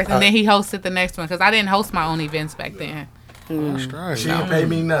first person, and then he hosted the next one because I didn't host my own events back then. That's right. She didn't pay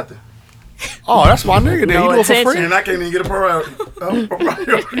me nothing. Oh, that's my nigga. Then No you do it for attention. free. And I can't even get a priority.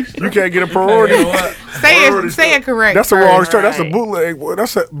 You can't get a priority. Say it correct. That's the first. wrong story. That's a Right. bootleg. Boy.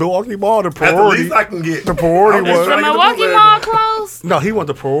 That's a Milwaukee Mall. The That's the priority. least I can get. The priority I'm just was. trying The to get Milwaukee bootleg. Mall closed? No, he want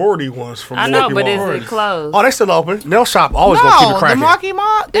the priority ones from I know, Milwaukee but Mall. is it closed? Oh, they still open. Nail shop always gonna keep it No, the cracking. Milwaukee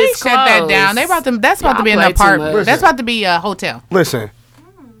Mall, they It's shut that closed. down. They about to. That's about to Y'all be an play too apartment. much. That's about to be a hotel. Listen,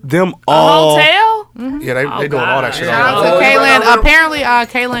 them A all. hotel? Yeah, they doing all that shit. Shout on out to there. Kaylin. Apparently,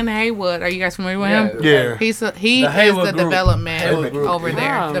 Kaylin Haywood. Are you guys familiar with him? Yeah. He The is Haywood the Group. development Haywood Group. over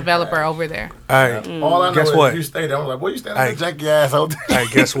there, Oh. developer over there. Hey, All I know Guess is what? you stay there. I was like, what you staying Hey. at that janky ass hotel? hey,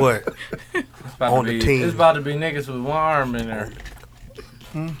 guess what? It's about On to the be- team. It's about to be niggas with one arm in there.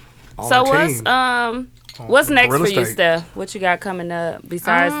 On So the what's team. what's next real for you, estate. Steph? What you got coming up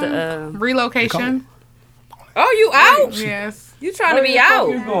besides the Relocation. Oh, you out? Yes. You trying to be out?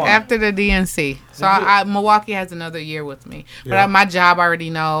 After the DNC. So Milwaukee has another year with me. But Yeah. my job already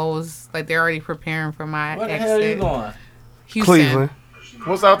knows. Like, they're already preparing for my Where the exit. hell you going? Houston. Cleveland.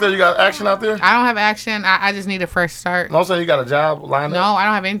 What's out there? You got action out there? I don't have action. I just need a fresh start. No, I'm saying you got a job lined No, up. I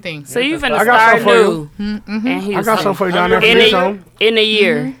don't have anything. so you finna I got start something for new in Houston. I got something for you down there. in For a, zone. in a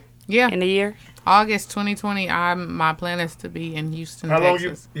year. Yeah. In a year. August 2020, my plan is to be in Houston, How long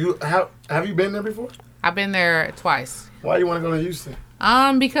Texas. you have you been there before? I've been there twice. Why you want to go to Houston?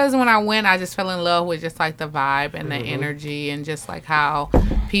 Because when I went, I just fell in love with just like the vibe and the energy and just like how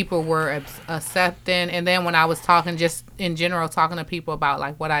people were accepting. And then when I was talking, just in general, talking to people about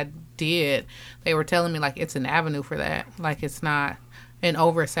like what I did, they were telling me like it's an avenue for that. Like it's not an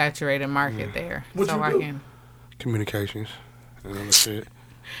oversaturated market there. What so you I do? can Communications and other shit.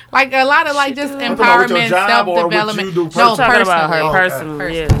 like a lot of like just talking about with your empowerment, job or what self-development. you do No, personally? Talking about her Oh, personal,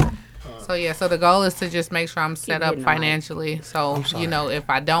 okay. yeah. So yeah, so the goal is to just make sure I'm set up hitting the mic. financially. So you know, if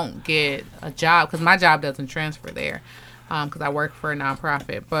I don't get a job, because my job doesn't transfer there, because I work for a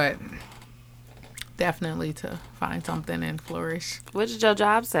nonprofit, but definitely to find something and flourish. What did your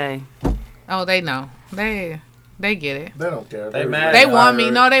job say? Oh, they know. They get it. They don't care. They mad. They want me.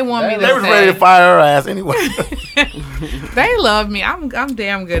 No, they want me to They was ready to stay. fire her ass anyway. They love me. I'm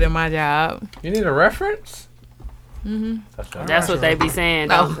damn good at my job. You need a reference? That's what they be saying,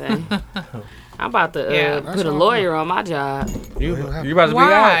 don't they? I'm about to Yeah, put a lawyer on my job. You about to be out?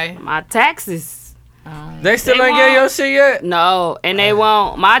 Why? My taxes. They still They ain't get won't. your shit yet? No, and they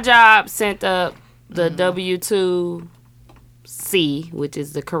won't. My job sent up the W-2C, which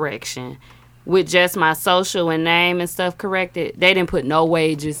is the correction, with just my social and name and stuff corrected. They didn't put no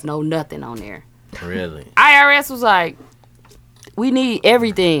wages, no nothing on there. Really? IRS was like, we need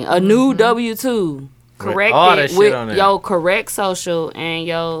everything. A new W-2 all that corrected shit with on there. your correct social and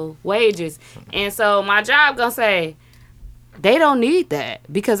your wages. And so my job gonna say, they don't need that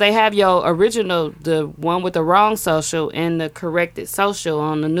because they have your original, the one with the wrong social and the corrected social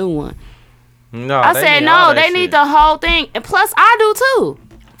on the new one. No, I they said, need all no, that they shit. need the whole thing. And plus, I do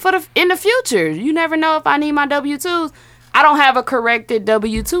too. In the future, you never know if I need my W-2s. I don't have a corrected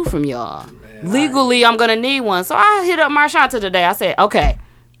W-2 from y'all. Legally, I'm gonna need one. So I hit up Marshanta today. I said, okay,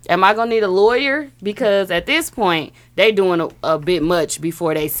 am I gonna need a lawyer? Because at this point, they doing a bit much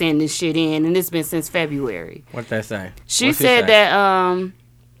before they send this shit in, and it's been since February. What they say? She What's he said say? that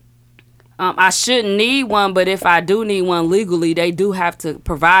I shouldn't need one, but if I do need one legally, they do have to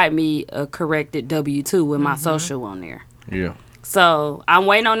provide me a corrected W-2 with my social on there. Yeah. So I'm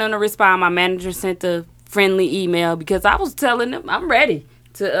waiting on them to respond. My manager sent a friendly email because I was telling them I'm ready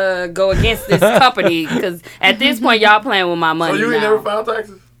to go against this company because at this point y'all playing with my money So you ain't now. never filed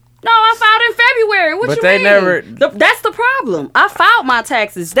taxes? No, I filed in February. What But you they mean? never- That's the problem. I filed my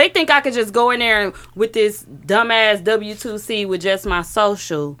taxes. They think I could just go in there with this dumbass W-2C with just my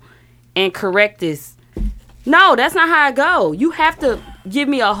social and correct this. No, that's not how I go. You have to give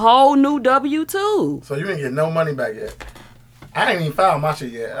me a whole new W-2. So you ain't get no money back yet? I ain't even filed my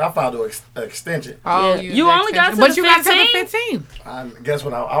shit yet. I filed an extension. Oh, Yeah. You only got to but the you got to 15? the 15. I guess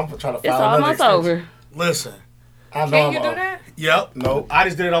what I'm trying to It's file another almost extension. over. Listen. I know Can I'm you do off. that? Yep. Nope. I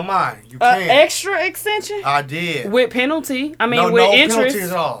just did it on mine. You can. Extra extension? I did. With penalty. I mean, No, with no interest.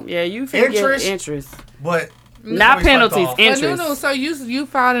 penalties at all. Yeah, you can Interest? get interest. But Not always wiped penalties, off. But interest. no, so you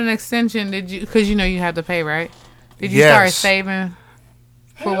filed an extension? Did you? Because you know you have to pay, right? Did you Yes. start saving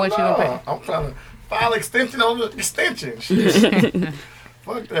for Hell what you gonna pay? no. I'm trying to file extension on the extension. Shit.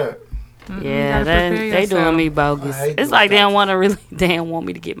 Fuck that. Yeah, gotta they prepare doing yourself. me bogus. I hate It's those like they don't taxes. want to really, they don't want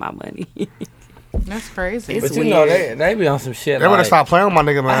me to get my money. That's crazy. It's But you know, weird. they be on some shit They better like, stop playing with my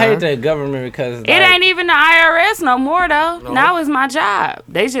nigga, man. I hate that government because It ain't even the IRS no more though. Now it's my job.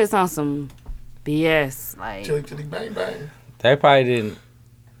 They just on some BS. Like Chili chili bang bang. They probably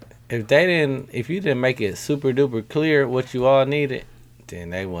didn't. If you didn't make it super duper clear what you all needed, then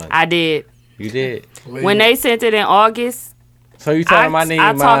they won. I did. You did. When they sent it in August, So you told them I need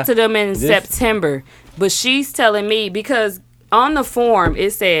I my. talked to them in this- September, but she's telling me because on the form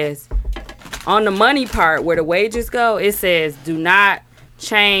it says on the money part where the wages go, it says do not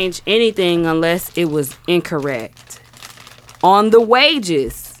change anything unless it was incorrect. On the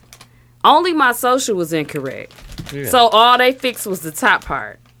wages, only my social was incorrect. Yeah. So all they fixed was the top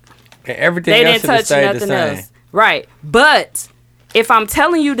part. And everything They else didn't should have touch stayed the nothing same. else. Right. But if I'm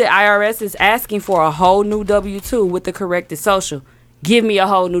telling you the IRS is asking for a whole new W-2 with the corrected social, give me a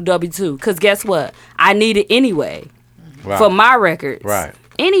whole new W-2. Because guess what? I need it anyway Right. for my records. Right.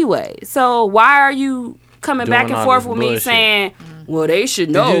 Anyway. So why are you coming Doing back and all forth this with me bullshit. saying, well, they should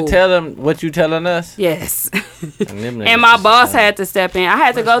Did know. you tell them what you telling us? Yes. them niggas And my is boss dumb. had to step in. I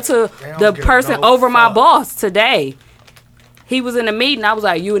had to go to the give person no over my fuck. boss today. He was in a meeting. I was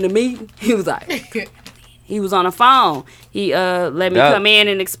like, you in the meeting? He was like, he was on the phone. He let me That- come in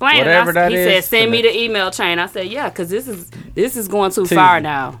and explain it. whatever that He is, said, send me finna- the email chain. I said, yeah, because this is going too Too far easy.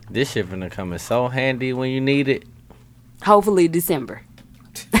 now. This shit finna come in so handy when you need it. Hopefully December.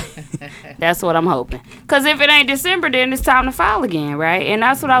 That's what I'm hoping. Because if it ain't December, then it's time to file again, right? And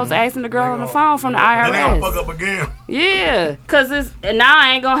that's what I was asking the girl on the phone from the And they gonna fuck IRS. up again. Yeah, because it's now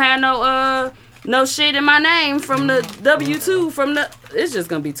I ain't gonna have no shit in my name from the W-2 from the. It's just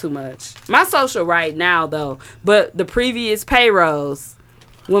gonna be too much. My social right now though, but the previous payrolls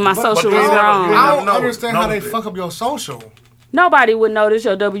when my social but was they never- wrong, you I never don't know. understand how they No. fuck up your social. nobody would notice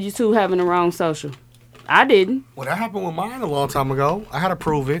your W-2 having the wrong social. I didn't. Well, that happened with mine a long time ago. I had to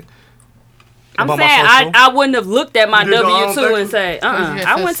prove it. I'm About my saying social? I wouldn't have looked at my You did your own W-2 thing? and say, you had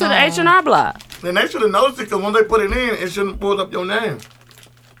I to went to the sign. H&R Block. Then they should have noticed it because when they put it in, it shouldn't pull up your name.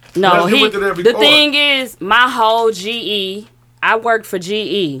 No, Unless you went to there the before. thing is, my whole GE, I worked for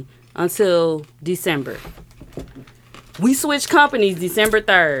GE until December. We switched companies December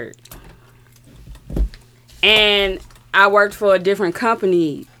 3rd. And I worked for a different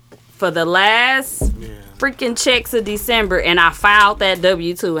company for the last freaking checks of December, and I filed that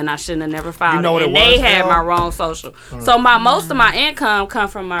W-2, and I shouldn't have never filed You know it. what And it they was, had Al? my wrong social. So most of my income come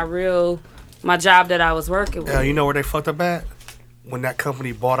from my job that I was working with. Yeah, you know where they fucked up at? When that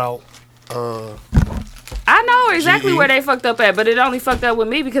company bought out. I know exactly GE. where they fucked up at, but it only fucked up with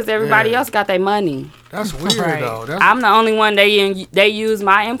me because everybody Yeah. else got their money. That's weird Right. though. That's, I'm the only one they use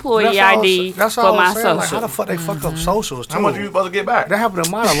my employee ID that's for all my I'm saying. Like, how social. the fuck they fucked up socials too? How much you supposed to get back? That happened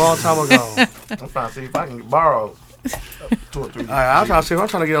to mine a long time ago. I'm trying to see if I can borrow 2 or 3. I'm trying to see if I'm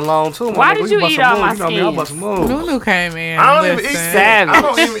trying to get a loan too. Why nigga. did We you bust eat some all moves. my You know me, I skins? bust some moves. Lulu came in. I don't even eat. Listen. Savage. I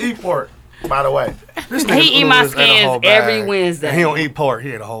don't even eat pork. By the way, This nigga He eat my Lulu ate a whole skins every bag. Wednesday. And he don't eat pork.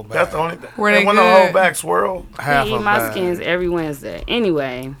 He ate a whole bag. that's the only thing. Were And they when the good? whole back swirl, half He a eat my bag. skins every Wednesday.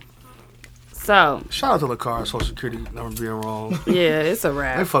 Anyway, so Shout out to LaCar, Social Security number being wrong. yeah, it's a They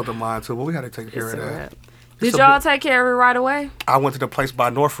wrap. fucked up mine too, but we had to take care It's of a that. wrap. It's Did a y'all bit- take care of it right away? I went to the place by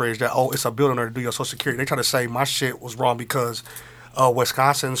Northridge that it's a building there to do your Social Security. They try to say my shit was wrong because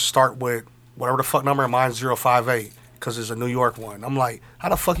Wisconsin start with whatever the fuck number and mine's 058 because it's a New York one. I'm like, how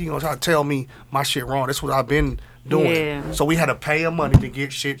the fuck you gonna try to tell me my shit wrong? That's what I've been doing. Yeah. So we had to pay her money to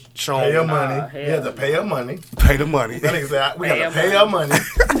get shit shown. pay your money. hell You have to pay your money. Pay the money. That nigga said, we Pay got to your pay your money.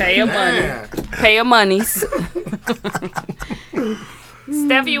 Pay your money. Man. Pay your monies.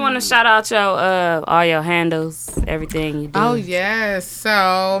 Steph, you want to shout out your all your handles, everything you do? Oh yes.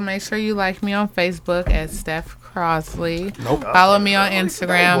 So make sure you like me on Facebook at Steph Crosley. Nope. Follow me on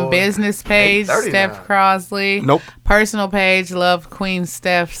Instagram, boy. business page 8:30 Steph now. Crosley. Nope. Personal page Love Queen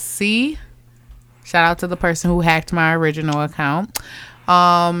Steph C. Shout out to the person who hacked my original account.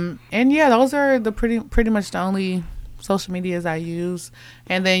 And yeah, those are the pretty much the only social medias I use.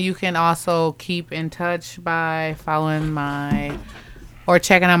 And then you can also keep in touch by following or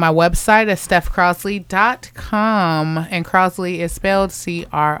checking out my website at stephcrosley.com. And Crosley is spelled Crosley.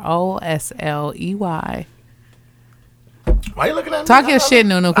 Why you looking at me? Talk your shit,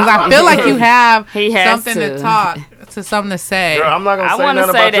 Nunu, because I feel like you have He has something to talk, something to say. Girl, I'm not I going to say wanna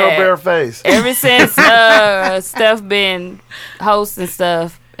nothing say about your that. bare face. Ever since Steph been hosting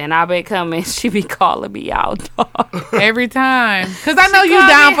stuff and I been coming, she be calling me out, dog. Every time. Because I know you called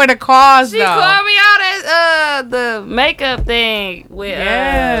down me- for the cause, She though. called me out at the makeup thing with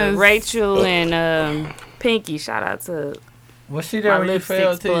Yes. Rachel and Pinky. Shout out to Was she my there when you fell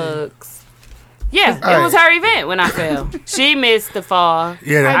lipstick too? plugs. Yeah, it Hey. was her event when I fell. She missed the fall.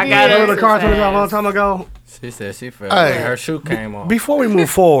 Yeah, I that did. the car told us a long time ago. She said she fell. Hey. Her shoe came off. Before we move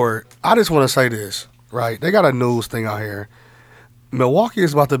forward, I just want to say this, right? They got a news thing out here. Milwaukee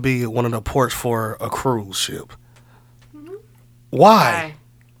is about to be one of the ports for a cruise ship. Why? Why?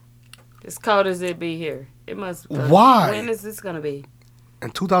 As cold as it be here, it must. Why? When is this gonna be? In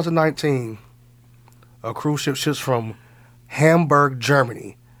 2019, a cruise ship ships from Hamburg,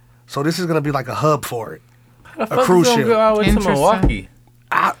 Germany. So this is going to be like a hub for it. How the fuck cruise you gonna ship. go out with to Interesting. Milwaukee?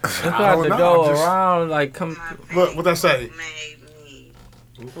 I You have to don't go know, just- around like come. What that say?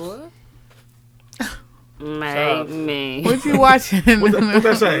 What? Make me. What you watching? What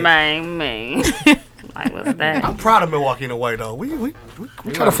that say? Make me. Like, what's that? I'm proud of Milwaukee in a way, though. We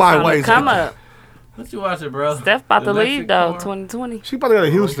try to find ways. Come to- up. What you watching, bro? Steph about to leave, though, Electric 2020. She about to go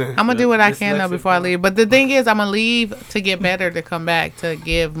to Houston. I'm going to do what I can, though, Dyslexic before I boy. leave. But the thing is, I'm going to leave to get better, to come back, to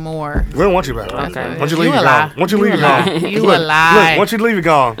give more. We don't want you back. Right? Okay. Once you You leave, a you're lie. gone. Once you You leave, a you're gone. lie. You Look, a lie. Look, once you leave, you're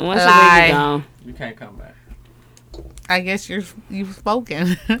gone. Once you Lie. leave, you gone. You can't come back. I guess you've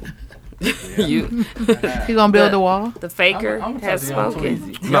spoken. You, You going to build a wall? the faker, I'm has spoken.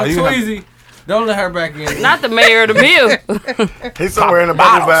 Tweezy. No, No, you have- Tweezy. Don't let her back in. Not the mayor of the bill. He's somewhere in the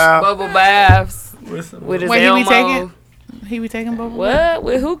bubble bath. Bubble baths with his Wait, he Elmo. be taking? He be taking bubble? What?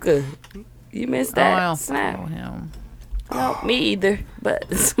 With hookah. You missed Oh, I that don't snap. follow him. No, me either.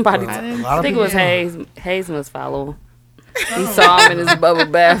 But somebody, I A didn't lot of I think it was people- Hayes. Hayes must follow him. He saw him in his bubble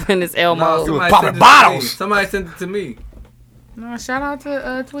bath and his Elmo. was somebody popping sent it to bottles. me. Somebody sent it to me. No, shout out to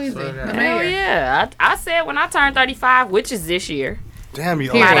Tweezy, Swear to the God. Hell mayor. yeah. I said when I turned 35, which is this year, Damn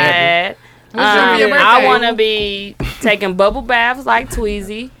you, Period. old might I lady. add, What's gonna be your I birthday? want to be taking bubble baths like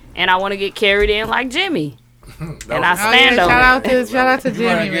Tweezy, and I want to get carried in like Jimmy. And I Oh, stand yeah, on shout it. out to You Jimmy,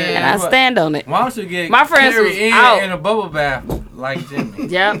 wanna get- And man. I stand on it. Why don't you get My friends carried was in out. in a bubble bath like Jimmy?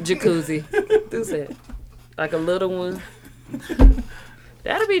 Yep, jacuzzi. Do that. Like a little one.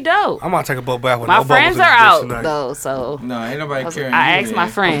 That'll be dope. I'm gonna take a boat bath with My no friends bubbles are in this bitch out tonight. though, so No, ain't nobody carrying. I you asked in. my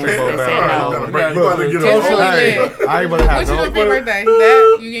friends. They said no. You gotta Look, go get to- on. Hey, I ain't about to have What you no. doing for your birthday?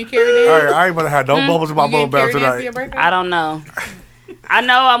 That you getting carried in? All right, I ain't about to have no bubbles in my You bubble getting bath carried in for your tonight. birthday? I don't know. I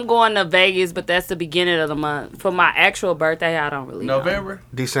know I'm going to Vegas, but that's the beginning of the month. For my actual birthday, I don't really know. November.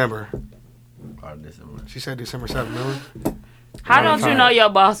 December. Or December. She said December 7th, remember? How don't you know your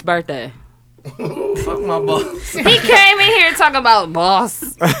boss' birthday? Fuck my boss. He came in here talking about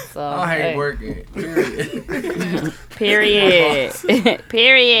boss. So, I hate hey. working. Period.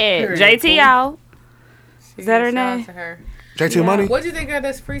 Period. JT out. Is that her Shout out name? to her. JT Money? What'd you think of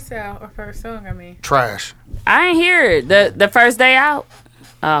this freestyle of her song? I mean, Trash. I ain't hear it. The first day out.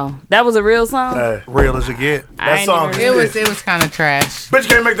 Oh, that was a real song. Real as it get. I ain't song even- it was kind of trash. Bitch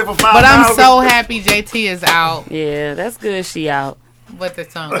can't make that for $5. But I'm so happy JT is out. Yeah, that's good. She out. But the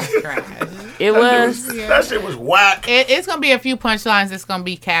song was trash. It was. That shit was whack. It's gonna be a few punchlines. It's gonna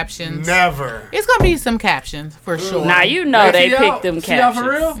be captions. Never. It's gonna be some captions for sure. Now you know they She picked out? them She out captions.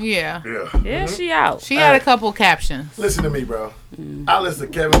 for real? Yeah, Yeah. Yeah, she out. she had a couple captions. Listen to me, bro. I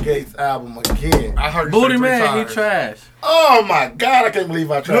listened to Kevin Gates' album again. I heard Booty it 3 man, times. he trash. Oh my god, I can't believe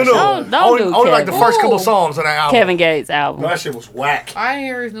I tried. Don't only, do only like the Kevin. first couple Ooh. songs of that album. Kevin Gates album. That shit was whack. I ain't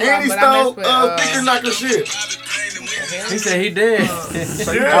hear his new And he album, but I messed stole with. Thinker Knocker shit. He said he did.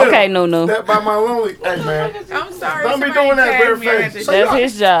 Yeah. Okay, no. That by my lonely. Hey man, I'm sorry. Don't be somebody doing that, tagged me bareface. at the So show. That's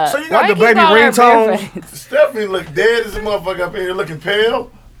his job. so you got Why the keep baby calling her ringtone? bareface? Stephanie look dead as a motherfucker up in here looking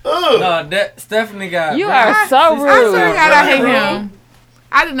pale. Ugh. No, that Stephanie got. You right. are so I swear to rude. God, I hate him.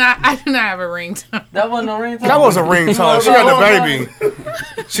 I do not have a ringtone. That wasn't no ringtone. That was a ringtone. She got the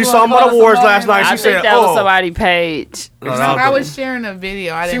baby. She saw him on the awards last night. I She think said, that was "Oh, somebody's page. No, that I was sharing a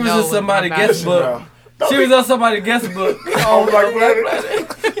video. I She didn't was know. in it somebody's my guest bad. book. She was on somebody's guest book. Oh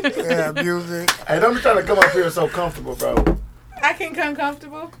my god. yeah, music." Hey, don't be trying to come up here so comfortable, bro. I can come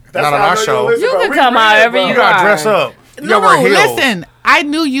comfortable. That's Not on how I our know show. listen, You bro. can We come real, however bro. You you gotta dress up. You No, gotta wear heels. listen. I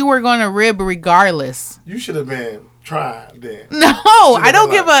knew you were going to rib regardless. You should have been trying then. No, I don't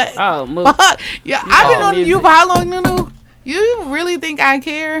been give a Oh, move. fuck. Yeah, I've been Oh, on you for how long, Nunu? You really think I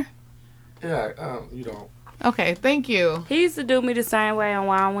care? Yeah, you don't. Okay, thank you. He used to do me the same way on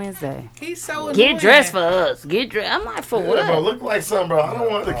Wild Wednesday. He's so annoying. Get dressed for us. Get dressed. I'm like, for Yeah, bro, what? look like something, bro. I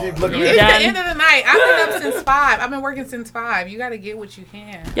don't want to keep looking You at It's you. done? the end of the night. I've been up since 5. I've been working since 5. You got to get what you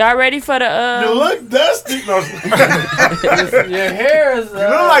can. Y'all ready for the You look dusty. No, Your hair is. You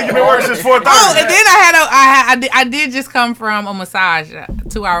look like you've been working since 4:30. Oh, and then I did just come from a massage, a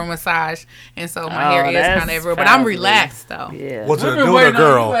 2-hour massage, and so my hair is that's kind of everywhere. But I'm fabulous. relaxed though. Yeah. What's We've it been do with a waiting on you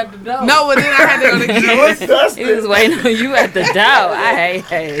girl? at the door. No, but then I had to go to you look kids. dusty. He was waiting on you at the door. I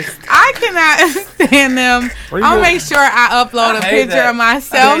hate. I cannot stand them. Where you I'll going? make sure I upload a I hate picture that. of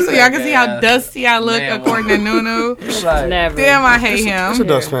myself I hate so y'all that can see guy. how dusty I look Man, according to Nunu. Like, Never. Damn, I hate It's a him.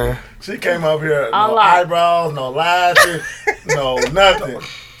 dust man. She came up here, no Unlock. eyebrows, no lashes, no nothing.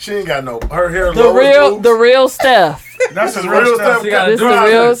 She ain't got no. Her hair. The low as real Steph. That's the real stuff. She gotta This do the it. real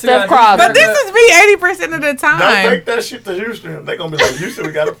She gotta Steph do it. Crosby. But this is me 80% of the Don't time. take that shit to Houston. They gonna be like, Houston,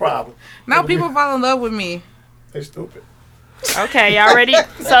 we got a problem. Now people fall in love with me. They stupid. Okay, y'all ready?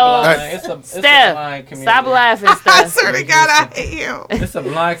 So, It's a blind Steph, community. stop laughing, I Steph. swear to God, I hate him. It's a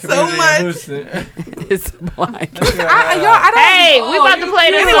blind So community much. in Houston. It's blind. I don't. Hey, we about to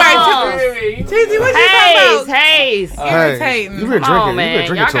play this song. Anyway, Tizzy, what you Hayes, talking Hayes. about? Hey, Irritating. you've been Come on, drinking. You've been man.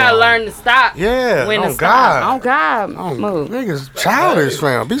 drinking Y'all too gotta long. learn to stop. Yeah. When to Oh stop. God. Oh God. Oh, Move. niggas childish,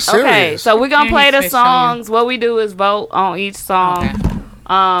 fam. Be serious. Okay, so we're gonna Can't play the even show you. songs. What we do is vote on each song.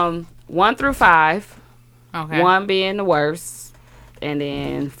 1 through 5. Okay. 1 being the worst, and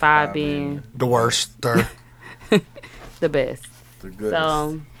then 5 being The worst. Third. the best. The good.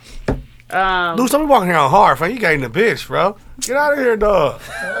 So, Dude, stop walking around hard, fam. You got in the bitch, bro. Get out of here, dog.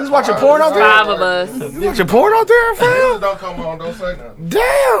 You watching porn out there? 5 of us. You watching porn out there, fam? Don't come on. Don't say nothing.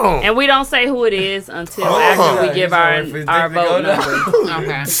 Damn. And we don't say who it is until Oh. after we give our If it's our dick to go vote down.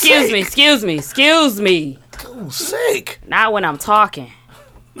 number. Okay. Excuse me. Ooh, sick. Not when I'm talking.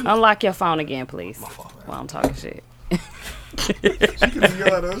 Unlock your phone again, please. While I'm talking shit.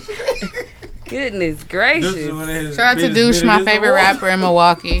 Goodness This is gracious. one of his Shout out to biggest Douche, my videos favorite of all. rapper in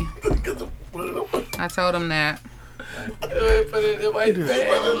Milwaukee. I told him that.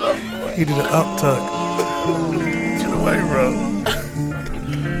 He did an up tuck. Get away, bro.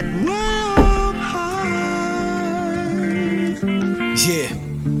 Yeah.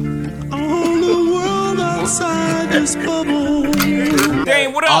 All the world outside this bubble.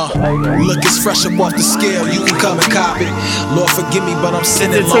 Dang, what up? Look, it's fresh up off the scale. You can come and cop it. Lord forgive me, but I'm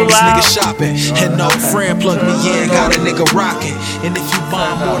sending Is it too loans, loud? nigga shopping. And no friend plug me in, got a nigga rocking. And if you buy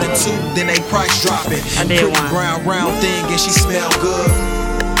more than 2, then they price dropping. I did Pretty one. brown round thing, and she smell good.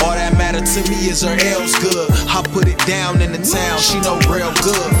 All that matter to me is her L's good. I put it down in the town, she know real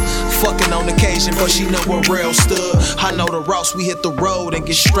good. Fucking on occasion, but she know where real stood. I know the routes, we hit the road and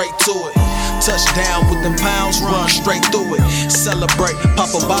get straight to it. Touchdown with them pounds, run straight through it. Celebrate,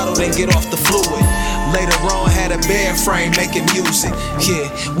 pop a bottle, then get off the fluid. Later on, had a bed frame making music. Yeah,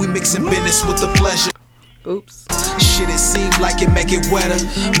 we mixing business with the pleasure. Oops. Shit, it seemed like it make it wetter,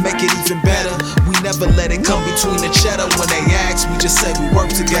 make it even better. We never let it come between the cheddar. When they ask, we just say we work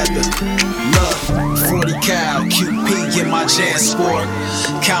together. Look, 40 cal, QP in my JanSport.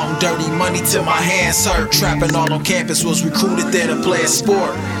 Counting dirty money till my hands hurt. Trapping all on campus, was recruited there to play a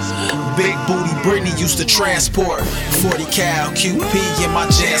sport. Big booty Britney used to transport. 40 cal, QP in my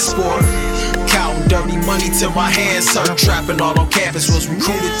JanSport. Counting dirty money till my hands hurt. Trapping all on campus, was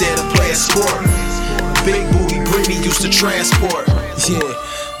recruited there to play a sport. Big booty Britney used to transport. Yeah,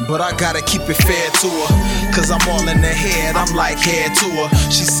 but I gotta keep it fair to her, cause I'm all in her head, I'm like head to her.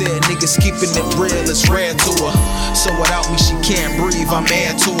 She said niggas keeping it real, it's rare to her. So without me she can't breathe, I'm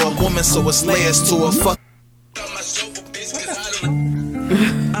heir to a woman, so it's layers to her. Fuck.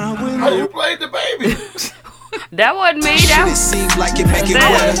 How you played the baby? That wasn't me. Shit, That it was seemed like it make it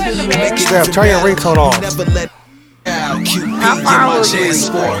wetter, make it Steph, even turn your better. ringtone off. We never let QP How in far my was we?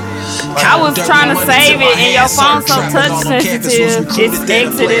 JanSport. I was trying to save it, and your phone's so touch sensitive, it's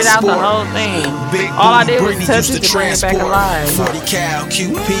exited out the whole thing. All I did was touch it to bring it back alive. 40 cal,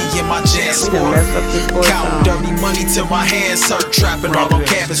 QP in my You done messed up this JanSport. voice Counting song. dirty money till my hands hurt. Trapping all on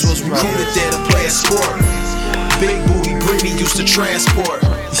campus, was recruited there to play a sport. Big booty Britney used to transport.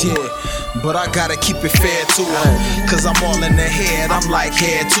 Yeah, but I gotta keep it fair to her, cause I'm all in her head, I'm like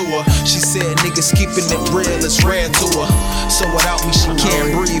head to her. She said niggas keeping it real, it's rare to her. So without me she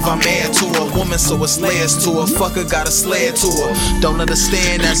can't breathe, I'm heir to a woman, so it's layers to her. Fucker got a sled to her. Don't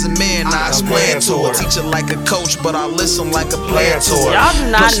understand as a man, I explain to her. Teach her like a coach, but I listen like a player to her. Y'all do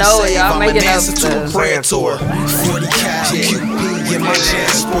not Plus she know it, say y'all I'm making an up answer to a stuff. prayer to her. 40 cal, QP in my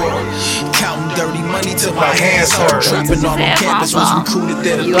JanSport. Counting dirty money till my hands hurt. Trapping all on campus, was recruited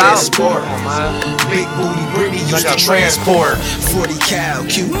there to You play a out. sport. Big booty Britney used to transport. 40 cal,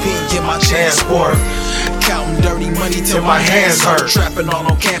 QP in my JanSport. Counting dirty money till my hands hurt. Trapping all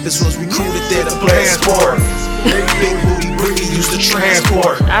on campus, was recruited there to play a sport. Big booty Britney used to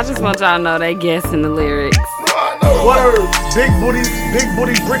transport. I just want y'all to know they guessing the lyrics. Word. Big booty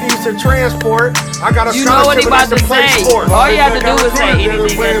Britney used to transport. I got a You know what he scholarship about and to I used say. play sport. All you have to do is say anything at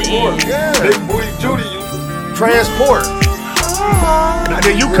the end. Yeah. Big booty Judy used to. Transport. And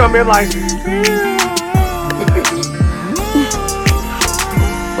then you come in like,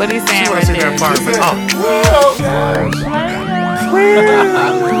 What he saying you right want to see that there? part?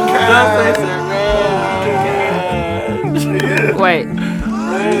 Wait.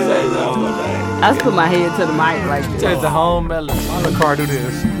 I just put my head to the mic like It's this. the home melody. How the car do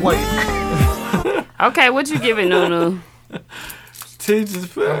this? Wait. Okay, what you giving, Nunu? Teachers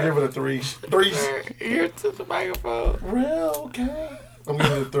put I'm giving it a 3. 3. ear to the microphone. Real okay. I'm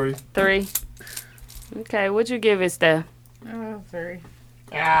giving it a 3. 3. Okay, what you give it, Steph? Oh, 3.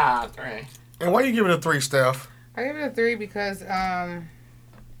 Ah, 3. And why you give it a 3, Steph? I give it a 3 because it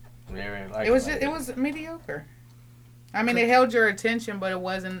was mediocre. I mean, it held your attention, but it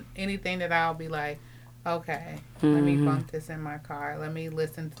wasn't anything that I'll be like, okay, let me bump this in my car. Let me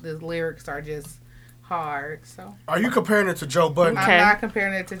listen to the lyrics are just hard. So Are you comparing it to Joe Budden? Okay. I'm not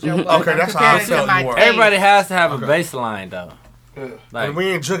comparing it to Joe Budden. Okay, I'm that's how I comparing it to felt my you were. taste. Everybody has to have a baseline though. Like And we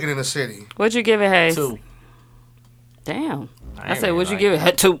ain't jugging in the city. What you give it, Hayes? 2. Damn. I ain't said, really what you like give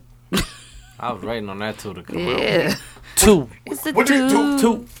it? 2. I was waiting on that 2 to come Yeah. out. 2. It's a What you 2.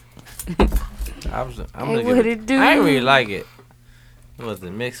 2. I'm Hey, gonna what give it do? I ain't really like it. It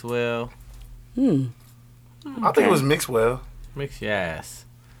wasn't mixed well. I think it was mixed well. Mix your ass.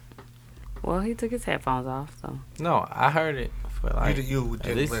 Well, he took his headphones off, so. No, I heard it for like You at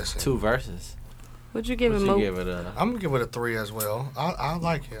didn't least listen. 2 verses. What you give What it, you Mo? give it a? I'm gonna give it a 3 as well. I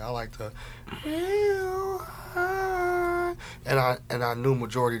like it. I like the and I knew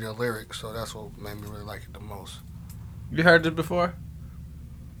majority of the lyrics, so that's what made me really like it the most. You heard it before?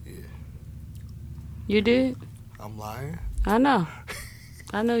 You did? I'm lying. I know.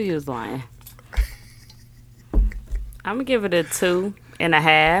 I knew you was lying. I'm gonna give it a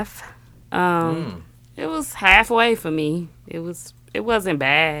 2.5. It was halfway for me. It wasn't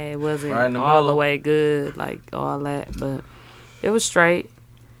bad. It wasn't Right in the all the middle. way good, like all that, but it was straight.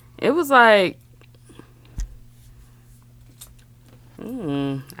 It was like,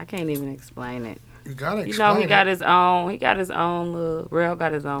 I can't even explain it. You gotta You explain know, he it. got his own little, Real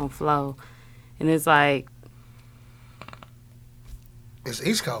got his own flow. And it's like, It's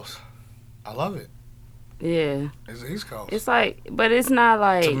East Coast. I love it. yeah. It's East Coast. It's like, but it's not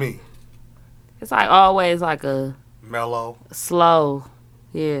like, to me, it's like always like a mellow. slow,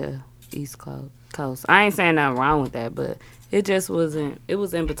 yeah, East Coast. I ain't saying nothing wrong with that, but it just wasn't, it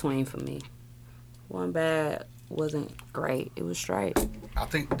was in between for me. Wasn't bad, wasn't great. It was straight. I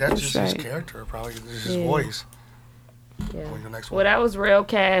think that's just his right. character, probably his Yeah. voice. Yeah. On your next Well, one. that was Real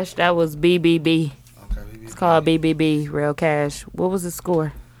Cash. That was BBB. It's called BBB, Real Cash. What was the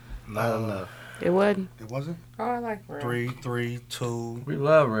score? Not enough. It wasn't? It wasn't? Oh, I like Real. 3, 2, We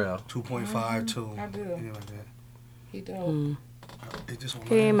love real. 2.5, 2. I do. Anything like that. He do. It just He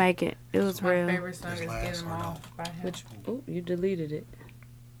didn't make it. It was My real. favorite song His is last Get 'Em or no? Off by him. Which, oh, you deleted it.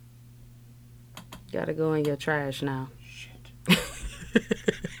 Gotta go in your trash now. Shit.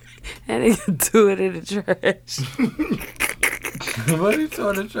 And he can do it in the trash. What are you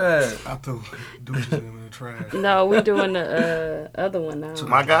throwing the trash? I threw douches in the trash. No, we doing the other one now.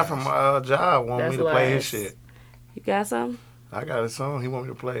 My guy from job want That's me to play his last. shit. You got something? I got a song. He want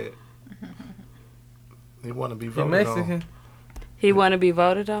me to play it. He want to be You voted Mexican? on. He want to be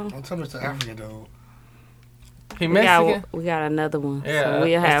voted on? Don't tell me it's the African dude. He We Mexican? got another one. Yeah, So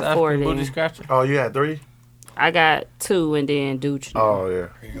we'll that's the have 4 African booty then. scratcher. Oh, you had 3? I got 2 and then Dooch. Oh yeah.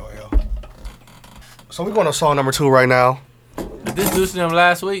 Here you go, L. So we're going to song number 2 right now. Did this do them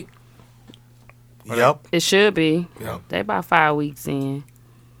last week? Yep. It should be. Yep. They about 5 weeks in.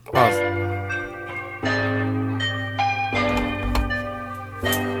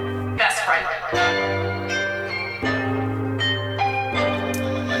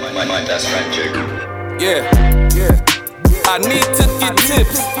 My best friend Jacob. Yeah. I need to get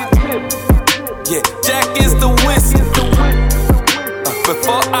tips. Yeah, Jack is the whiskey.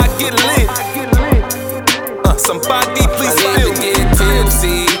 Before I get lit, somebody please fill me. Get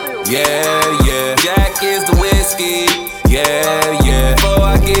tipsy. Yeah. Jack is the whiskey. Yeah. Before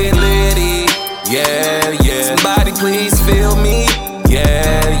I get litty. Yeah. Somebody please fill me.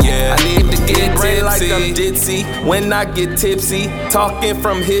 Yeah. I need to get tipsy. Like I'm ditzy when I get tipsy. Talking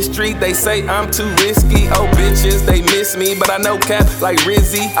from history, they say I'm too risky. Oh, bitches, they miss me, but I know cap like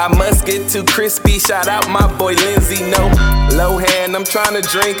Rizzy. I must get too crispy. Shout out my boy Lindsay. No, low hand, I'm trying to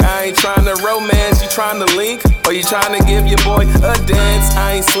drink. I ain't trying to romance. You trying to link? Or you trying to give your boy a dance?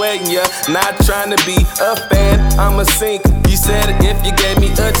 I ain't sweating ya, not trying to be a fan. I'm a sink. You said if you gave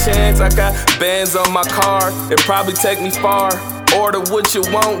me a chance, I got bands on my car. It probably take me far. Order what you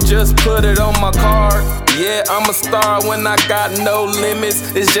want, just put it on my card. Yeah, I'm a star when I got no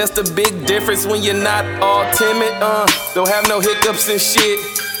limits. It's just a big difference when you're not all timid. Don't have no hiccups and shit.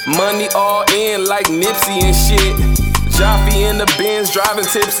 Money all in like Nipsey and shit. Joffy in the Benz driving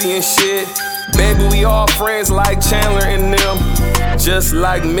tipsy and shit. Baby, we all friends like Chandler and them. Just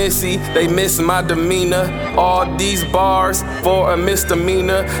like Missy, they miss my demeanor. All these bars for a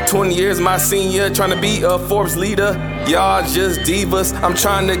misdemeanor. 20 years my senior, trying to be a Forbes leader. Y'all just divas, I'm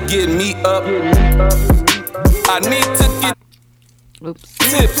trying to get me up. I need to get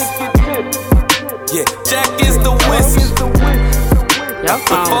tips. Yeah, Jack is the whiskey. Y'all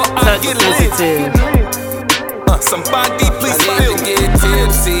phone touch sensitive. Somebody please fill me. Get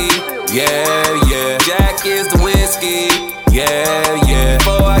tipsy. Yeah. Jack is the whiskey. Yeah.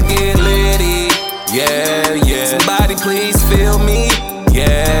 Before I get litty. Yeah. Somebody please fill me.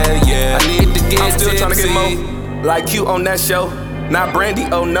 Yeah. I need to get I'm still tipsy. Trying to get more like you on that show. Not brandy,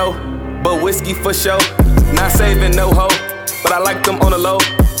 oh no, but whiskey for show. Not saving no hoe, but I like them on the low.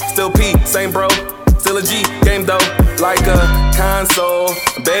 Still P, same bro. Still a G, game though, like a console.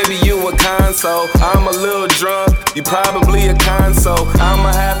 Baby, you a console. I'm a little drunk, you probably a console.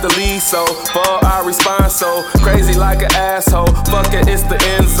 I'ma have to leave, so before I respond so crazy like an asshole. Fuck it, it's the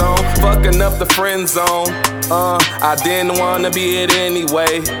end zone. Fucking up the friend zone. I didn't wanna be it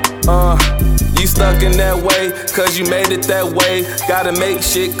anyway. You stuck in that way, cause you made it that way. Gotta make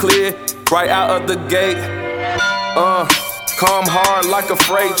shit clear, right out of the gate. Come hard like a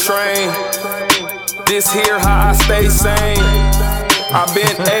freight train. This here how I stay sane. I've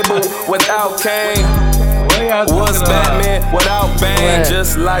been able without Kane. Was Batman without Bane. What?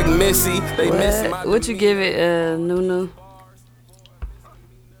 Just like Missy, they miss my. What you give it, Nunu?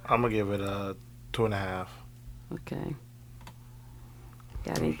 I'm gonna give it a 2.5. Okay.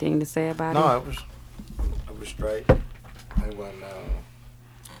 Got anything to say about No, it? it was straight. It wasn't.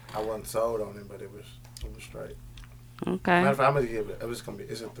 I wasn't sold on it, but it was straight. Okay. Matter of fact, I'm gonna give it.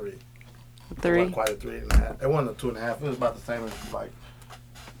 It's a 3. 3. It wasn't quite a 3.5. It wasn't a 2.5. It was about the same as like.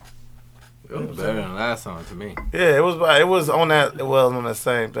 It was better than the last song to me. Yeah, it was on that. It was on the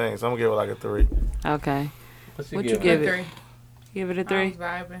same thing. So I'm gonna give it like a 3. Okay. What you give it? 3. Give it a I 3. was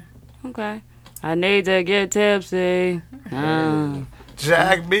vibing. Okay. I need to get tipsy.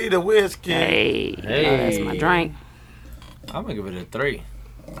 Jack be the whiskey. Hey. Hey. Oh, that's my drink. I'm gonna give it a 3.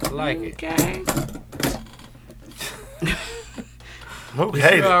 I like it. Okay.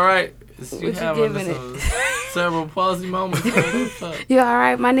 Okay. You all right? What you giving it? Cerebral palsy moments. What's up? You all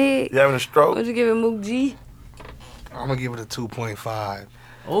right, my nigga? You having a stroke? What you give it, Mook G? I'm gonna give it a 2.5.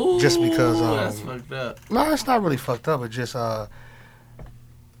 Ooh, Just because, that's fucked up. No, it's not really fucked up. It's just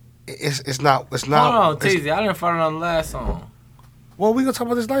it's not. Hold on, Teasy. I didn't find it on the last song. Well, we gonna talk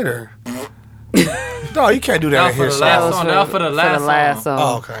about this later. No, you can't do that here. That was for the last song.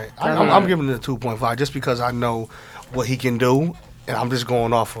 Oh, okay. I'm giving it a 2.5 just because I know what he can do, and I'm just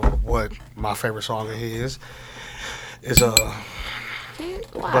going off of what my favorite song of his is.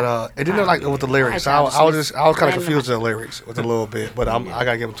 But it didn't like with the lyrics. I was kind of confused with the lyrics with a little bit, but I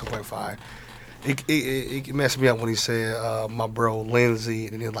gotta give him 2.5. It messed me up when he said my bro Lindsay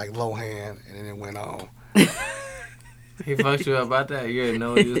and then like Lohan and then it went on. He fucked you up about that? You didn't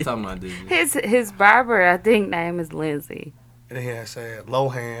know what he was talking about, did you? His barber, I think, name is Lindsay. And then he had said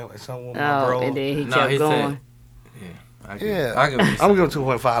Lohan and someone my bro. And then he kept going. I'm giving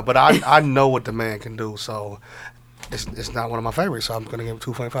 2.5, but I know what the man can do, so it's not one of my favorites, so I'm gonna give him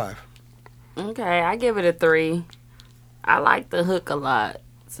 2.5. Okay, I give it a 3. I like the hook a lot,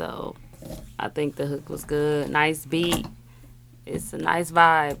 so I think the hook was good. Nice beat. It's a nice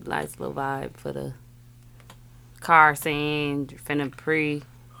vibe, nice little vibe for the car scene. Finna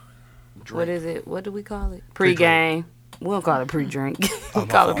what is it? What do we call it? Pre-game. We don't call it pre-drink. We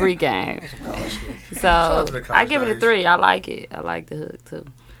call it pre-game. So I give it a 3. I like it. I like the hook too.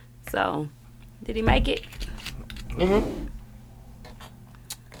 So did he make it? Mm-hmm.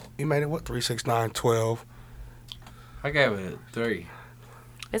 He made it, what, 3, 6, 9, 12. I gave it a 3.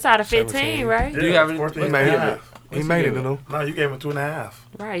 It's out of 15, 17. right? You have 14. He made it, you know. No, you gave him 2.5.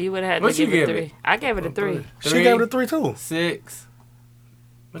 Right, you would have had to give it 3. I gave it a 3. She gave it a 3 too. 6.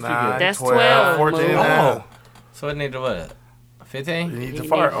 What 9, That's 12, 12. 14 and a Oh. half. So it needed what? 15? You need You to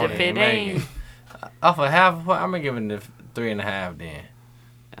fart need on to it. fit in. Off of half a point, I'm gonna give it a 3.5 then.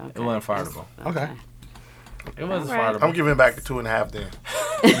 Okay. It wasn't fartable. Okay. It wasn't Alright. fartable. I'm giving it back a 2.5 then.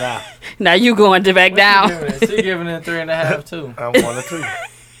 Nah. Now you going to back down. She giving it a 3.5 too. I'm 1 or 2.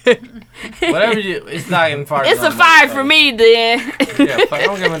 Whatever you, it's not even fartable. It's a 5 for me then. Yeah,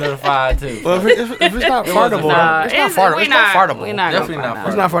 I'm giving it a 5 too. Well, if it's not fartable, Nah, it's not fartable. we It's not fartable. We not Definitely gonna not find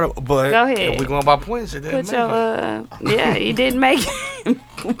It's out. not fartable. But Go ahead. if we going by points, it didn't Put make your it. yeah, he didn't make it.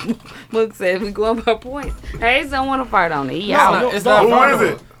 Mook said we going by points. Hayes don't want to fart on it. He out. It's not Who fartable. is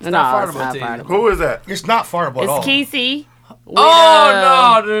it? It's No, not it's fartable. not to you. fartable. Who is that? It's not fartable at all. It's Kesey. With,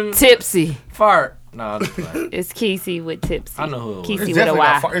 Oh no, then Tipsy. fart. No, it's fart. It's Kesey with Tipsy. I know who it was. Kesey It's with a definitely Y.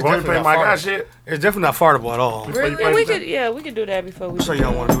 not far- it's Want to definitely play not my guy fartable. shit? It's definitely not fartable at all. Really? We could do that before we. So you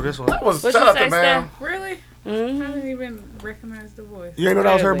don't want to do this one? That was What shut you up, say, man. Steph? Really? Mm-hmm. I didn't even recognize the voice. You ain't know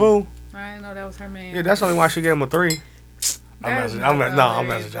that was her boo? I didn't know that was her man. Yeah, that's only why she gave him a 3. I'm That's messaging. not I'm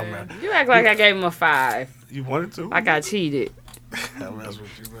hilarious, messaging. man. You act like I gave him a 5. You wanted to? Like I cheated. I'm messing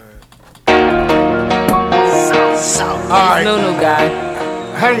with you, man. All right, Nunu guy.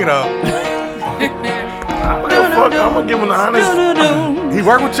 hang it up. I'm gonna give him the honest. He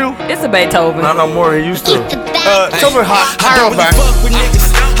work with you? It's a Beethoven. Not no more than he used to. Tell me higher don't back. really fuck with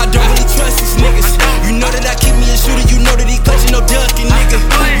niggas. I don't really trust these niggas. You know that I keep me a shooter. You know that he clutching no ducking, nigga.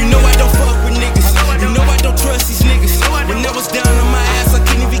 You know I don't fuck with niggas. You know I don't trust these niggas. When I was down on my ass, I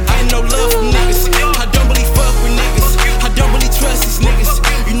couldn't even get no love from niggas. I don't really fuck with niggas. I don't really trust these niggas.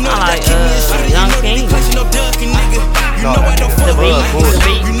 You know that I keep me a shooter. You know that he clutching no ducking, nigga. You know I don't fuck with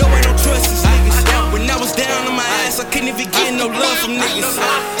niggas. You know I don't trust these niggas. When I was down on my ass, I couldn't even get no love from niggas.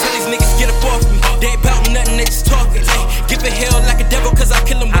 Tell these niggas get up off me. They ain't pouting nothing, they just talking. Ay. Giving hell like a devil, cause I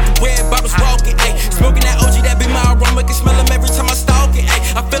kill him with the red bottles walking. Ay. Smoking that OG, that be my aroma, can smell him every time I stalk it.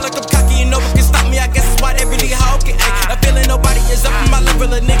 Ay. I feel like I'm cocky and nobody can stop me, I guess that's why they really hawking. I feel like nobody is up on my level,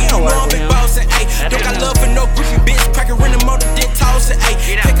 a nigga, you know I'm big bossing. Don't got love for no groupie bitch, cracking in the motor, then tossing.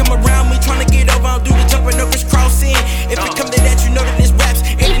 Pick him around me, trying to get over, I'll do the jumping, no crisscrossing. If it come to that, you know that it's raps,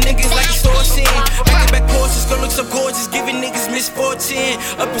 and the niggas like a store scene. Back and back horses, gon' look so gorgeous, giving niggas misfortune.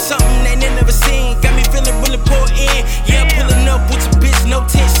 Up in something they never seen, got me feeling real important. Yeah, pulling up with your bitch, no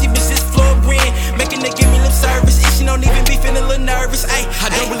tent, she was just flooring. Making her give me lip service, and she don't even be feeling a little nervous. Ay, I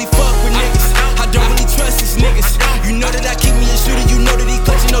don't really fuck with niggas, I don't really trust these niggas. You know that I keep me a shooter, you know that he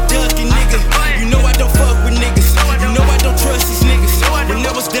clutching no ducking, nigga. You know I don't fuck with niggas, you know I don't trust these niggas. When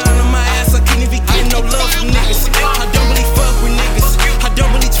I was down on my ass, I couldn't even get no love from niggas. I don't really fuck with niggas, I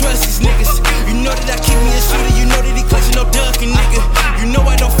don't really trust these niggas. You know that I keep me a shooter, you know that he clutching no ducking, nigga. You know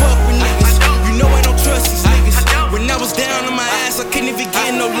I don't fuck with niggas, you know I don't trust these niggas. When I was down on my ass, I couldn't even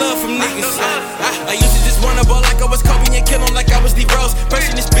get no love from niggas. I used to just run a ball like I was Kobe and kill him like I was D Rose.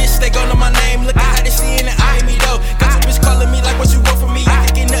 Pressing this bitch, they gon' know my name. Look at how they seeing it, I me though. Got your bitch calling me like what you want from me. You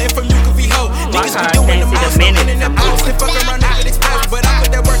can get nothing from you, could be hoe. Niggas be doing the most, no internet posts. They fuck around and get exposed, but I put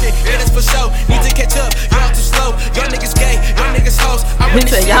that work in, yeah, that's for sure. Need to catch up, y'all too slow. Y'all niggas gay, y'all niggas hoes. I He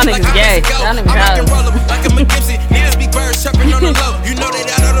said, y'all niggas gay, y'all niggas I'm rockin' roll 'em like I'm a Gibson. Niggas be birds chirping on the low. You know that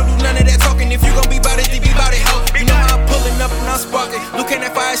I don't do none of that talking. If you gon' be bout it, then be bout it, ho. You know how I'm pulling up and I'm sparking. Look at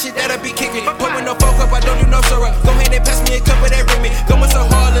that fire shit that pass me a cup of that Remy. Going so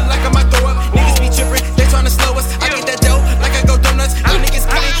hard, look like I might throw up. Niggas be tripping, they tryna slow us. I get that dough like I go donuts. Y'all niggas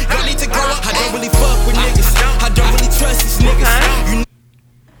kidding, y'all need to grow up. I don't really fuck with niggas. I don't really trust these niggas.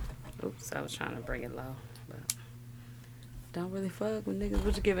 Oops, I was trying to bring it low. But don't really fuck with niggas.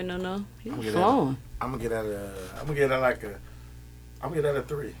 What you giving? No. He's flowing. I'm gonna get at a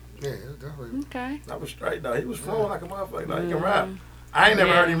 3. Yeah, definitely. Okay. That was straight though. He was flowing like a motherfucker. Like, he can rap. I ain't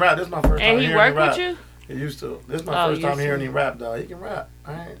never heard him rap. This is my first time And he hearing worked him rap. with you? He used to. This is my first time used hearing to. him rap, dog. He can rap.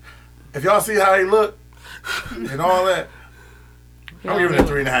 If y'all see how he look and all that, I'm giving it a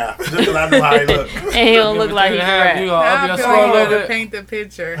 3.5. Just because I know how he look. And he don't look like he can rap. You Now gonna I up your feel scroll like a you little gotta bit? paint the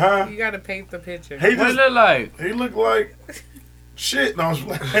picture. Huh? You gotta paint the picture. He What it just look like? he look like shit. No, I'm just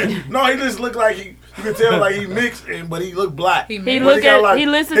playing. No, he just look like he. You can tell like he mixed, but he look black. He He made- look got, at. like, He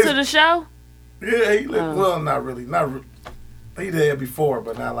listened his- to the show. Yeah, he look well. Not really. He did before,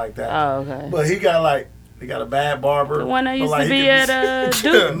 but not like that. Oh, okay. But he got a bad barber. The one that used But, to he be could at Yeah, D's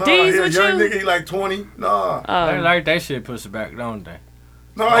he a with young you. nigga. He like 20. Nah. They Oh, like that shit pushed back, don't they?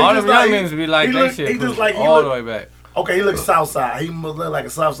 No, All he them just like youngins be like he that look, shit He just pushed like he all look, the way back. Okay, he looks South Side. He must look like a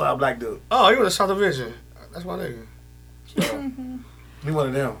South Side black dude. Oh, he was a South Division. That's my nigga. So, he one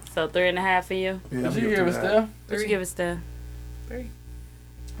of them. so 3.5 for you. Yeah, What I'm you giving give us that. there? What you give us there?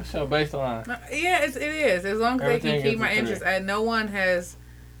 What's your baseline? Yeah, it is. As long as they Everything can keep is my a 3. interest. And no one has.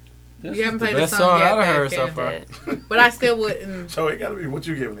 This You haven't is the played the best song yet, I've heard Bad so Cat. far. But I still wouldn't. So it gotta be what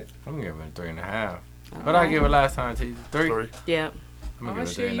you giving it. I'm giving it 3.5. But I give it last time to you 3. Yeah. I'm Oh gonna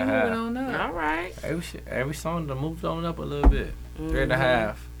shit, give you it moving 3.5. on up. All right. Every song that moved on up a little bit.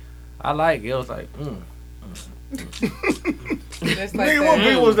 3.5. I like it. Was like, Just like Nigga, what that.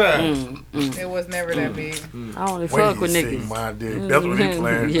 beat was that? It was never that big. I only Wait, fuck with you niggas. see my dick. That's what he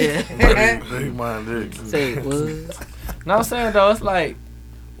playing. Yeah. See my dick. Say it was no, I'm saying though, it's like,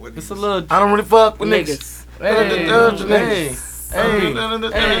 it's a little. I don't really fuck with niggas. niggas. Hey,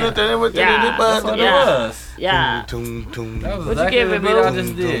 that's what it was. Yeah. Tum, tum. That was What'd you exactly give the it, beat boo? I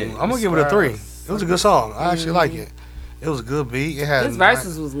just did. I'm gonna give it a 3. It was a good song. I actually like it. It was a good beat. It had His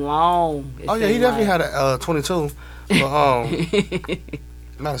verses was long. Oh yeah, he definitely had a 22, but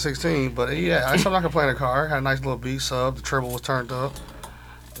not a 16. But yeah, I something I could play in the car. Had a nice little beat sub. The treble was turned up.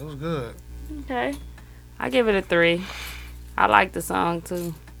 It was good. Okay. I give it a 3. I like the song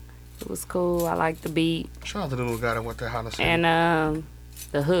too. It was cool. I like the beat Shout out to the little guy that went there how to sing. and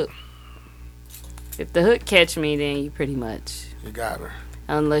the hook. If the hook catch me, then you pretty much. You got her.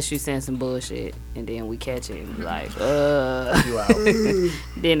 Unless you send some bullshit and then we catch it and be like, You out.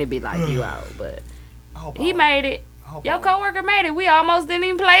 then it be like you out. But I hope he I- made it. I hope Your I- coworker made it. We almost didn't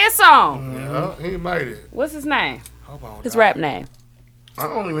even play a song. Yeah, he made it. What's his name? Hope I don't His die. rap name. I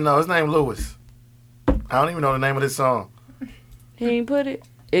don't even know. His name Lewis. I don't even know the name of this song. He ain't put it.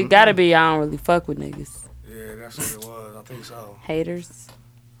 It gotta be I don't really fuck with niggas. Yeah, that's what it was. I think so. Haters.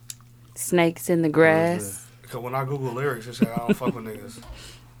 Snakes in the grass. Because when I Google lyrics, it said I don't fuck with niggas.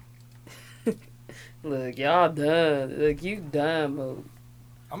 Look, y'all done. Look, you done, boo.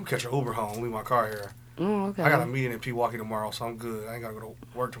 I'm gonna catch an Uber home, leave my car here. Oh, okay. I got a meeting in Pewaukee tomorrow, so I'm good. I ain't gotta go to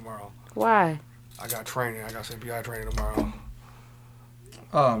work tomorrow. Why? I got training. I got CPI training tomorrow.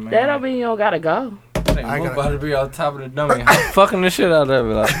 Oh man. That don't mean you don't gotta go. I ain't about to be on top of the dummy, fucking the shit out of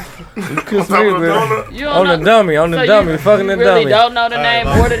it. Like, you kiss Top me of the with donut? You on don't the know. dummy, on the So dummy, you fucking the really dummy. don't know the name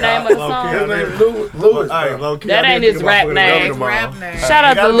or the name of the His song. name Lewis. Hey, low key, That I ain't didn't his think about rap putting it name. up His tomorrow. rap name. Shout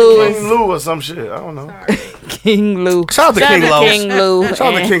out It to gotta be Lewis. King Lou or some shit. I don't know. King Lou. Shout out to King Los. King Lou. Shout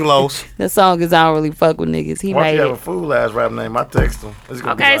out to and King Los. The song is I don't really fuck with niggas. He Why made you have a it. fool ass rap name? I text him. It's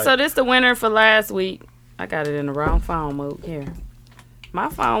gonna be Okay, like, so this the winner for last week. I got it in the wrong phone mode here. My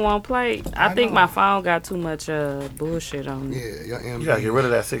phone won't play. I think my phone got too much bullshit on it. Yeah, your you gotta get rid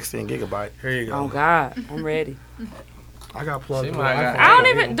of that 16 gigabyte. Here you go. Oh God, I'm ready. I got plugged See, in. my guy. I don't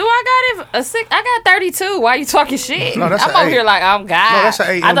even. Do I got it? A 6? I got 32. Why you talking shit? No, that's I'm a over 8. here like I'm God. No, that's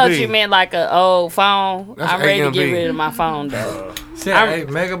a 8 I thought MB. you meant like a old phone. That's I'm a ready to 8 get MB. rid of my phone though. Shit, I'm- 8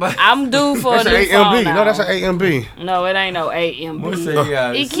 megabytes. I'm due for That's a an new 8 phone MB. now. No, that's an 8 MB. No, it ain't no What 8 say MB. you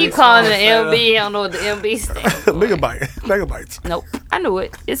got? He 6 keep calling it phones an set up. MB. He don't know what the MB stands for. Megabytes. Nope, I knew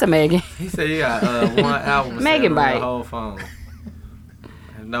it. It's a Megan. He said he got one album set Megan on Bite. the whole phone.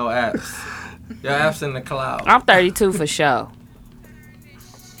 And no apps. Your apps in the cloud. I'm 32 for sure.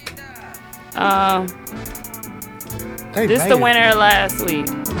 They This made the it. winner last week.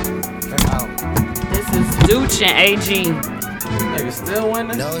 This is Dooch and AG. Nigga still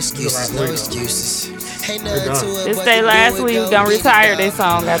winning? No excuses, no excuses. Ain't nothing to it This but day to last do it, week, go gonna get it, retire dog. this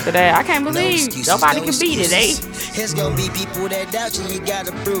song after that. I can't No believe excuses, nobody no can beat it, eh? excuses. It's gonna be people that doubt you, you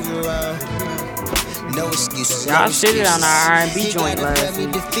gotta prove it wrong. No excuses. Y'all shitted on our R&B You joint gotta last let me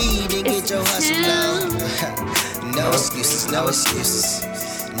week. defeat and get your hustle on. No No excuses, no excuses.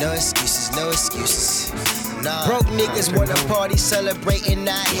 No excuses, no excuses. Nah. Broke niggas wanna party, celebrating,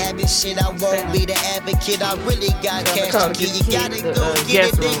 not having shit. I won't be the advocate. I really got cash to give. You gotta go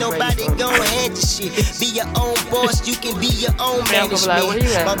get it. Ain't nobody gon' hand you shit. Be your own boss, you can be your own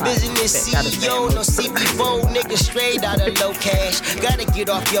management. My business CEO, no CB4, nigga straight out of low cash. Gotta get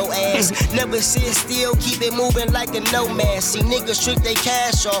off your ass. Never sit still, keep it moving like a nomad. See niggas trick they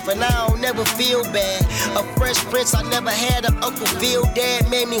cash off, and I don't never feel bad. A fresh prince, I never had a Uncle Phil. Dad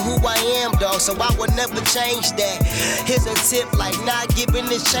made me who I am, dog, so I would never change that. Here's a tip like not giving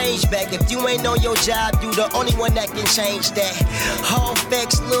the change back. If you ain't on your job, you the only one that can change that. All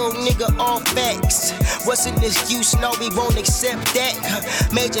facts, little nigga, all facts. What's an excuse? No, we won't accept that.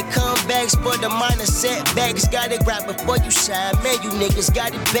 Major comebacks for the minor setbacks. Got it right before you shine, man, you niggas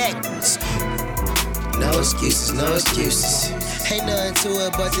got it backwards. No excuses, no excuses. Ain't nothing to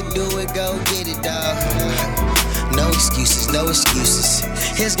it but to do it, go get it, dawg. No excuses, no excuses.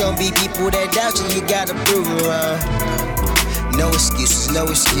 Here's gonna be people that doubt you, you gotta prove them wrong. No excuses, no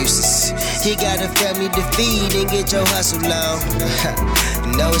excuses. You got a family to feed and get your hustle on.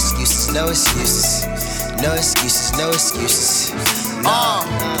 No excuses, no excuses. No excuses, no excuses.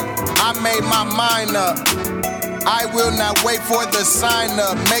 I made my mind up. I will not wait for the sign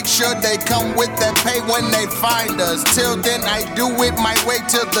up. Make sure they come with that pay when they find us. Till then, I do it my way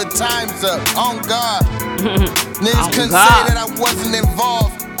till the time's up. On God. Niggas couldn't say that I wasn't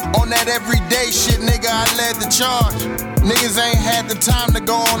involved. On that everyday shit, nigga, I led the charge. Niggas ain't had the time to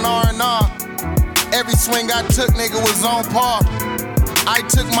go on R&R. Every swing I took, nigga, was on par. I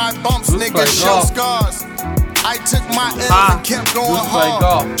took my bumps, nigga, show scars. I took my L's and kept going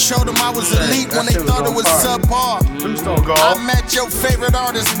hard. Showed them I was elite when they thought it was subpar. I'm at your favorite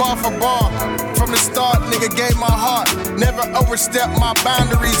artist bar for bar. From the start, nigga, gave my heart. Never overstepped my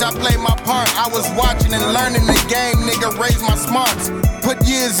boundaries, I played my part. I was watching and learning the game, nigga, raised my smarts. Put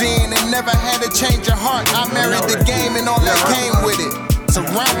years in and never had to change your heart. I married the game and all that came with it.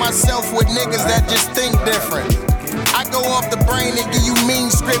 Surround myself with niggas that just think different. I go off the brain and give you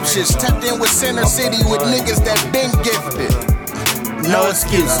mean scriptures. Tapped in with Center City with niggas that been gifted. No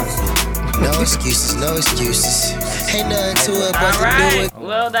excuses. No excuses, no excuses. Ain't nothing to it but to do it.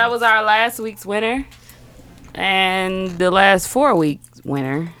 Well, that was our last week's winner. And the last 4 weeks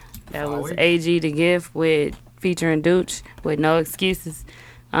winner. That was AG The Gift with featuring Dooch with No Excuses.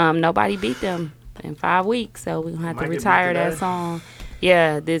 Nobody beat them in 5 weeks, so we're gonna have to retire that song.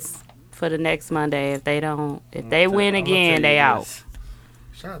 Yeah, this for the next Monday. If they win again, they out.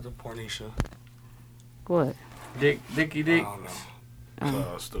 Shout out to Pornisha. What? Dickie Dick. I don't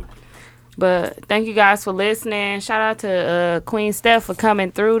know. Stupid. But thank you guys for listening. Shout out to Queen Steph for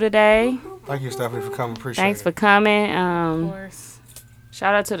coming through today. Thank you, Stephanie, for coming. Appreciate Thanks it. for coming. Of course.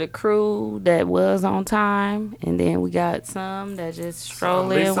 Shout out to the crew that was on time, and then we got some that just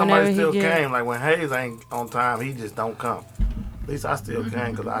stroll in whenever he still get. came. Like when Hayes ain't on time, he just don't come. At least I still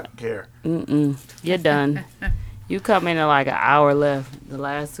came because I care. You're done. You come in at like an hour left the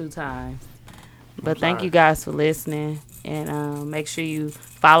last 2 times. But thank you guys for listening, and make sure you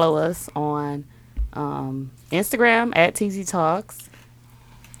follow us on Instagram at TZ Talks.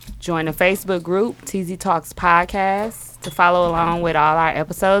 Join the Facebook group TZ Talks Podcast to follow along with all our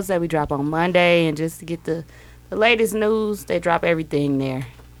episodes that we drop on Monday, and just to get the latest news. They drop everything there.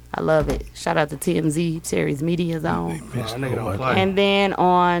 I love it. Shout out to TMZ, Terry's Media Zone. And then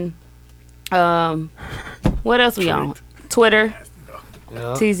on, what else we on? Twitter,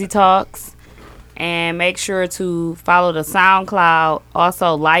 TZ Talks. And make sure to follow the SoundCloud.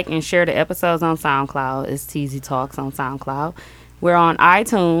 Also, like and share the episodes on SoundCloud. It's TZ Talks on SoundCloud. We're on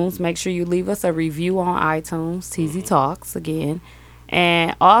iTunes. Make sure you leave us a review on iTunes, TZ Talks again.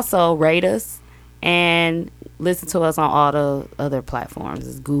 And also rate us and listen to us on all the other platforms.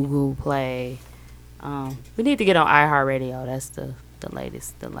 It's Google Play. We need to get on iHeartRadio. That's the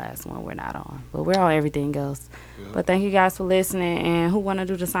last one we're not on. But we're on everything else. Yeah. But thank you guys for listening. And who want to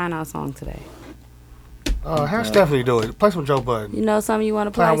do the sign-out song today? Have Stephanie do it. Play some Joe Budden. You know something you want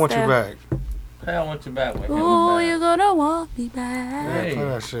to play, I Want You Back. Hey, I want you back. Ooh, you're gonna want me back. Hey. Play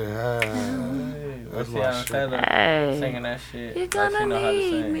that shit. That's my shit. Singing that shit. You're gonna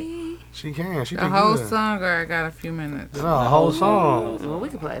need me. She can. She the whole song, or I got a few minutes. No, the whole song. Well, we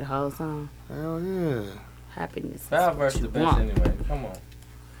can play the whole song. Hell yeah. Happiness. That verse the best anyway. Come on.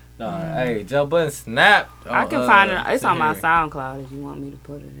 No, hey, Joe Budden snap. I can find it. It's on my SoundCloud if you want me to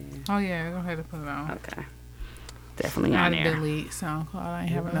put it in. Oh yeah, go ahead and put it on. Okay. Definitely on there. Delete SoundCloud. I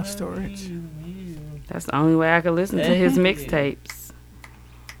ain't have enough storage. That's the only way I could listen to his mixtapes.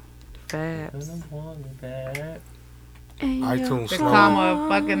 Fabs. iTunes. To come up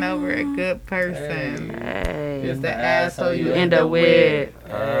fucking over a good person. Hey. It's the asshole you end up with.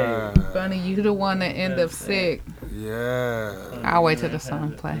 Funny, you the one that end up sick. Yeah. I'll wait till the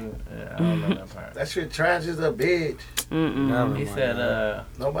song play. I don't know that part. That shit trash as a bitch. He said,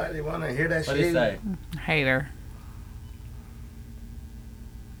 Nobody want to hear that what shit. he say? Hater.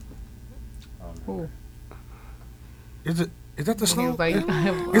 Ooh. Is that the He song? was like,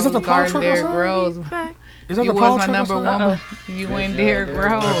 Is that the Paul guarding truck or Derrick something? Rose. Is that You the was Paul my truck or number something? one. You ain't Derrick Play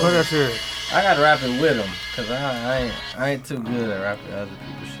Rose. that shit. I gotta rap it with him, cause I ain't too good at rapping other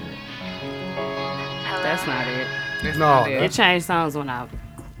people's shit. That's not it. That's No, not it. It changed songs when I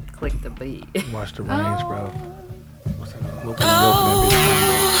clicked the beat. Watch the range, bro.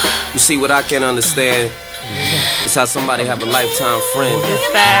 You see what I can understand? It's how somebody have a lifetime friend It's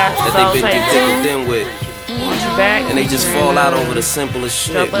fast. that So they been take through thick two. and thin with, Want you back? and they just fall out over the simplest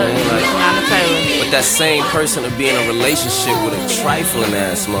shit, Jump up. man. Like, Tiana Taylor. but that same person to be in a relationship with a trifling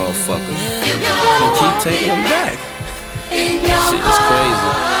ass motherfucker, you keep taking them back. Shit is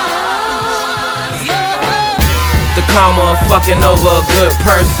crazy. The karma of fucking over a good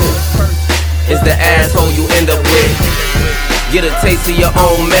person is the asshole you end up with. Get a taste of your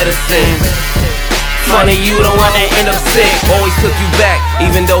own medicine. Funny, you the one that end up sick. Always took you back,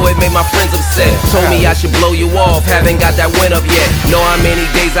 even though it made my friends upset. Told me I should blow you off, haven't got that win up yet. Know how many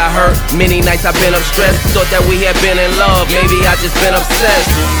days I hurt, many nights I've been up stressed. Thought that we had been in love, maybe I just been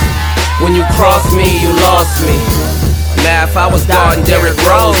obsessed. When you crossed me, you lost me. Now if I was guarding Derrick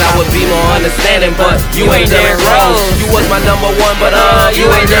Rose, I would be more understanding, but you ain't Derrick Rose. You was my number one, but you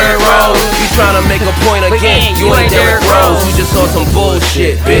ain't Derrick Rose. You tryna make a point again, you ain't Derrick Rose. You just on some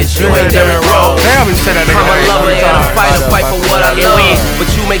bullshit, bitch, you ain't Derrick Rose. Damn, he said that nigga. I'm a lover and a fight for what I love. But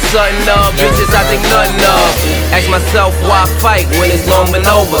you make something of, bitches I think nothing of. Ask myself why fight when it's long been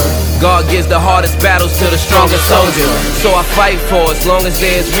over. God gives the hardest battles to the strongest soldier. So I fight for as long as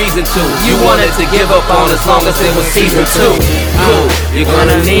there's reason to. You wanted to give up on as long as it was season 2. Cool, you're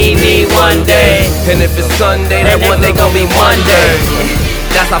gonna need me one day. And if it's Sunday, that one day gonna be Monday.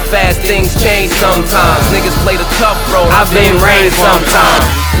 That's how fast things change sometimes. Niggas play the tough road, I've been raised sometimes.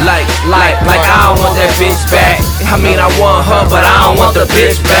 Like I don't want that bitch back. I mean I want her, but I don't want the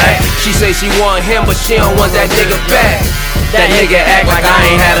bitch back. She say she want him, but she don't want that nigga back. That nigga act like I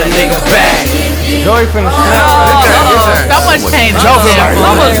ain't had a nigga back. Joey finna snap. So much pain.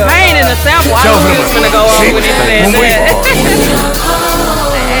 Almost pain in the sample. I knew he was gonna go on when he said that.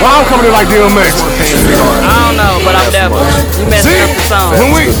 Why I'm coming in like DMX? I don't know, but I'm devil. You messed See, up the song.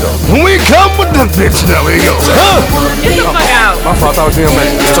 when we come with the bitch, now we go. Huh? Get the fuck out. My fault, I was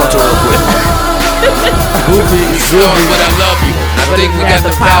DMX. Let's talk to her real quick. But I love you. I think we got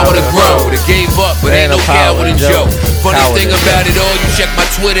the power to grow. They gave up, but ain't no coward in Joe. Funny thing about it all, you check my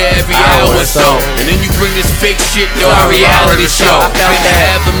Twitter every hour or so, and then you bring this fake shit to our reality show. Been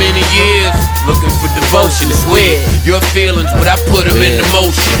half a many years looking for devotion. It's weird. Your feelings, but I put them into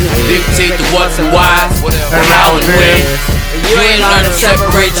motion. Dictate the what's and whys, the how and when. You ain't learn to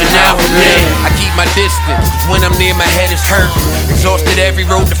separate your now from then. I keep my distance. When I'm near, my head is hurting. Exhausted every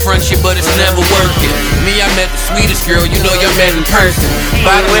road to friendship, but it's never working. Me, I met the sweetest girl, you know y'all met in person.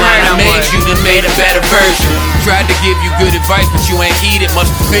 Bottom line, I made you, then made a better version. Tried to give you good advice, but you ain't heed it. Must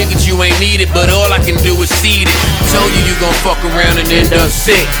have figured you ain't need it, but all I can do is seed it. Told you gon' fuck around and end up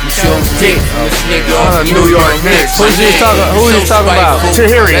sick. You show him dick. This nigga off New York Knicks. Who he's talking about?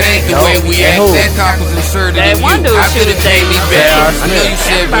 Tahiri. That ain't the way we act. That cock was inserted That in one you. dude I could've shooting made me better. I know you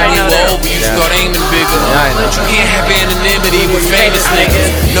said when we were over, you start aiming bigger. But you can't have anonymity with famous niggas.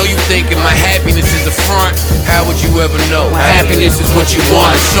 Know you thinking my happiness is a front. How would you ever know? Happiness is what you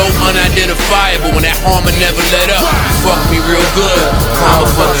want. It's so unidentifiable when that harmony never let up. You fuck me real good. Karma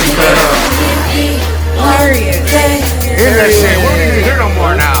fucks you better. Hear that shit. We don't even hear no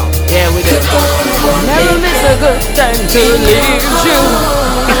more now. Yeah, we do. Never miss a good time to leave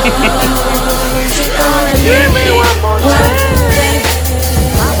you.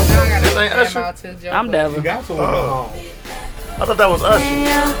 I'm devil. I thought that was Usher.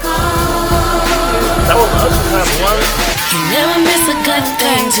 That was Usher number one. You never miss a good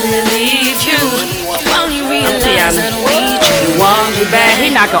thing till it leaves you. Only realize I don't need you. You want me back?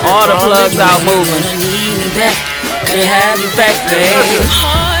 He knocking all the plugs out moving. I need me back. Gotta have you back, babe.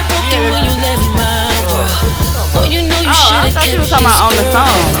 Heartbroken when you left my world. Oh, you know you I thought you was talking about on the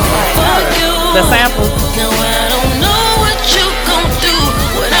song. The sample. Now I don't know what you gon' do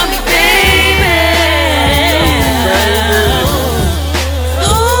without me, baby.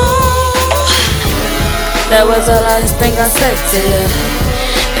 That was the last thing I said to you.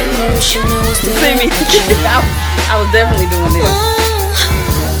 And you should know it's the See me? I was definitely doing this.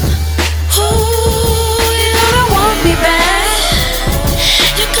 Ooh, you're gonna want me back.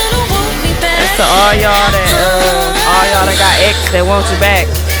 You're gonna want me back. That's to all y'all that got ex that want you back.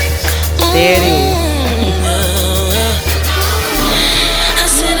 There it is.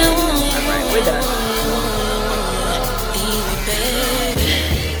 Alright, we're done.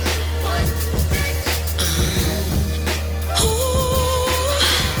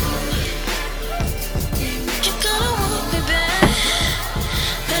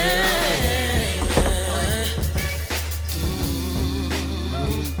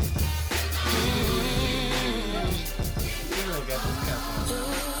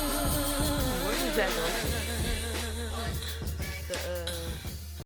 Exactly.